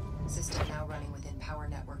 System now running within power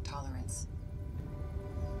network tolerance.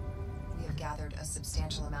 We have gathered a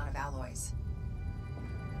substantial amount of alloys.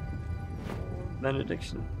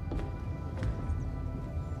 Benediction.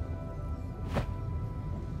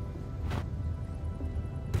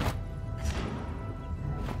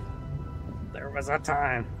 There was a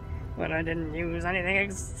time when I didn't use anything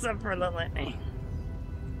except for the litany.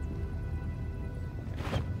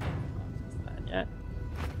 Not yet.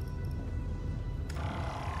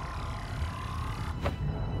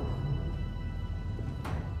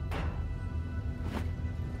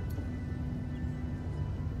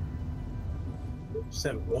 Is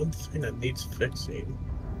that one thing that needs fixing?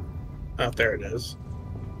 Oh, there it is.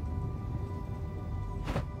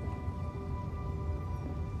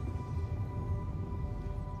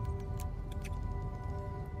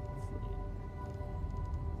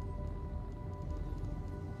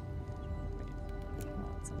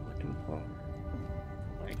 That's what I'm looking for.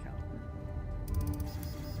 Like how.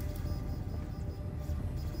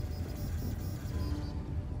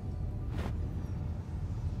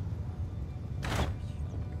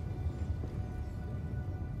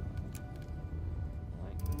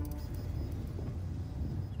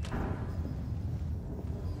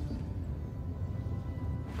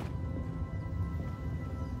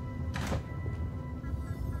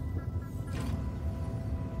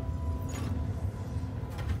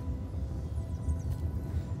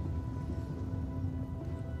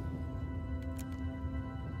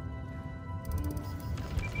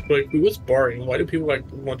 Like, who was barring? Why do people like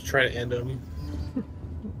want to try to end him?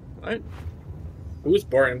 What? Who was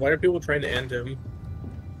barring? Why are people trying to end him?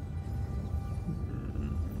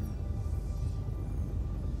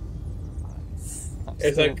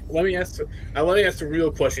 It's like, let me ask the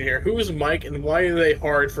real question here. Who is Mike and why are they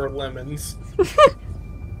hard for lemons?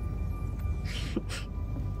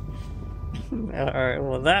 Alright,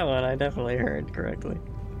 well that one I definitely heard correctly.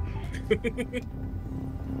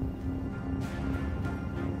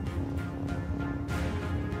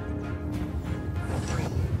 3,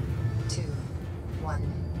 2, 1.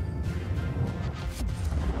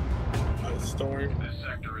 Storm. This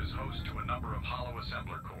sector is host to a number of hollow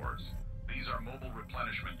assembler cores. These are mobile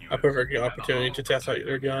replenishment units. A perfect opportunity to test out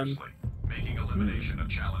your gun. Making elimination a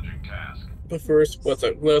challenging task. But first, let's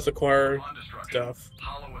acquire stuff.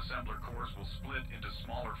 Hollow assembler cores will split into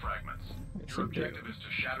smaller fragments. Your objective is to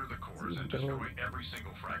shatter the cores and destroy every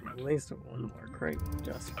single fragment. At least one more crate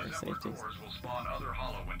just for Assembler safety. cores will spawn other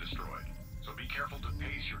hollow when destroyed. So be careful to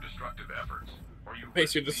pace your destructive efforts. Or you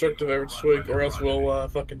Pace your destructive efforts, Twig, or else we'll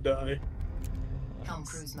fucking die. Helm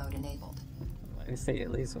cruise mode enabled. I say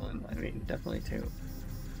at least one. I mean, definitely two.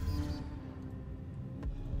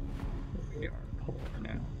 We are poor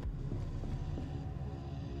now.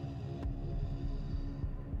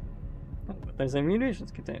 Oh, but there's a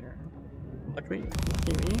munitions container. Lucky me.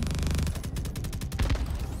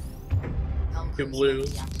 Two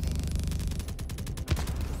blues.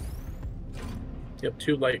 Yep,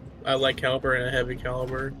 two light caliber and a heavy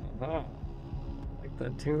caliber. Oh, like the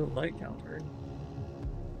two light caliber.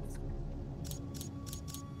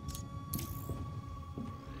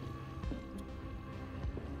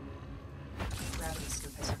 Gravity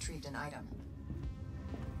scoop has retrieved an item.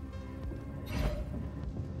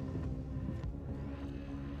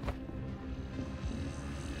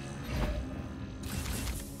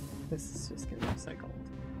 This is just getting recycled.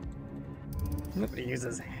 Nobody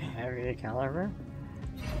uses heavy caliber.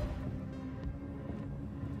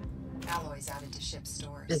 Alloys added to ship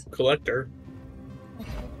stores. Collector.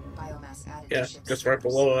 Biomass added Yeah, to ship just stores. right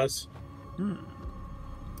below us.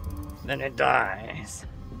 Then it dies.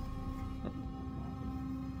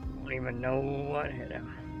 Don't even know what hit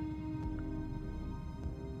him.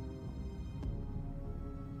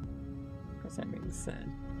 Of course, that being said.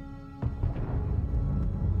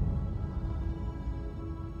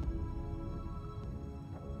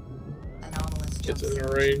 Anomalous Gets in the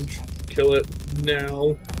range. Kill it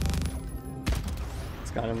now.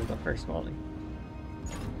 It's got him with the first volley.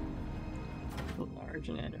 Large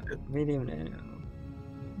nano, medium nano.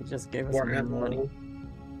 He just gave us More some money. ammo.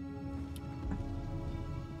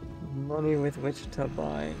 Money with which to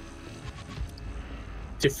buy.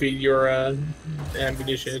 To feed your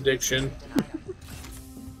ammunition addiction.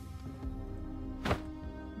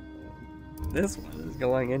 This one is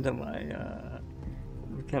going into my,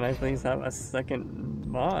 can I please have a second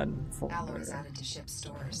mod folder? Alloys added to ship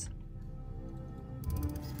stores.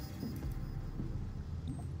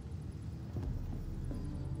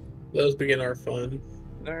 Let us begin our fun.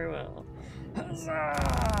 Very well. Huzzah!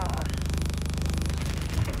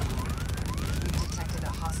 We've detected a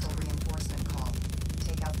hostile reinforcement call.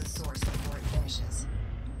 Take out the source before it finishes.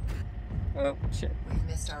 Oh, shit. We've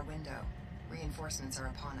missed our window. Reinforcements are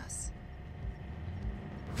upon us.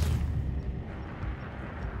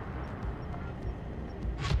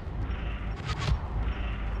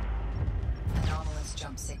 Anomalous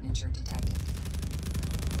jump signature detected.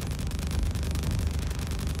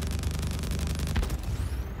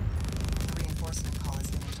 The reinforcement call has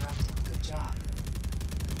been interrupted. Good job.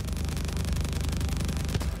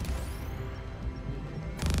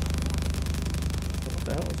 What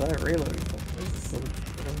the hell was that reloading for? This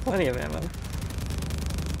is plenty of ammo.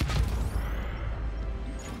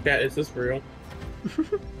 Yeah, is this real?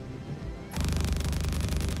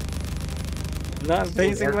 Not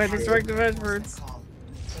facing my destructive efforts.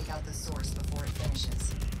 Take out the source before it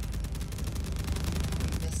finishes.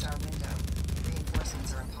 We've missed our window.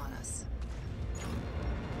 Reinforcements are upon us.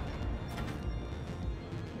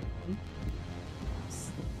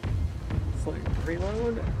 It's like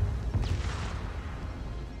reload.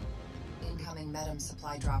 Incoming Medum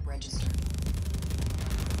supply drop registered.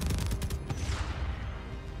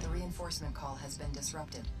 The reinforcement call has been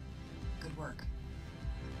disrupted. Good work.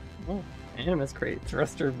 Oh, Animus Crate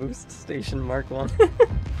Thruster Boost Station Mark 1.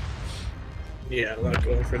 Yeah, I'm not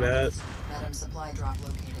going for that. Medum supply drop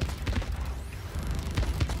located.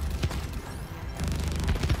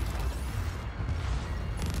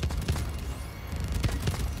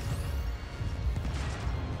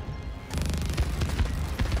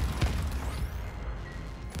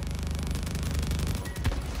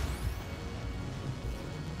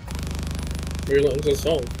 Relentless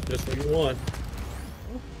assault, just what you want.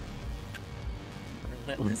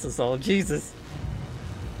 Relentless assault, Jesus.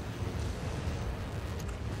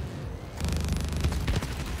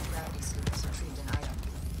 Gravity scoop has retrieved an item.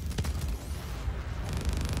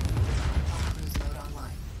 Helm cruise mode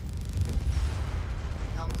online.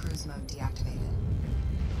 Helm cruise mode deactivated.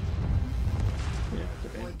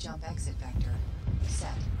 Void jump exit vector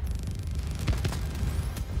set.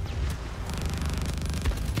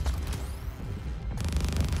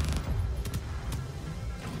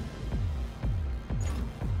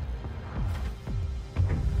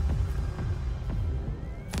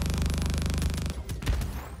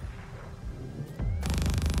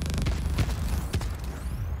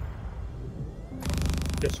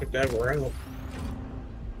 Just like that, we're out.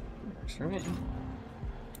 That's right.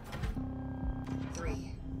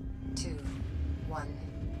 3, 2, 1.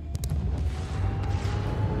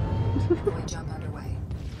 Void jump underway.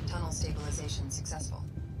 Tunnel stabilization successful.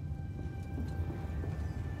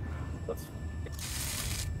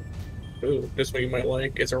 Ooh, this one you might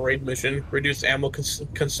like. It's a raid mission. Reduce ammo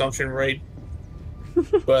consumption rate,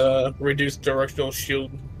 but reduce directional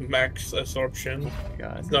shield max absorption.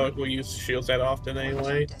 God. It's not like we use shields that often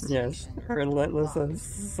anyway. Yes, relentless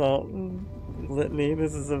assault litany.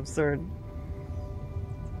 This is absurd.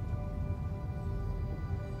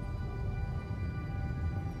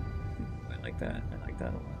 I like that. I like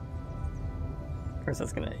that a lot. Of course,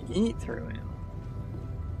 that's gonna eat through him.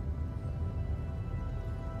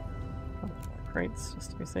 Oh, more crates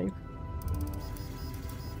just to be safe.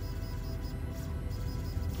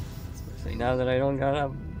 Especially now that I don't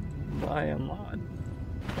gotta buy a mod.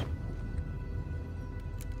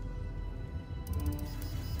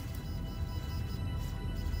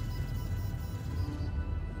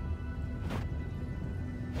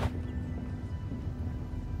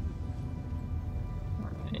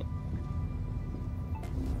 Alright.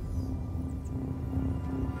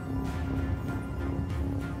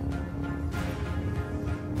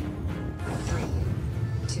 Three,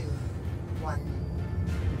 two, one.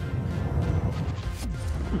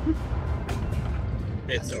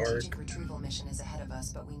 It's A dark. strategic retrieval mission is ahead of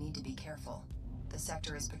us, but we need to be careful. The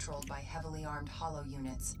sector is patrolled by heavily armed hollow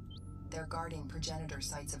units. They're guarding progenitor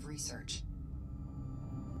sites of research.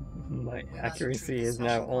 My We must accuracy retrieve the is now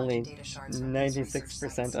special only quantum data shards from these research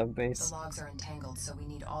 96% sites. of base. The logs are entangled, so we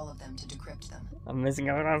need all of them to decrypt them. I'm missing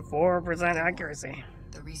out on 4% accuracy.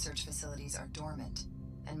 The research facilities are dormant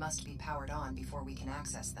and must be powered on before we can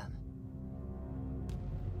access them.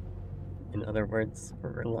 In other words,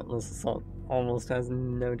 relentless assault almost has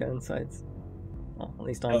no downsides. Well, at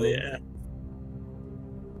least on Oh me. yeah.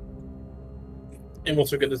 And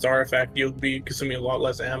once we get this artifact, you'll be consuming a lot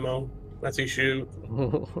less ammo as you shoot.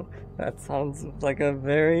 That sounds like a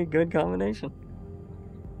very good combination.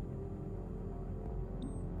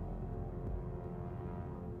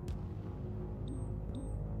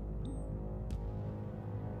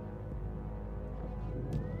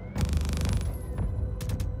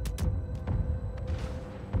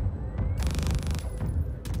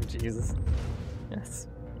 Jesus. Yes.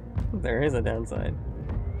 There is a downside.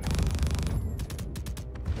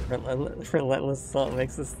 Relentless assault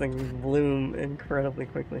makes this thing bloom incredibly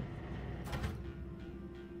quickly.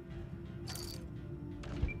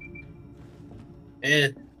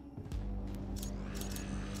 And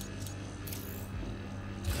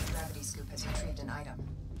Gravity scoop has retrieved an item.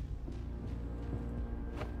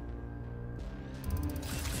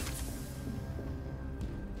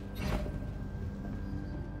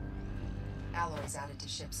 Alloys added to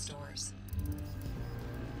ship's stores.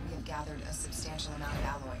 We have gathered a substantial amount of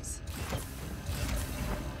alloys.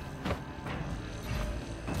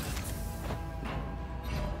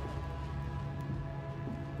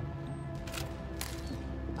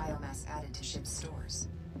 Biomass added to ship's stores.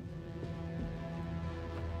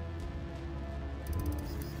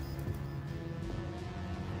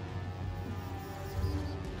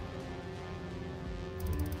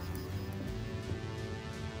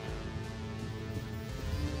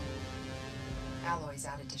 Alloys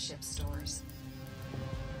added to ship stores.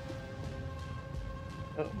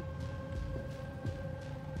 Oh.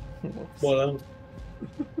 Whoops. What?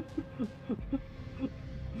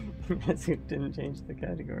 Guess you didn't change the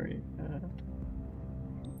category.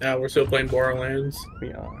 We're still playing Borderlands.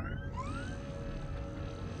 We are.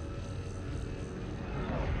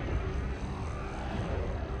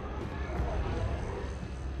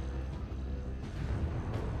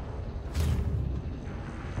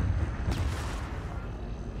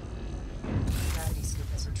 Gravity scoop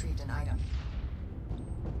has retrieved an item.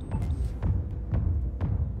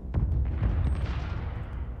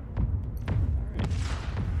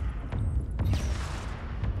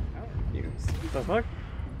 What the fuck?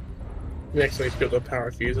 We actually skipped the power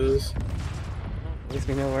fuses. At least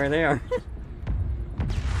we know where they are.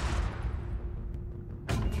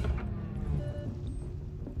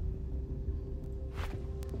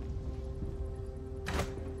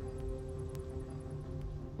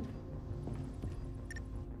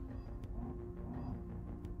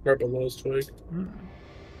 Right below his twig. The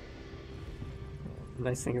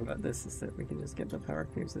nice thing about this is that we can just get the power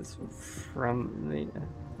fuses from the...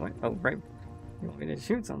 wait, oh, right. You want me to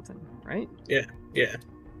shoot something, right? Yeah, yeah.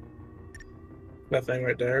 That thing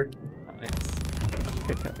right there. Oh, yes.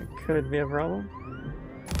 Could be a problem.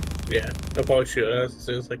 Yeah, they'll probably shoot us as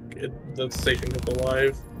soon as the station comes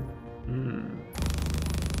alive.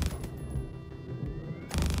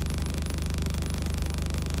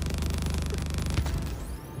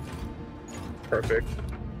 Perfect.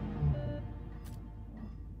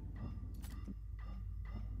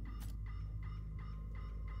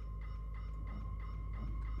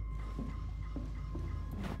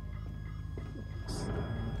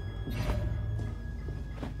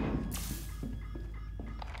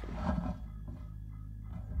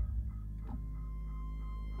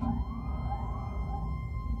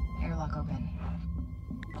 Airlock open.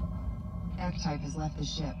 F-type has left the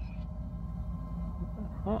ship.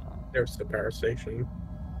 Huh. There's the power station.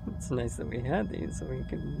 It's nice that we had these so we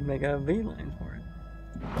could make a V-line for it.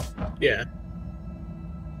 Yeah.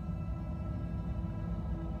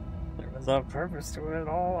 There was a purpose to it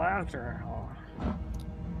all after all.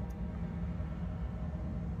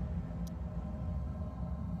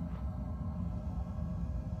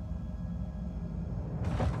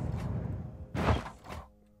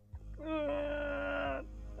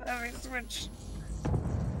 Let me switch.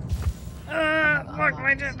 Fuck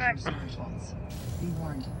my jetpack. Be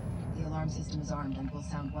warned. The alarm system is armed and will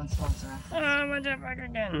sound once faults are accessed. My jetpack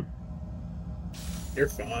again. You're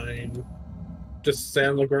fine. Just stay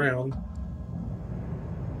on the ground.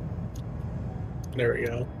 There we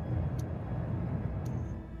go.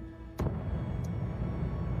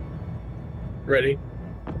 Ready?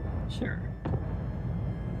 Sure.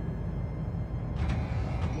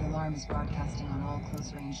 The alarm is broadcasting on all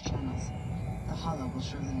close-range channels. The Hollow will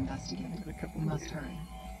surely investigate. We must hurry.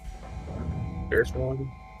 There's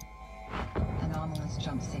one. Anomalous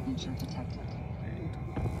jump signature detected.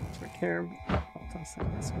 Take care. I'll toss that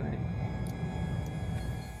this way.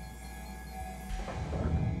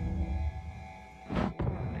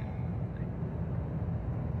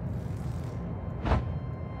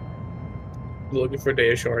 Looking for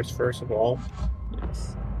data shards first of all.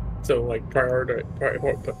 Yes. So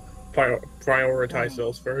prioritize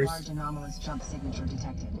those first. Large anomalous jump signature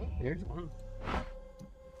detected. Here's one.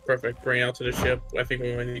 Perfect. Bring it out to the ship. I think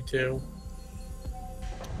we only need two.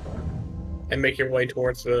 And make your way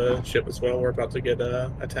towards the ship as well. We're about to get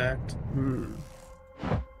attacked.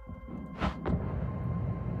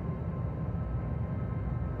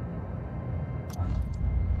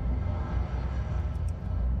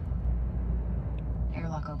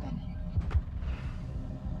 Airlock open.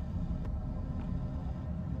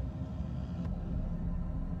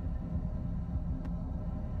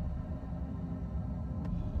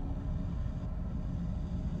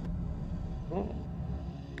 Oh.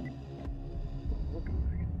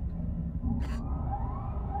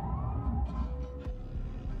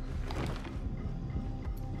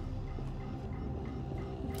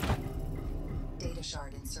 Data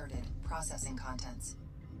shard inserted. Processing contents.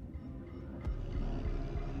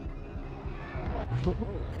 Hull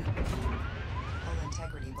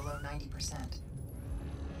integrity below 90%.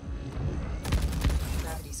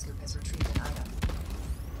 Gravity scoop has retrieved an item.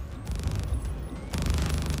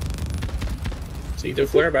 See, the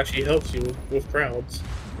flare actually helps you with crowds.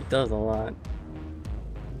 It does a lot.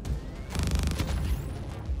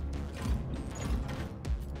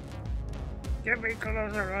 Get me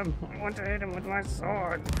closer, I want to hit him with my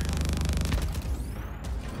sword.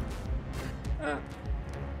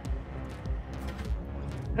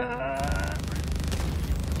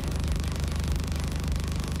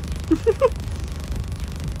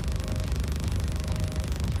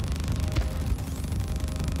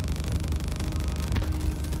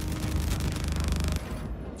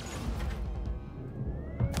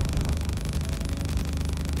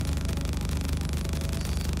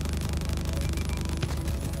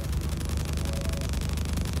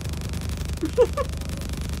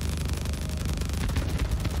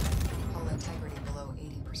 Hull integrity below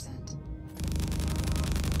 80%.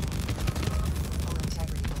 Hull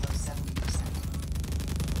integrity below 70%.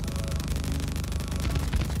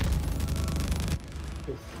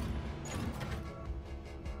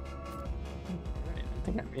 Right, I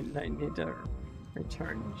think I need to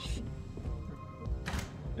recharge.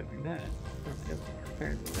 Doing that. Let's get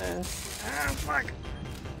prepared for this. Ah, fuck!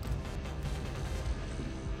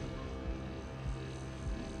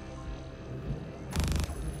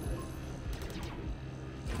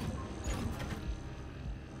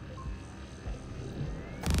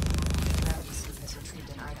 Gravity scoop has retrieved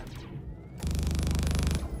an item.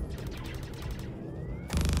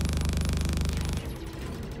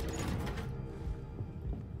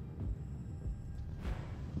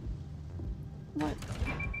 What?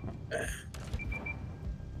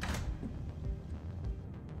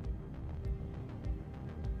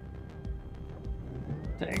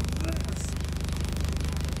 Take this.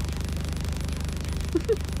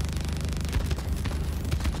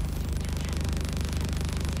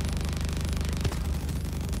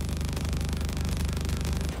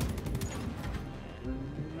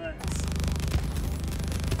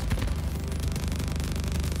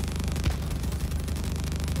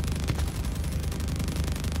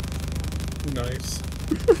 Nice.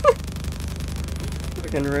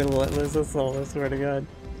 Fucking relentless assault, I swear to God.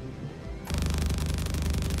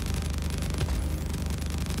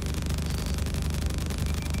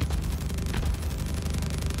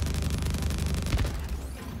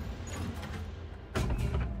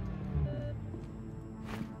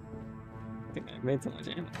 I think I made so much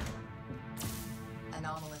ammo.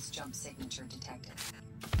 Anomalous jump signature detected.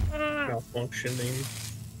 Malfunctioning.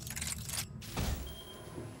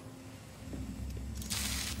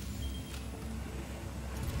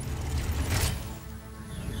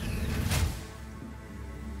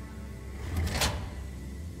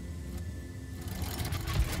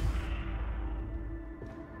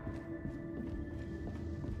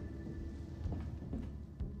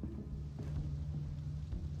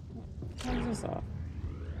 Turn this off.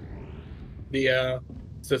 The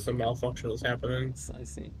system malfunction was happening. I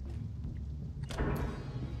see.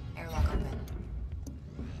 Airlock open.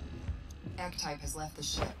 Egg-type has left the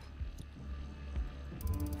ship.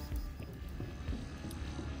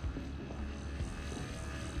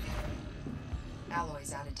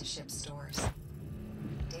 Alloys added to ship stores.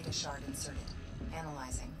 Data shard inserted.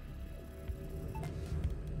 Analyzing.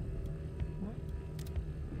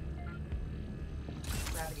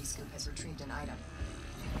 Gravity scoop has retrieved an item.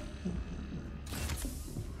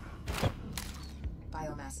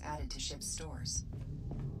 Biomass added to ship stores.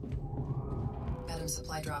 Venom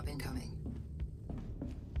supply drop incoming.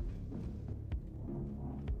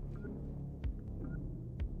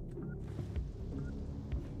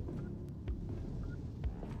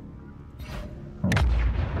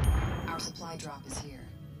 Our supply drop is here.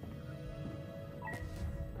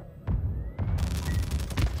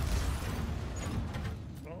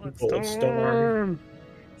 Bullet storm.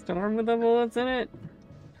 Storm with the bullets in it.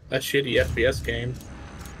 That shitty FPS game.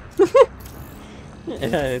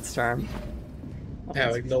 Yeah, it's charm. Yeah,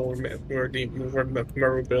 like no memorability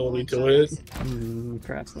to it.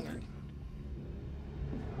 Perhaps not.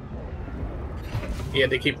 Yeah,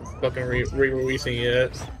 they keep fucking re-releasing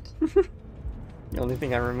it. The only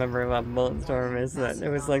thing I remember about Bulletstorm is that it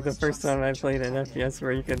was like the first time I played an FPS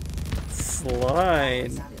where you could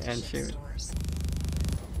slide and shoot.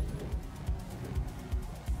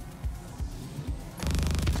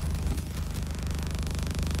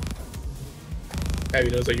 Have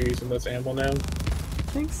you noticed that you're using less ammo now? I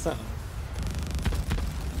think so.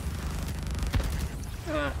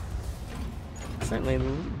 Certainly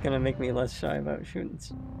gonna make me less shy about shooting.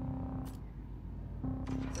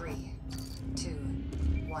 3, 2,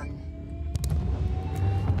 1.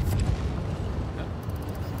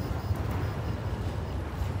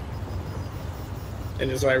 And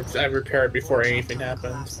just I repaired before anything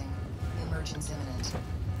happens. Emergence imminent.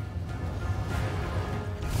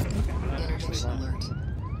 Interdiction alert.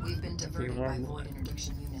 We've been diverted by void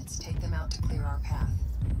interdiction units. Take them out to clear our path.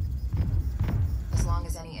 As long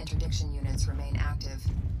as any interdiction units remain active,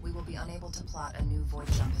 we will be unable to plot a new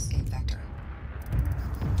void jump escape vector.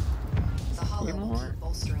 The Hollow will keep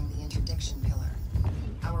bolstering the interdiction pillar.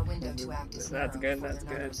 Our window to act is That's narrow good, before that's the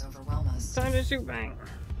good. Nardos overwhelm us. Time to shoot bang.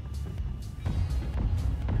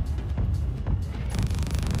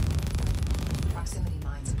 Proximity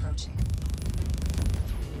mines approaching.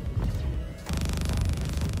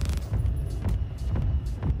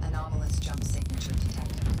 Anomalous jump signature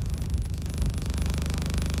detected.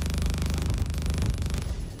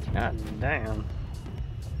 God damn.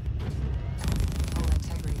 Hull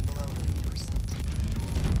integrity below 80%.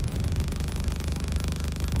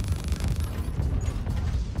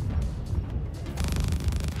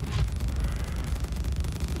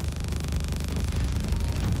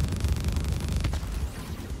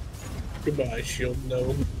 Goodbye, shield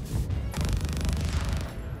node.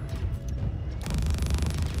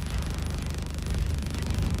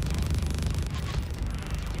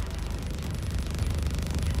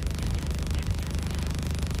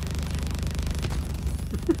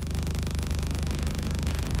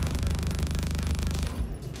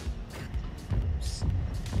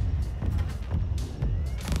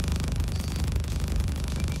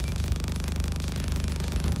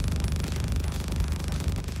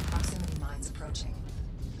 Proximity mines approaching.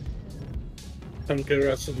 I'm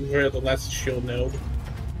curious where the last shield node.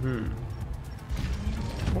 Hmm.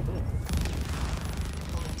 Hull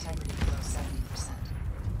integrity below 70%.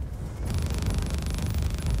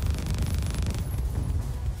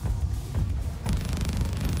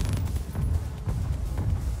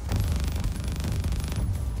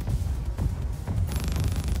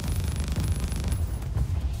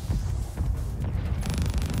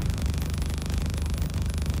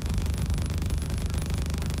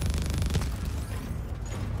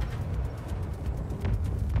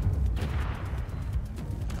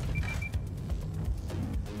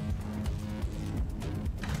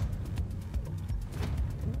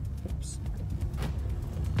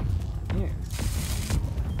 Yeah.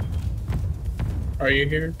 Are you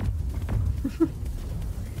here?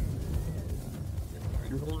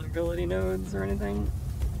 Vulnerability nodes or anything?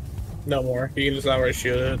 No more. You can just outright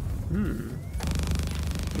shoot it. Hmm.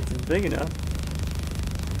 It's big enough.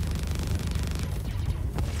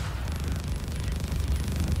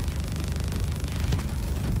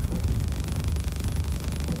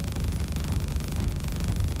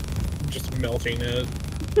 Just melting it.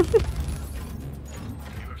 You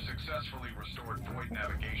have successfully restored void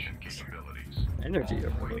navigation capabilities. Energy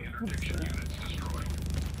All void overload. interdiction units destroyed.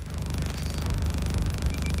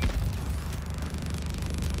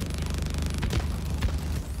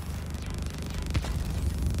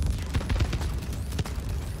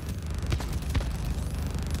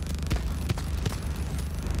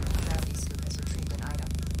 Gravity scoop has retrieved an item.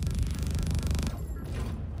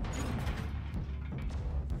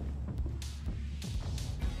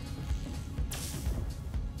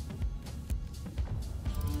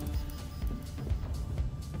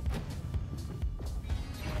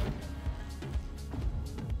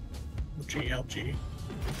 GLG.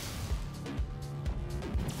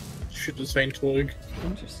 Shoot this vein twig.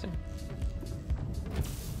 Interesting.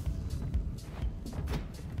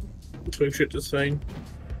 Twig shoot this vein.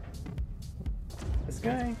 This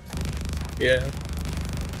guy? Yeah.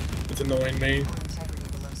 It's annoying me. Hull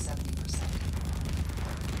integrity below 70%.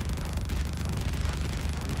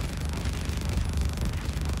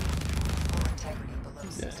 Hull integrity below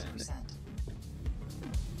 60%.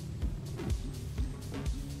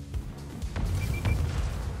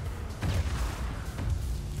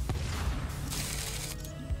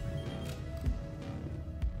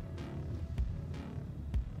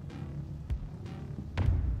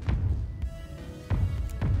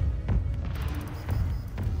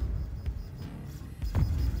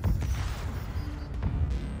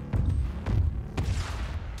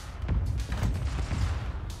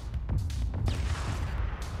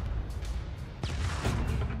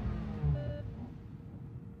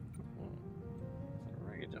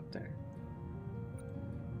 Right up there.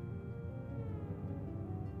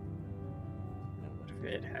 What if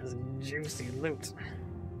it has juicy loot?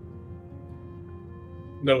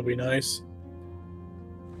 That would be nice.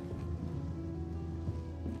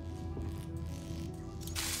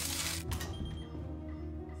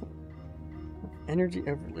 Energy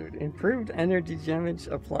overload. Improved energy damage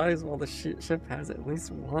applies while the ship has at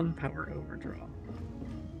least one power overdraw.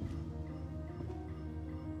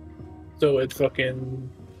 So it fucking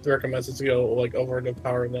recommends us to go like over the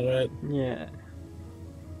power limit. Yeah.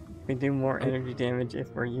 We do more energy damage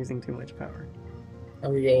if we're using too much power.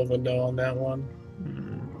 I'm gonna go with a no on that one.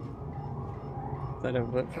 Is that a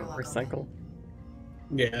vote for recycle?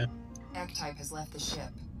 Yeah. Egg-type has left the ship.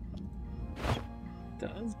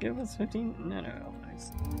 Does give us 15 nano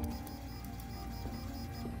allies.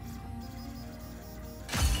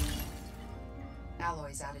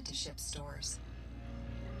 Alloys added to ship stores.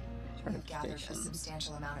 We've gathered a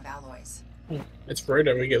substantial amount of alloys. It's rare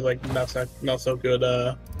that we get like not so good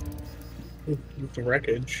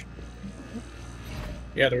wreckage.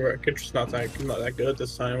 Yeah, the wreckage is not that good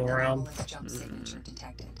this time around. Jump signature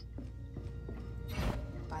detected.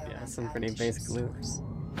 Yeah, some pretty basic loot.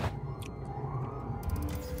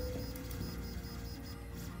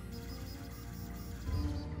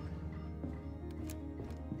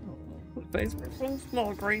 Space for some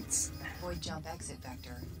small crates. Void jump exit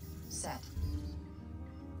vector set.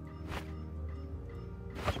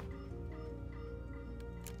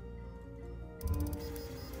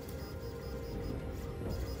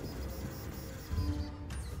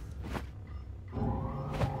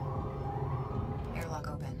 Airlock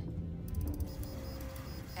open.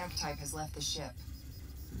 Egg-type has left the ship.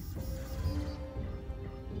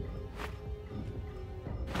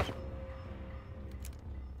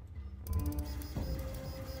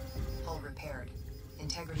 Hull repaired.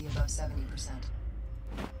 Integrity above 70%.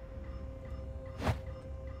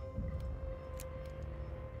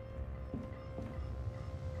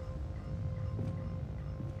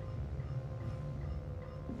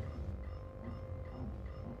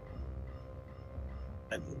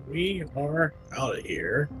 And we are out of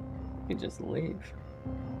here. You just leave.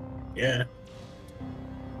 Yeah.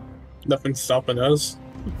 Nothing's stopping us.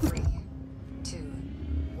 3, 2,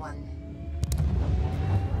 1.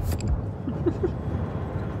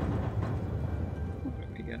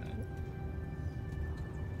 We got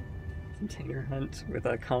container hunt with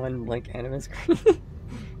a common blank animus screen.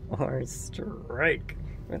 Or strike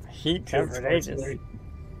with heat tempered ages.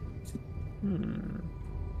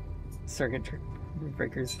 Circuit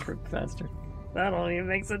breakers trip faster. That only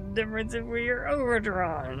makes a difference if we are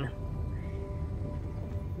overdrawn.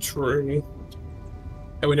 True.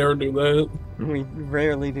 And we never do that. We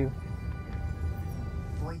rarely do.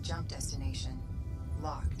 Void jump destination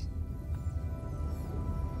locked.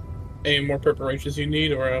 Any more preparations you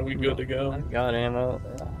need, or are we good to go? I've got ammo.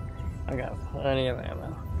 I got plenty of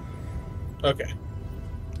ammo. Okay.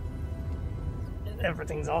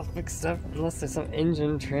 Everything's all fixed up, unless there's some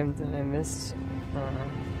engine trim that I missed.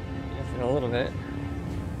 Just a little bit.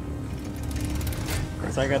 Of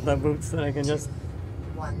course, I got the boots that I can just.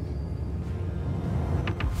 1.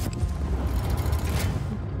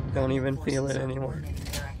 Don't even feel it anymore.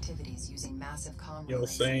 Their activities using massive comm Yo,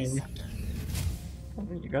 relays same. in the sector. Oh,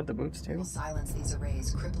 you got the boots too. Will silence these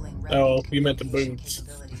arrays, crippling Oh, you meant the boots.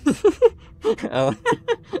 Oh.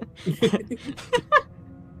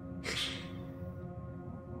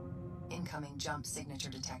 Incoming jump signature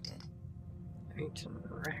detected. Ancient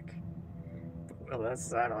wreck. Will that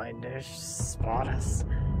satellite dish spot us?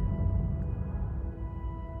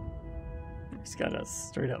 He's got a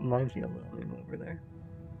straight up minefield on him over there.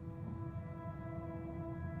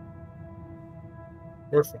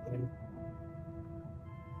 We're fine.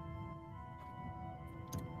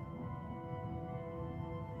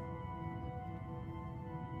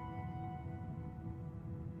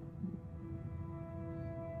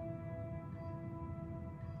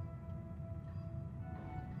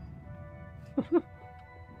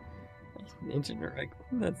 Ancient wreck.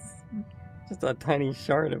 That's just a tiny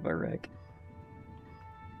shard of a wreck.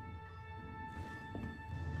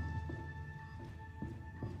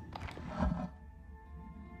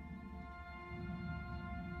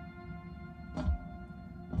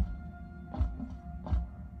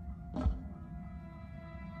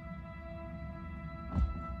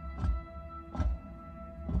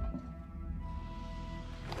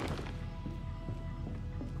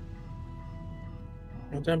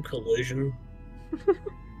 Damn collision.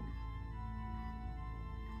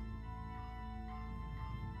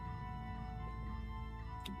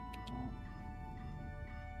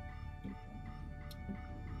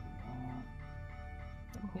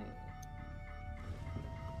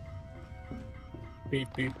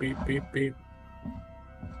 Beep, beep, beep, beep, beep.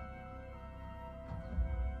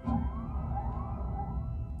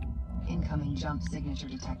 Incoming jump signature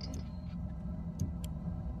detected.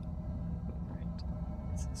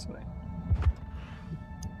 It's this way.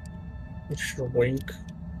 Extra wink.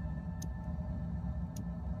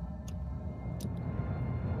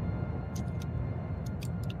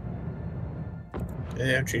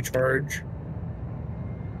 Energy charge.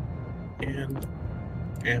 And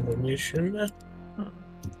ammunition.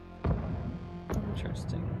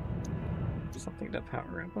 Interesting. Something to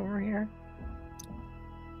power up over here.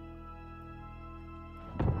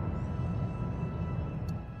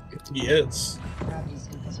 Yes. Gravity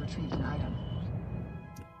scoop has retrieved an item.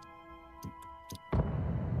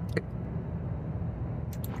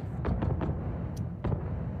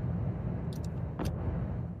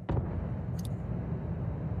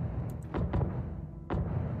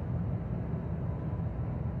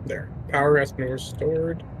 There. Power has been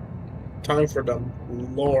restored. Time for the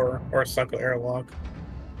lore or cycle airlock.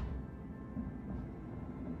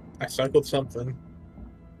 I cycled something.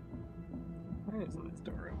 Why isn't this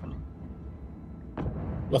door open?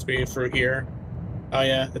 Must be through here. Oh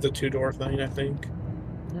yeah, it's a 2-door thing, I think.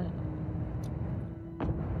 Yeah.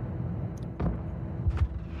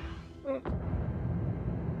 Oh.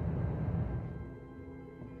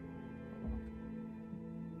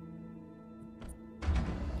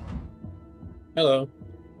 Hello.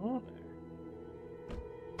 Oh.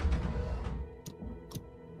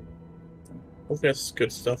 Hopefully that's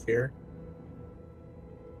good stuff here.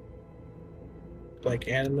 Like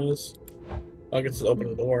animals. I guess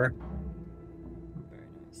open the door. Very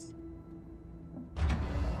nice.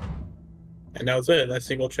 And that was it. That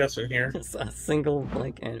single chest in here. Just a single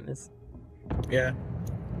blank animus. Yeah.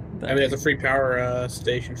 I mean, there's a free power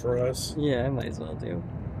station for us. Yeah, I might as well do.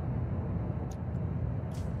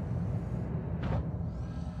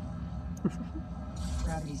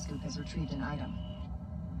 Gravity scoop has retrieved an item.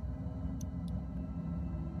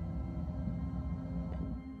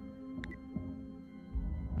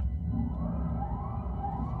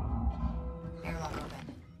 Airlock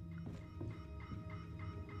open.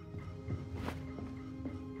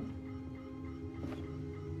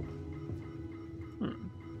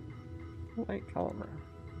 White collar.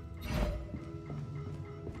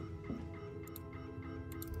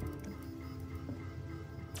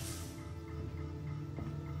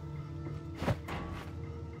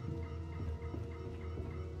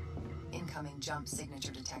 Incoming jump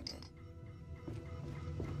signature detected.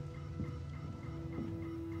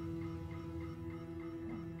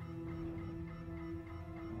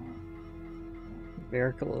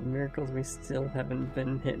 Miracle of miracles, we still haven't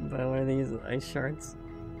been hit by one of these ice shards.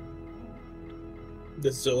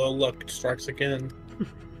 The Zilla luck strikes again.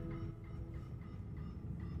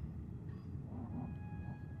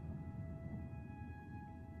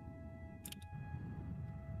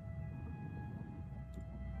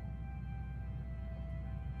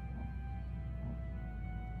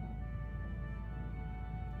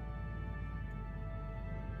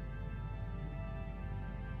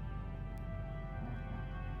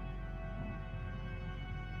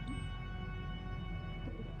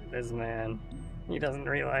 This man, he doesn't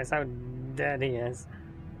realize how dead he is.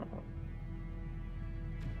 Full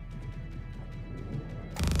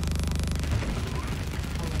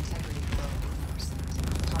integrity below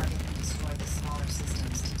 80%. Target and destroy the smaller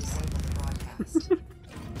systems to disable the broadcast.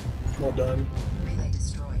 Well done. Relay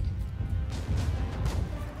destroyed.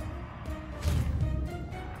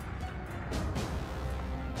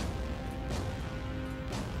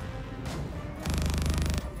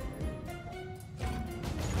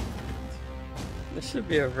 There should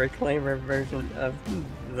be a reclaimer version of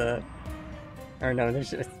the, or no,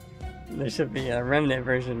 there should be a remnant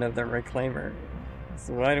version of the reclaimer.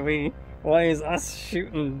 So why is us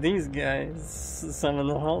shooting these guys summon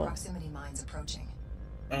the hollow? Proximity mines approaching.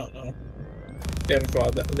 I don't know. They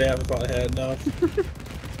haven't thought ahead enough. Gun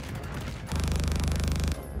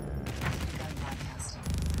broadcasting.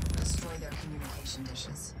 Destroy their communication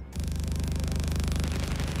dishes.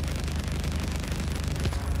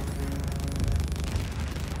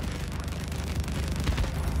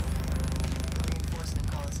 The reinforcement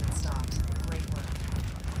call has been stopped. Great work.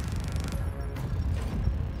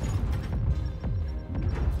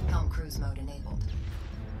 Helm cruise mode enabled.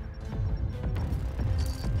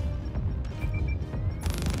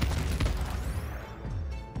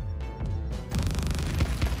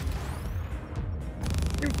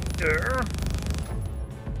 There.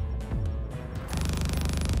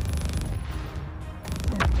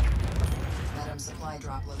 Venom supply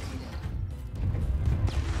drop located.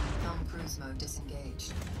 Helm cruise mode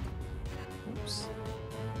disengaged. Oops.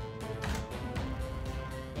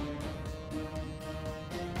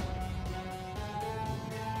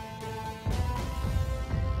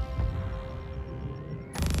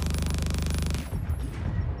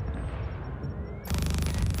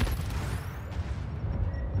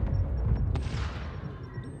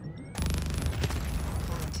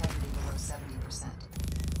 Full integrity below 70%.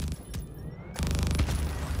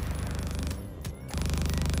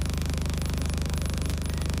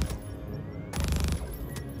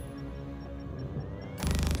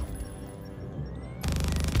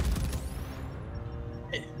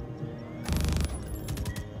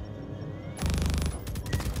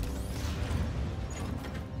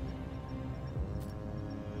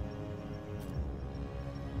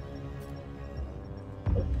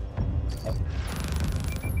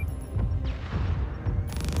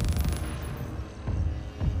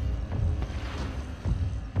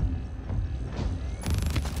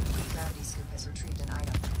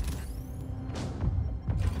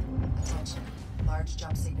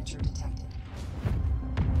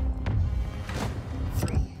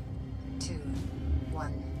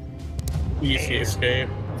 Easy escape.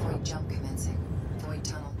 Void jump commencing. Void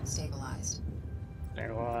tunnel stabilized.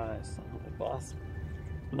 There was the boss.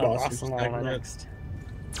 The Boss boss level segment. next.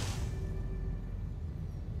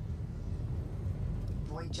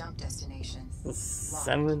 Void jump destination. The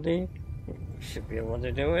 70. We should be able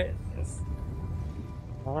to do it as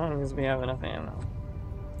long as we have enough ammo.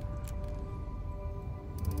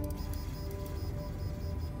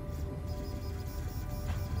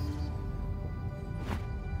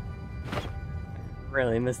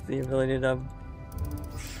 Really missed the ability to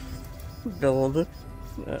build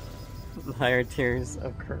higher tiers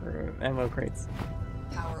of ammo crates.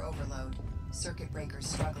 Power overload. Circuit breakers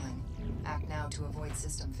struggling. Act now to avoid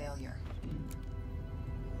system failure.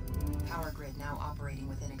 Power grid now operating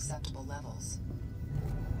within acceptable levels.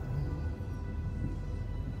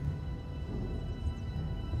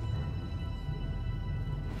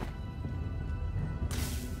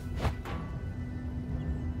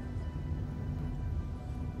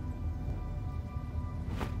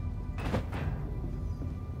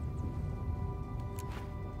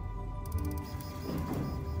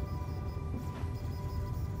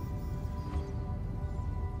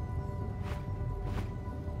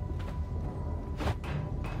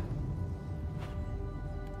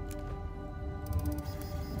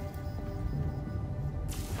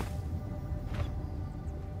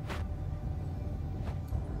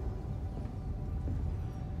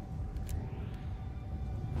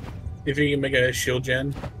 If you can make a shield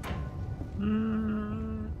gen.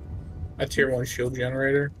 A tier 1 shield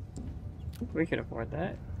generator. We can afford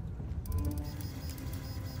that.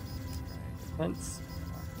 Defense.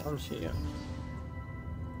 One shield.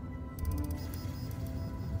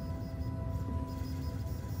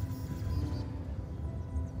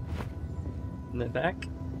 In the back?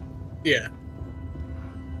 Yeah.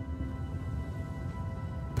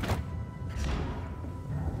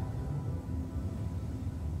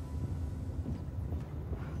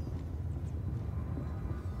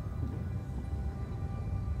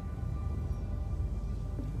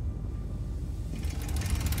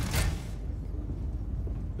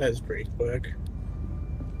 That's pretty quick.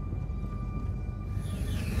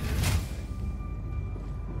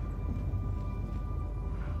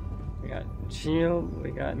 We got shield, we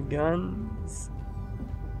got guns.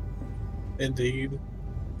 Indeed.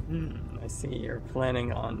 I see you're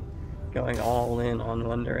planning on going all in on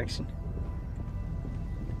one direction.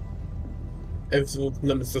 It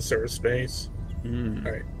limits the server space.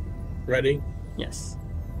 Alright. Ready? Yes.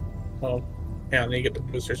 Oh, yeah, I need to get the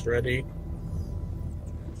boosters ready.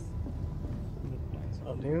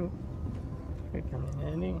 I'll do. Could come in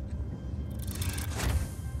handy.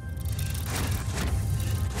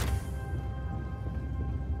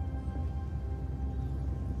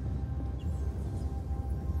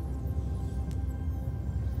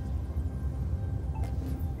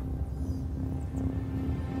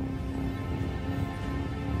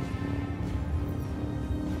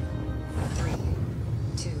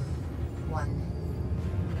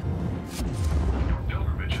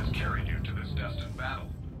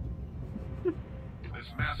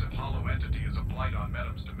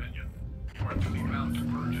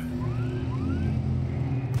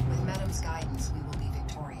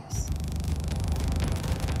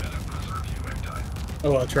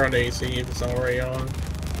 Oh, I'll turn on the AC if it's already on.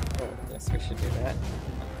 Oh, yes, we should do that.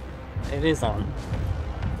 It is on.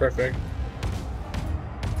 Perfect.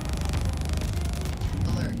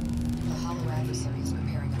 Alert. The hollow adversary is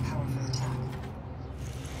preparing a powerful attack.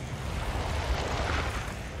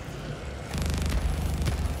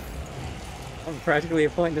 I'm practically a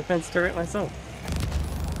point defense turret myself.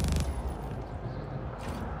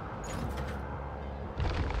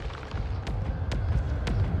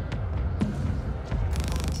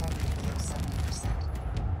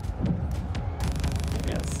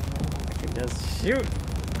 Shoot!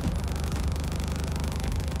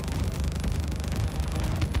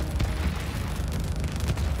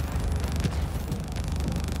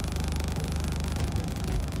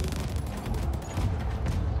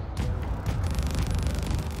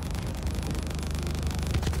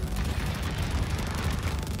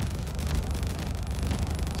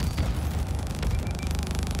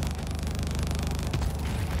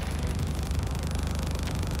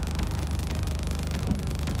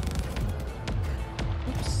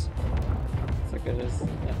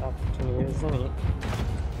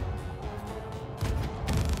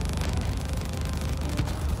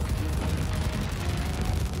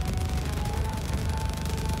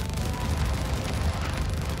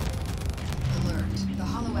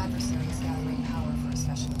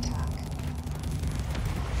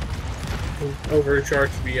 Overcharge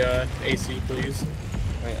the AC, please.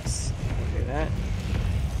 Oh yes, I'll do that.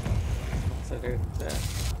 Also do that.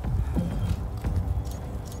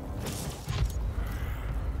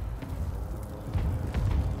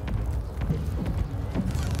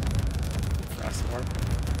 Frostworm.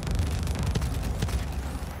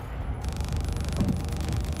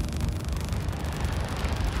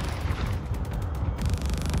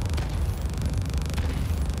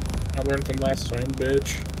 I learned from last time,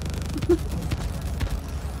 bitch.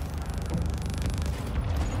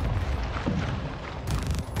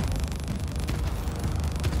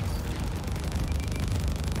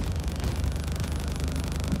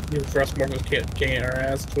 You Frostmark was kicking our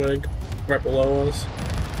ass, Twig, right below us.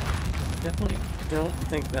 Definitely don't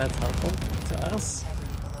think that's helpful to us.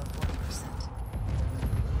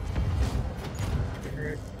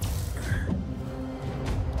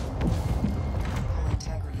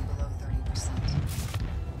 Integrity below 30%.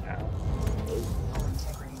 Hull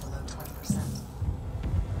integrity below 20%.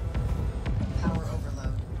 Power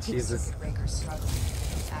overload. Jesus. Circuit breakers struggling.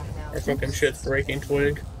 Act now. Our fucking shit's breaking,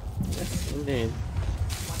 Twig. Yes, indeed.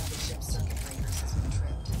 One of the ship's circuit breakers has been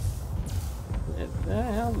tripped. What the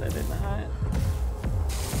hell did it not?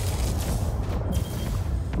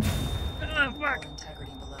 Hull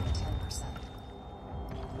integrity below 10%.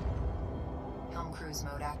 Helm cruise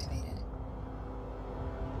mode activated.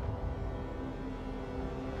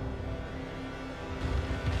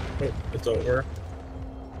 Oh, it's over.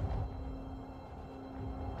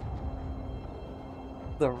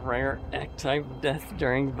 The rare Act-type death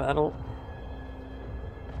during battle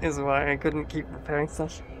is why I couldn't keep repairing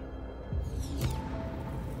stuff.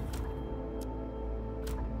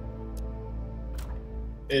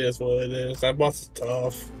 It is what it is. That boss is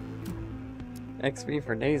tough. XP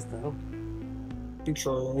for days though.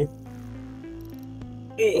 True.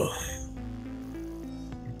 Ugh.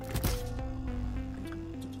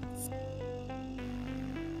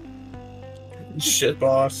 Shit,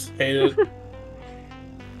 boss. Hate it.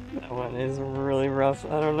 That one is really rough.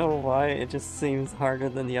 I don't know why, it just seems harder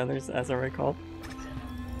than the others as I recall.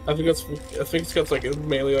 I think it's because like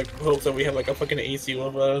mainly like hopes that we have like a fucking AC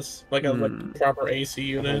with us, like a like proper AC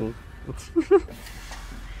unit,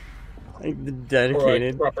 like the dedicated or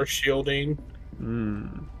like proper shielding.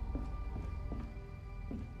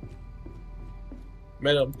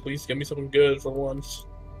 Madam, please give me something good for once.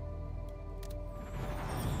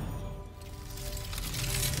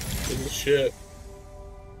 This is shit.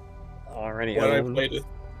 Already Why owned.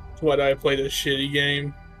 Why did I play this shitty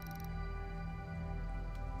game?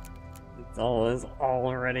 It's all is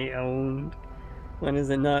already owned. When is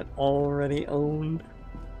it not already owned?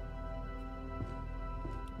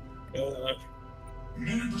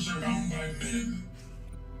 Men preserve bound by men.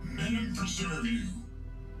 Men preserve you.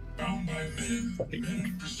 Bound by men.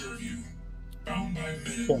 Men preserve you. Bound by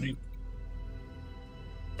men.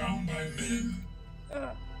 Bound by men.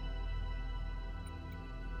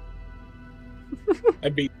 I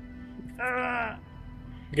beat.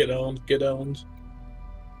 Get owned. Get owned.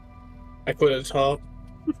 I quit at the top.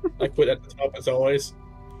 I quit at the top as always.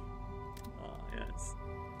 Oh, yes.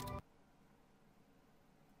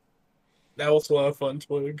 That was a lot of fun,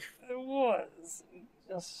 Twig. It was.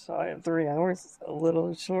 Just shy of 3 hours. A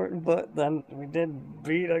little short, but then we did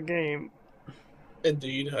beat a game.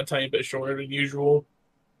 Indeed, a tiny bit shorter than usual.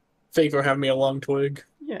 Thank you for having me along, Twig.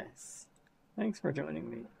 Yes. Thanks for joining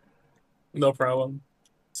me. No problem.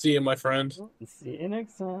 See you, my friend. See you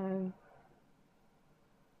next time.